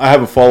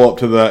have a follow up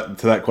to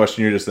that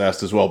question you just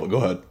asked as well. But go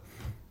ahead.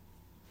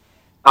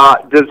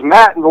 Does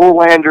Matt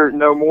Norlander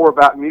know more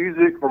about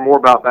music or more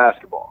about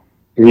basketball?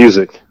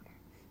 Music.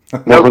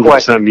 No 100%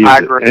 question. music. I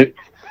agree.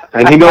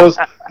 And he knows,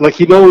 like,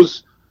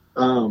 he's not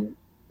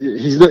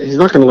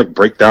going to like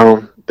break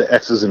down the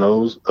X's and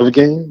O's of a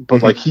game,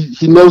 but like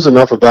he knows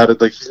enough about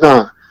it. Like, he's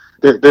not.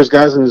 There's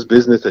guys in this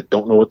business that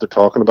don't know what they're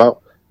talking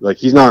about. Like,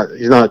 he's not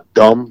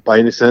dumb by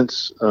any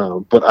sense.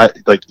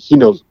 But he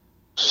knows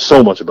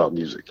so much about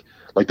music.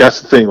 Like, that's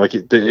the thing. Like,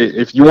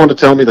 if you want to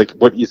tell me like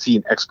what you see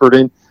an expert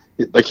in,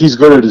 like, he's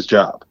good at his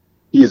job.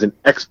 He is an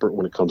expert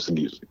when it comes to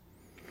music.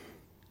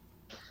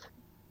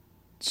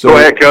 So, go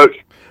ahead,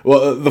 Coach.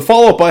 Well, the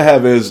follow-up I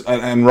have is,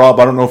 and Rob,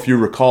 I don't know if you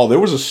recall, there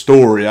was a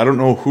story, I don't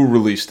know who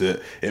released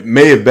it, it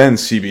may have been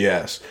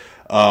CBS,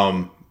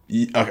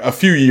 a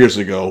few years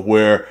ago,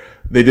 where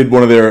they did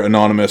one of their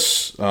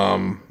anonymous,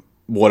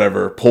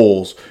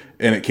 polls,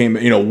 and it came,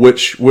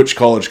 which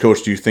college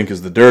coach do you think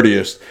is the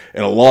dirtiest?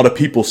 And a lot of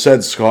people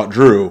said Scott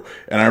Drew,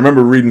 and I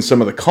remember reading some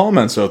of the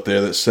comments out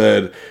there that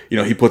said,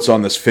 he puts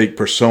on this fake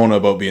persona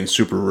about being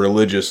super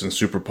religious and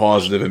super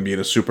positive and being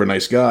a super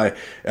nice guy,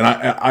 and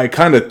I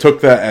kind of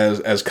took that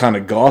as kind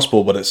of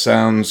gospel, but it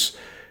sounds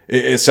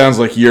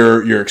like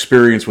your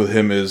experience with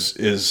him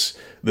is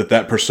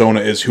that persona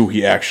is who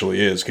he actually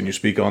is. Can you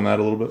speak on that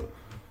a little bit?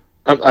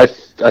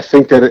 I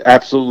think that it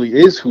absolutely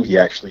is who he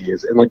actually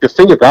is, and like, the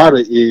thing about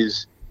it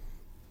is,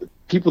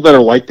 people that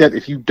are like that,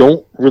 if you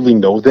don't really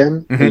know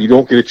them and you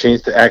don't get a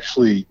chance to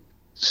actually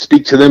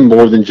speak to them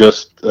more than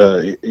just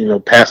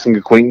passing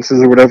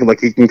acquaintances or whatever, like,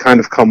 he can kind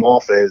of come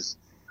off as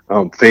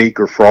fake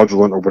or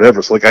fraudulent or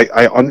whatever. So like,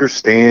 I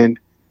understand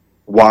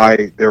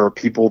why there are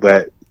people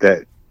that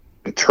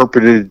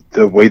interpreted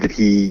the way that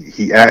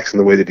he acts and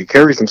the way that he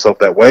carries himself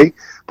that way.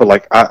 But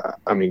like,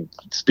 I mean,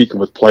 speaking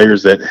with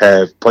players that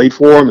have played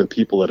for him and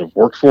people that have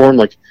worked for him,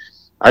 like,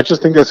 I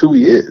just think that's who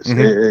he is.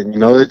 And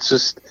it's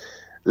just,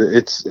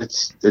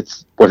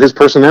 it's what his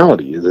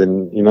personality is,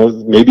 and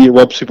maybe it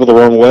rubs people the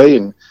wrong way,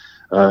 and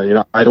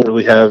I don't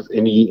really have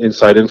any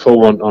inside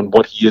info on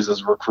what he is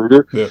as a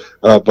recruiter,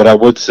 but I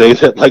would say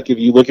that, like, if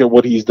you look at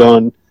what he's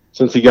done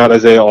since he got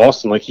Isaiah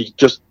Austin, like, he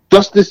just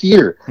this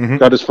year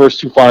got his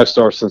first 2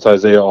 5-stars since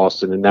Isaiah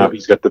Austin, and now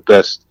he's got the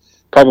best,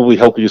 probably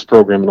healthiest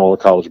program in all of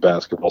college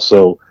basketball.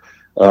 So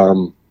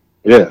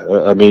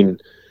I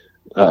mean,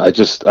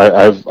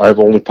 I've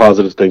only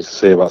positive things to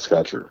say about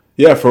Scott Drew.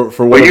 Yeah, for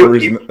whatever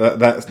reason,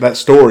 that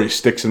story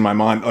sticks in my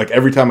mind. Like,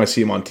 every time I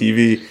see him on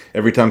TV,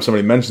 every time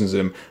somebody mentions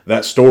him,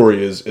 that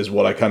story is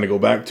what I kind of go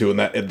back to. And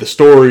that the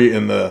story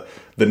and the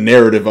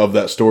narrative of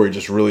that story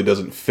just really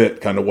doesn't fit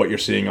kind of what you're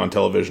seeing on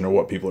television or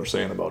what people are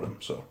saying about him.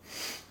 So,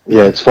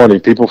 yeah, it's funny.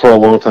 People for a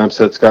long time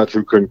said Scott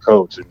Drew couldn't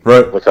coach. And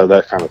right. Look how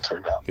that kind of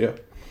turned out. Yeah.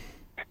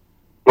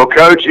 Well,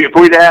 Coach, if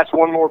we'd asked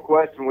one more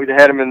question, we'd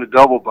have had him in the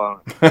double bone.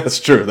 That's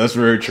true. That's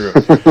very true.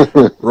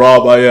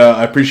 Rob,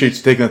 I appreciate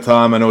you taking the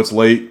time. I know it's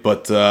late,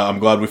 but I'm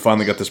glad we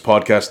finally got this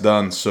podcast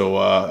done. So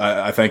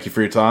I thank you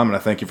for your time, and I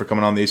thank you for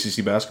coming on the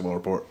ACC Basketball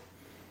Report.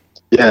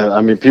 Yeah,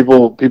 I mean,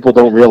 people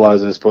don't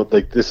realize this, but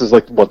like, this is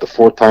like the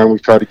 4th time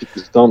we've tried to get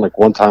this done. Like,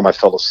 one time I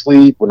fell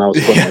asleep when I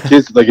was putting my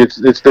kids. Like,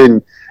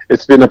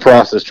 it's been a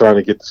process trying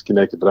to get this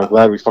connected, but I'm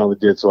glad we finally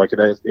did, so I could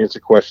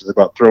answer questions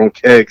about throwing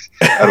kegs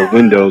out of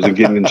windows and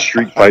getting in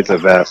street fights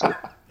at Vassar.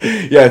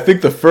 Yeah, I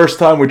think the first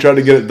time we tried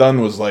to get it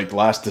done was like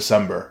last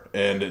December,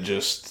 and it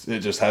just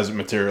hasn't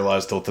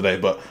materialized till today.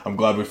 But I'm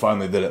glad we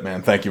finally did it,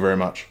 man. Thank you very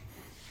much.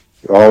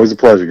 Always a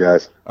pleasure,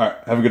 guys. All right,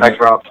 have a good night.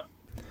 Thanks, Rob.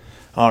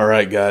 All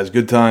right, guys,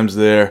 good times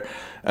there.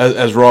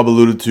 As Rob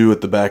alluded to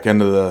at the back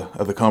end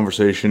of the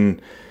conversation,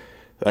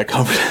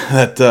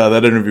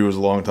 that interview was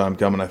a long time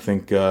coming. I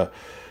think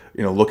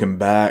looking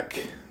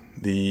back,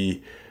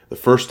 the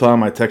first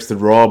time I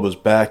texted Rob was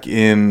back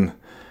in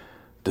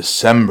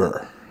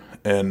December,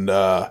 and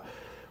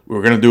we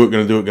were gonna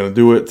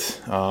do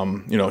it.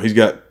 He's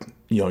got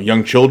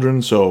young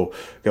children, so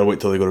gotta wait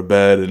till they go to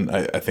bed. And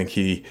I think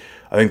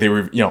they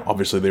were,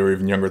 obviously they were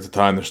even younger at the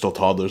time. They're still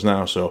toddlers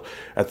now. So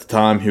at the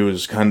time, he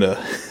was kind of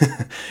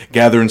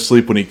gathering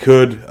sleep when he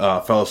could.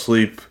 Fell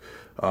asleep.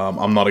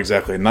 I'm not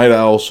exactly a night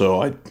owl,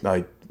 so I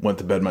went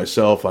to bed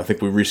myself. I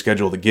think we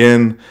rescheduled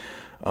again.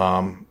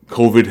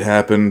 COVID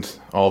happened.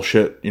 All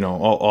shit,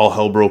 all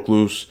hell broke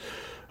loose.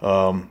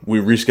 We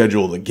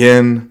rescheduled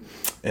again,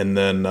 and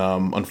then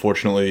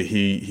unfortunately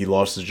he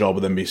lost his job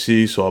with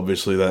NBC. So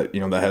obviously that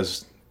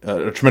has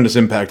a tremendous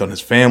impact on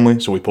his family.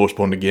 So we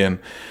postponed again,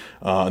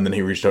 and then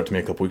he reached out to me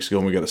a couple weeks ago,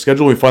 and we got a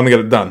schedule. We finally got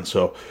it done.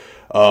 So.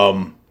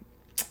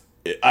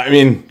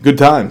 Good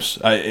times.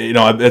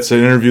 It's an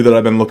interview that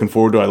I've been looking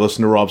forward to. I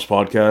listen to Rob's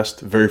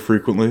podcast very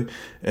frequently,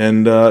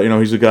 and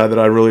he's a guy that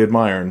I really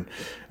admire.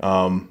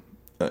 And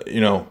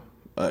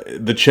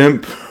the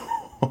chimp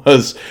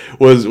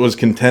was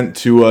content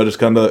to just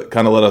kind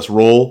of let us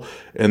roll,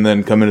 and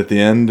then come in at the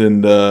end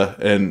and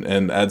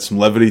add some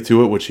levity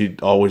to it, which he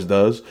always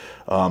does.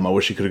 I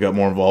wish he could have got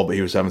more involved, but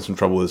he was having some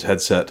trouble with his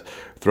headset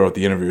throughout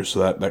the interview,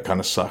 so that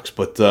kind of sucks.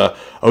 But I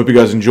hope you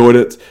guys enjoyed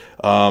it.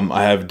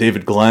 I have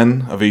David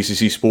Glenn of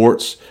ACC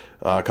Sports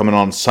coming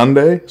on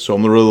Sunday, so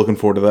I'm really looking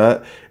forward to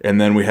that. And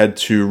then we had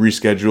to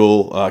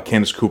reschedule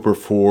Candace Cooper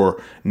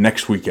for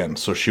next weekend,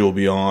 so she'll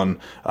be on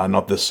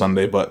not this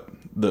Sunday, but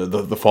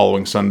the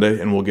following Sunday,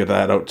 and we'll get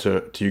that out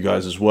to you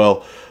guys as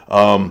well.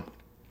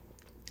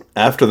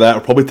 After that,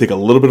 I'll probably take a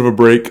little bit of a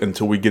break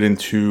until we get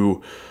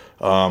into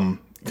kind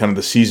of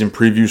the season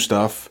preview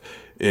stuff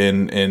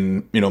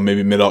in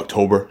maybe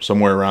mid-October,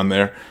 somewhere around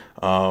there.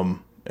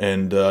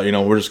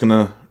 We're just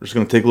gonna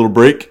take a little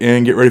break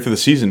and get ready for the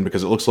season,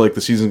 because it looks like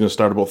the season's gonna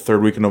start about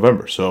third week in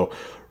November. So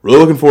really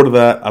looking forward to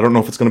that. I don't know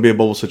if it's gonna be a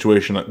bubble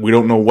situation. We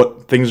don't know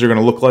what things are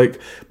gonna look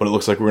like, but it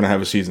looks like we're gonna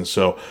have a season.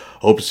 So I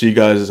hope to see you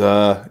guys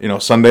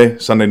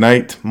Sunday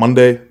night,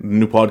 Monday. The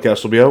new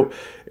podcast will be out,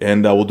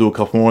 and we'll do a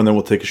couple more, and then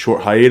we'll take a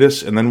short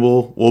hiatus, and then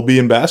we'll be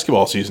in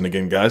basketball season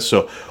again, guys.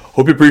 So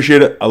hope you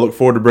appreciate it. I look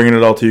forward to bringing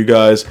it all to you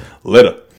guys. Later.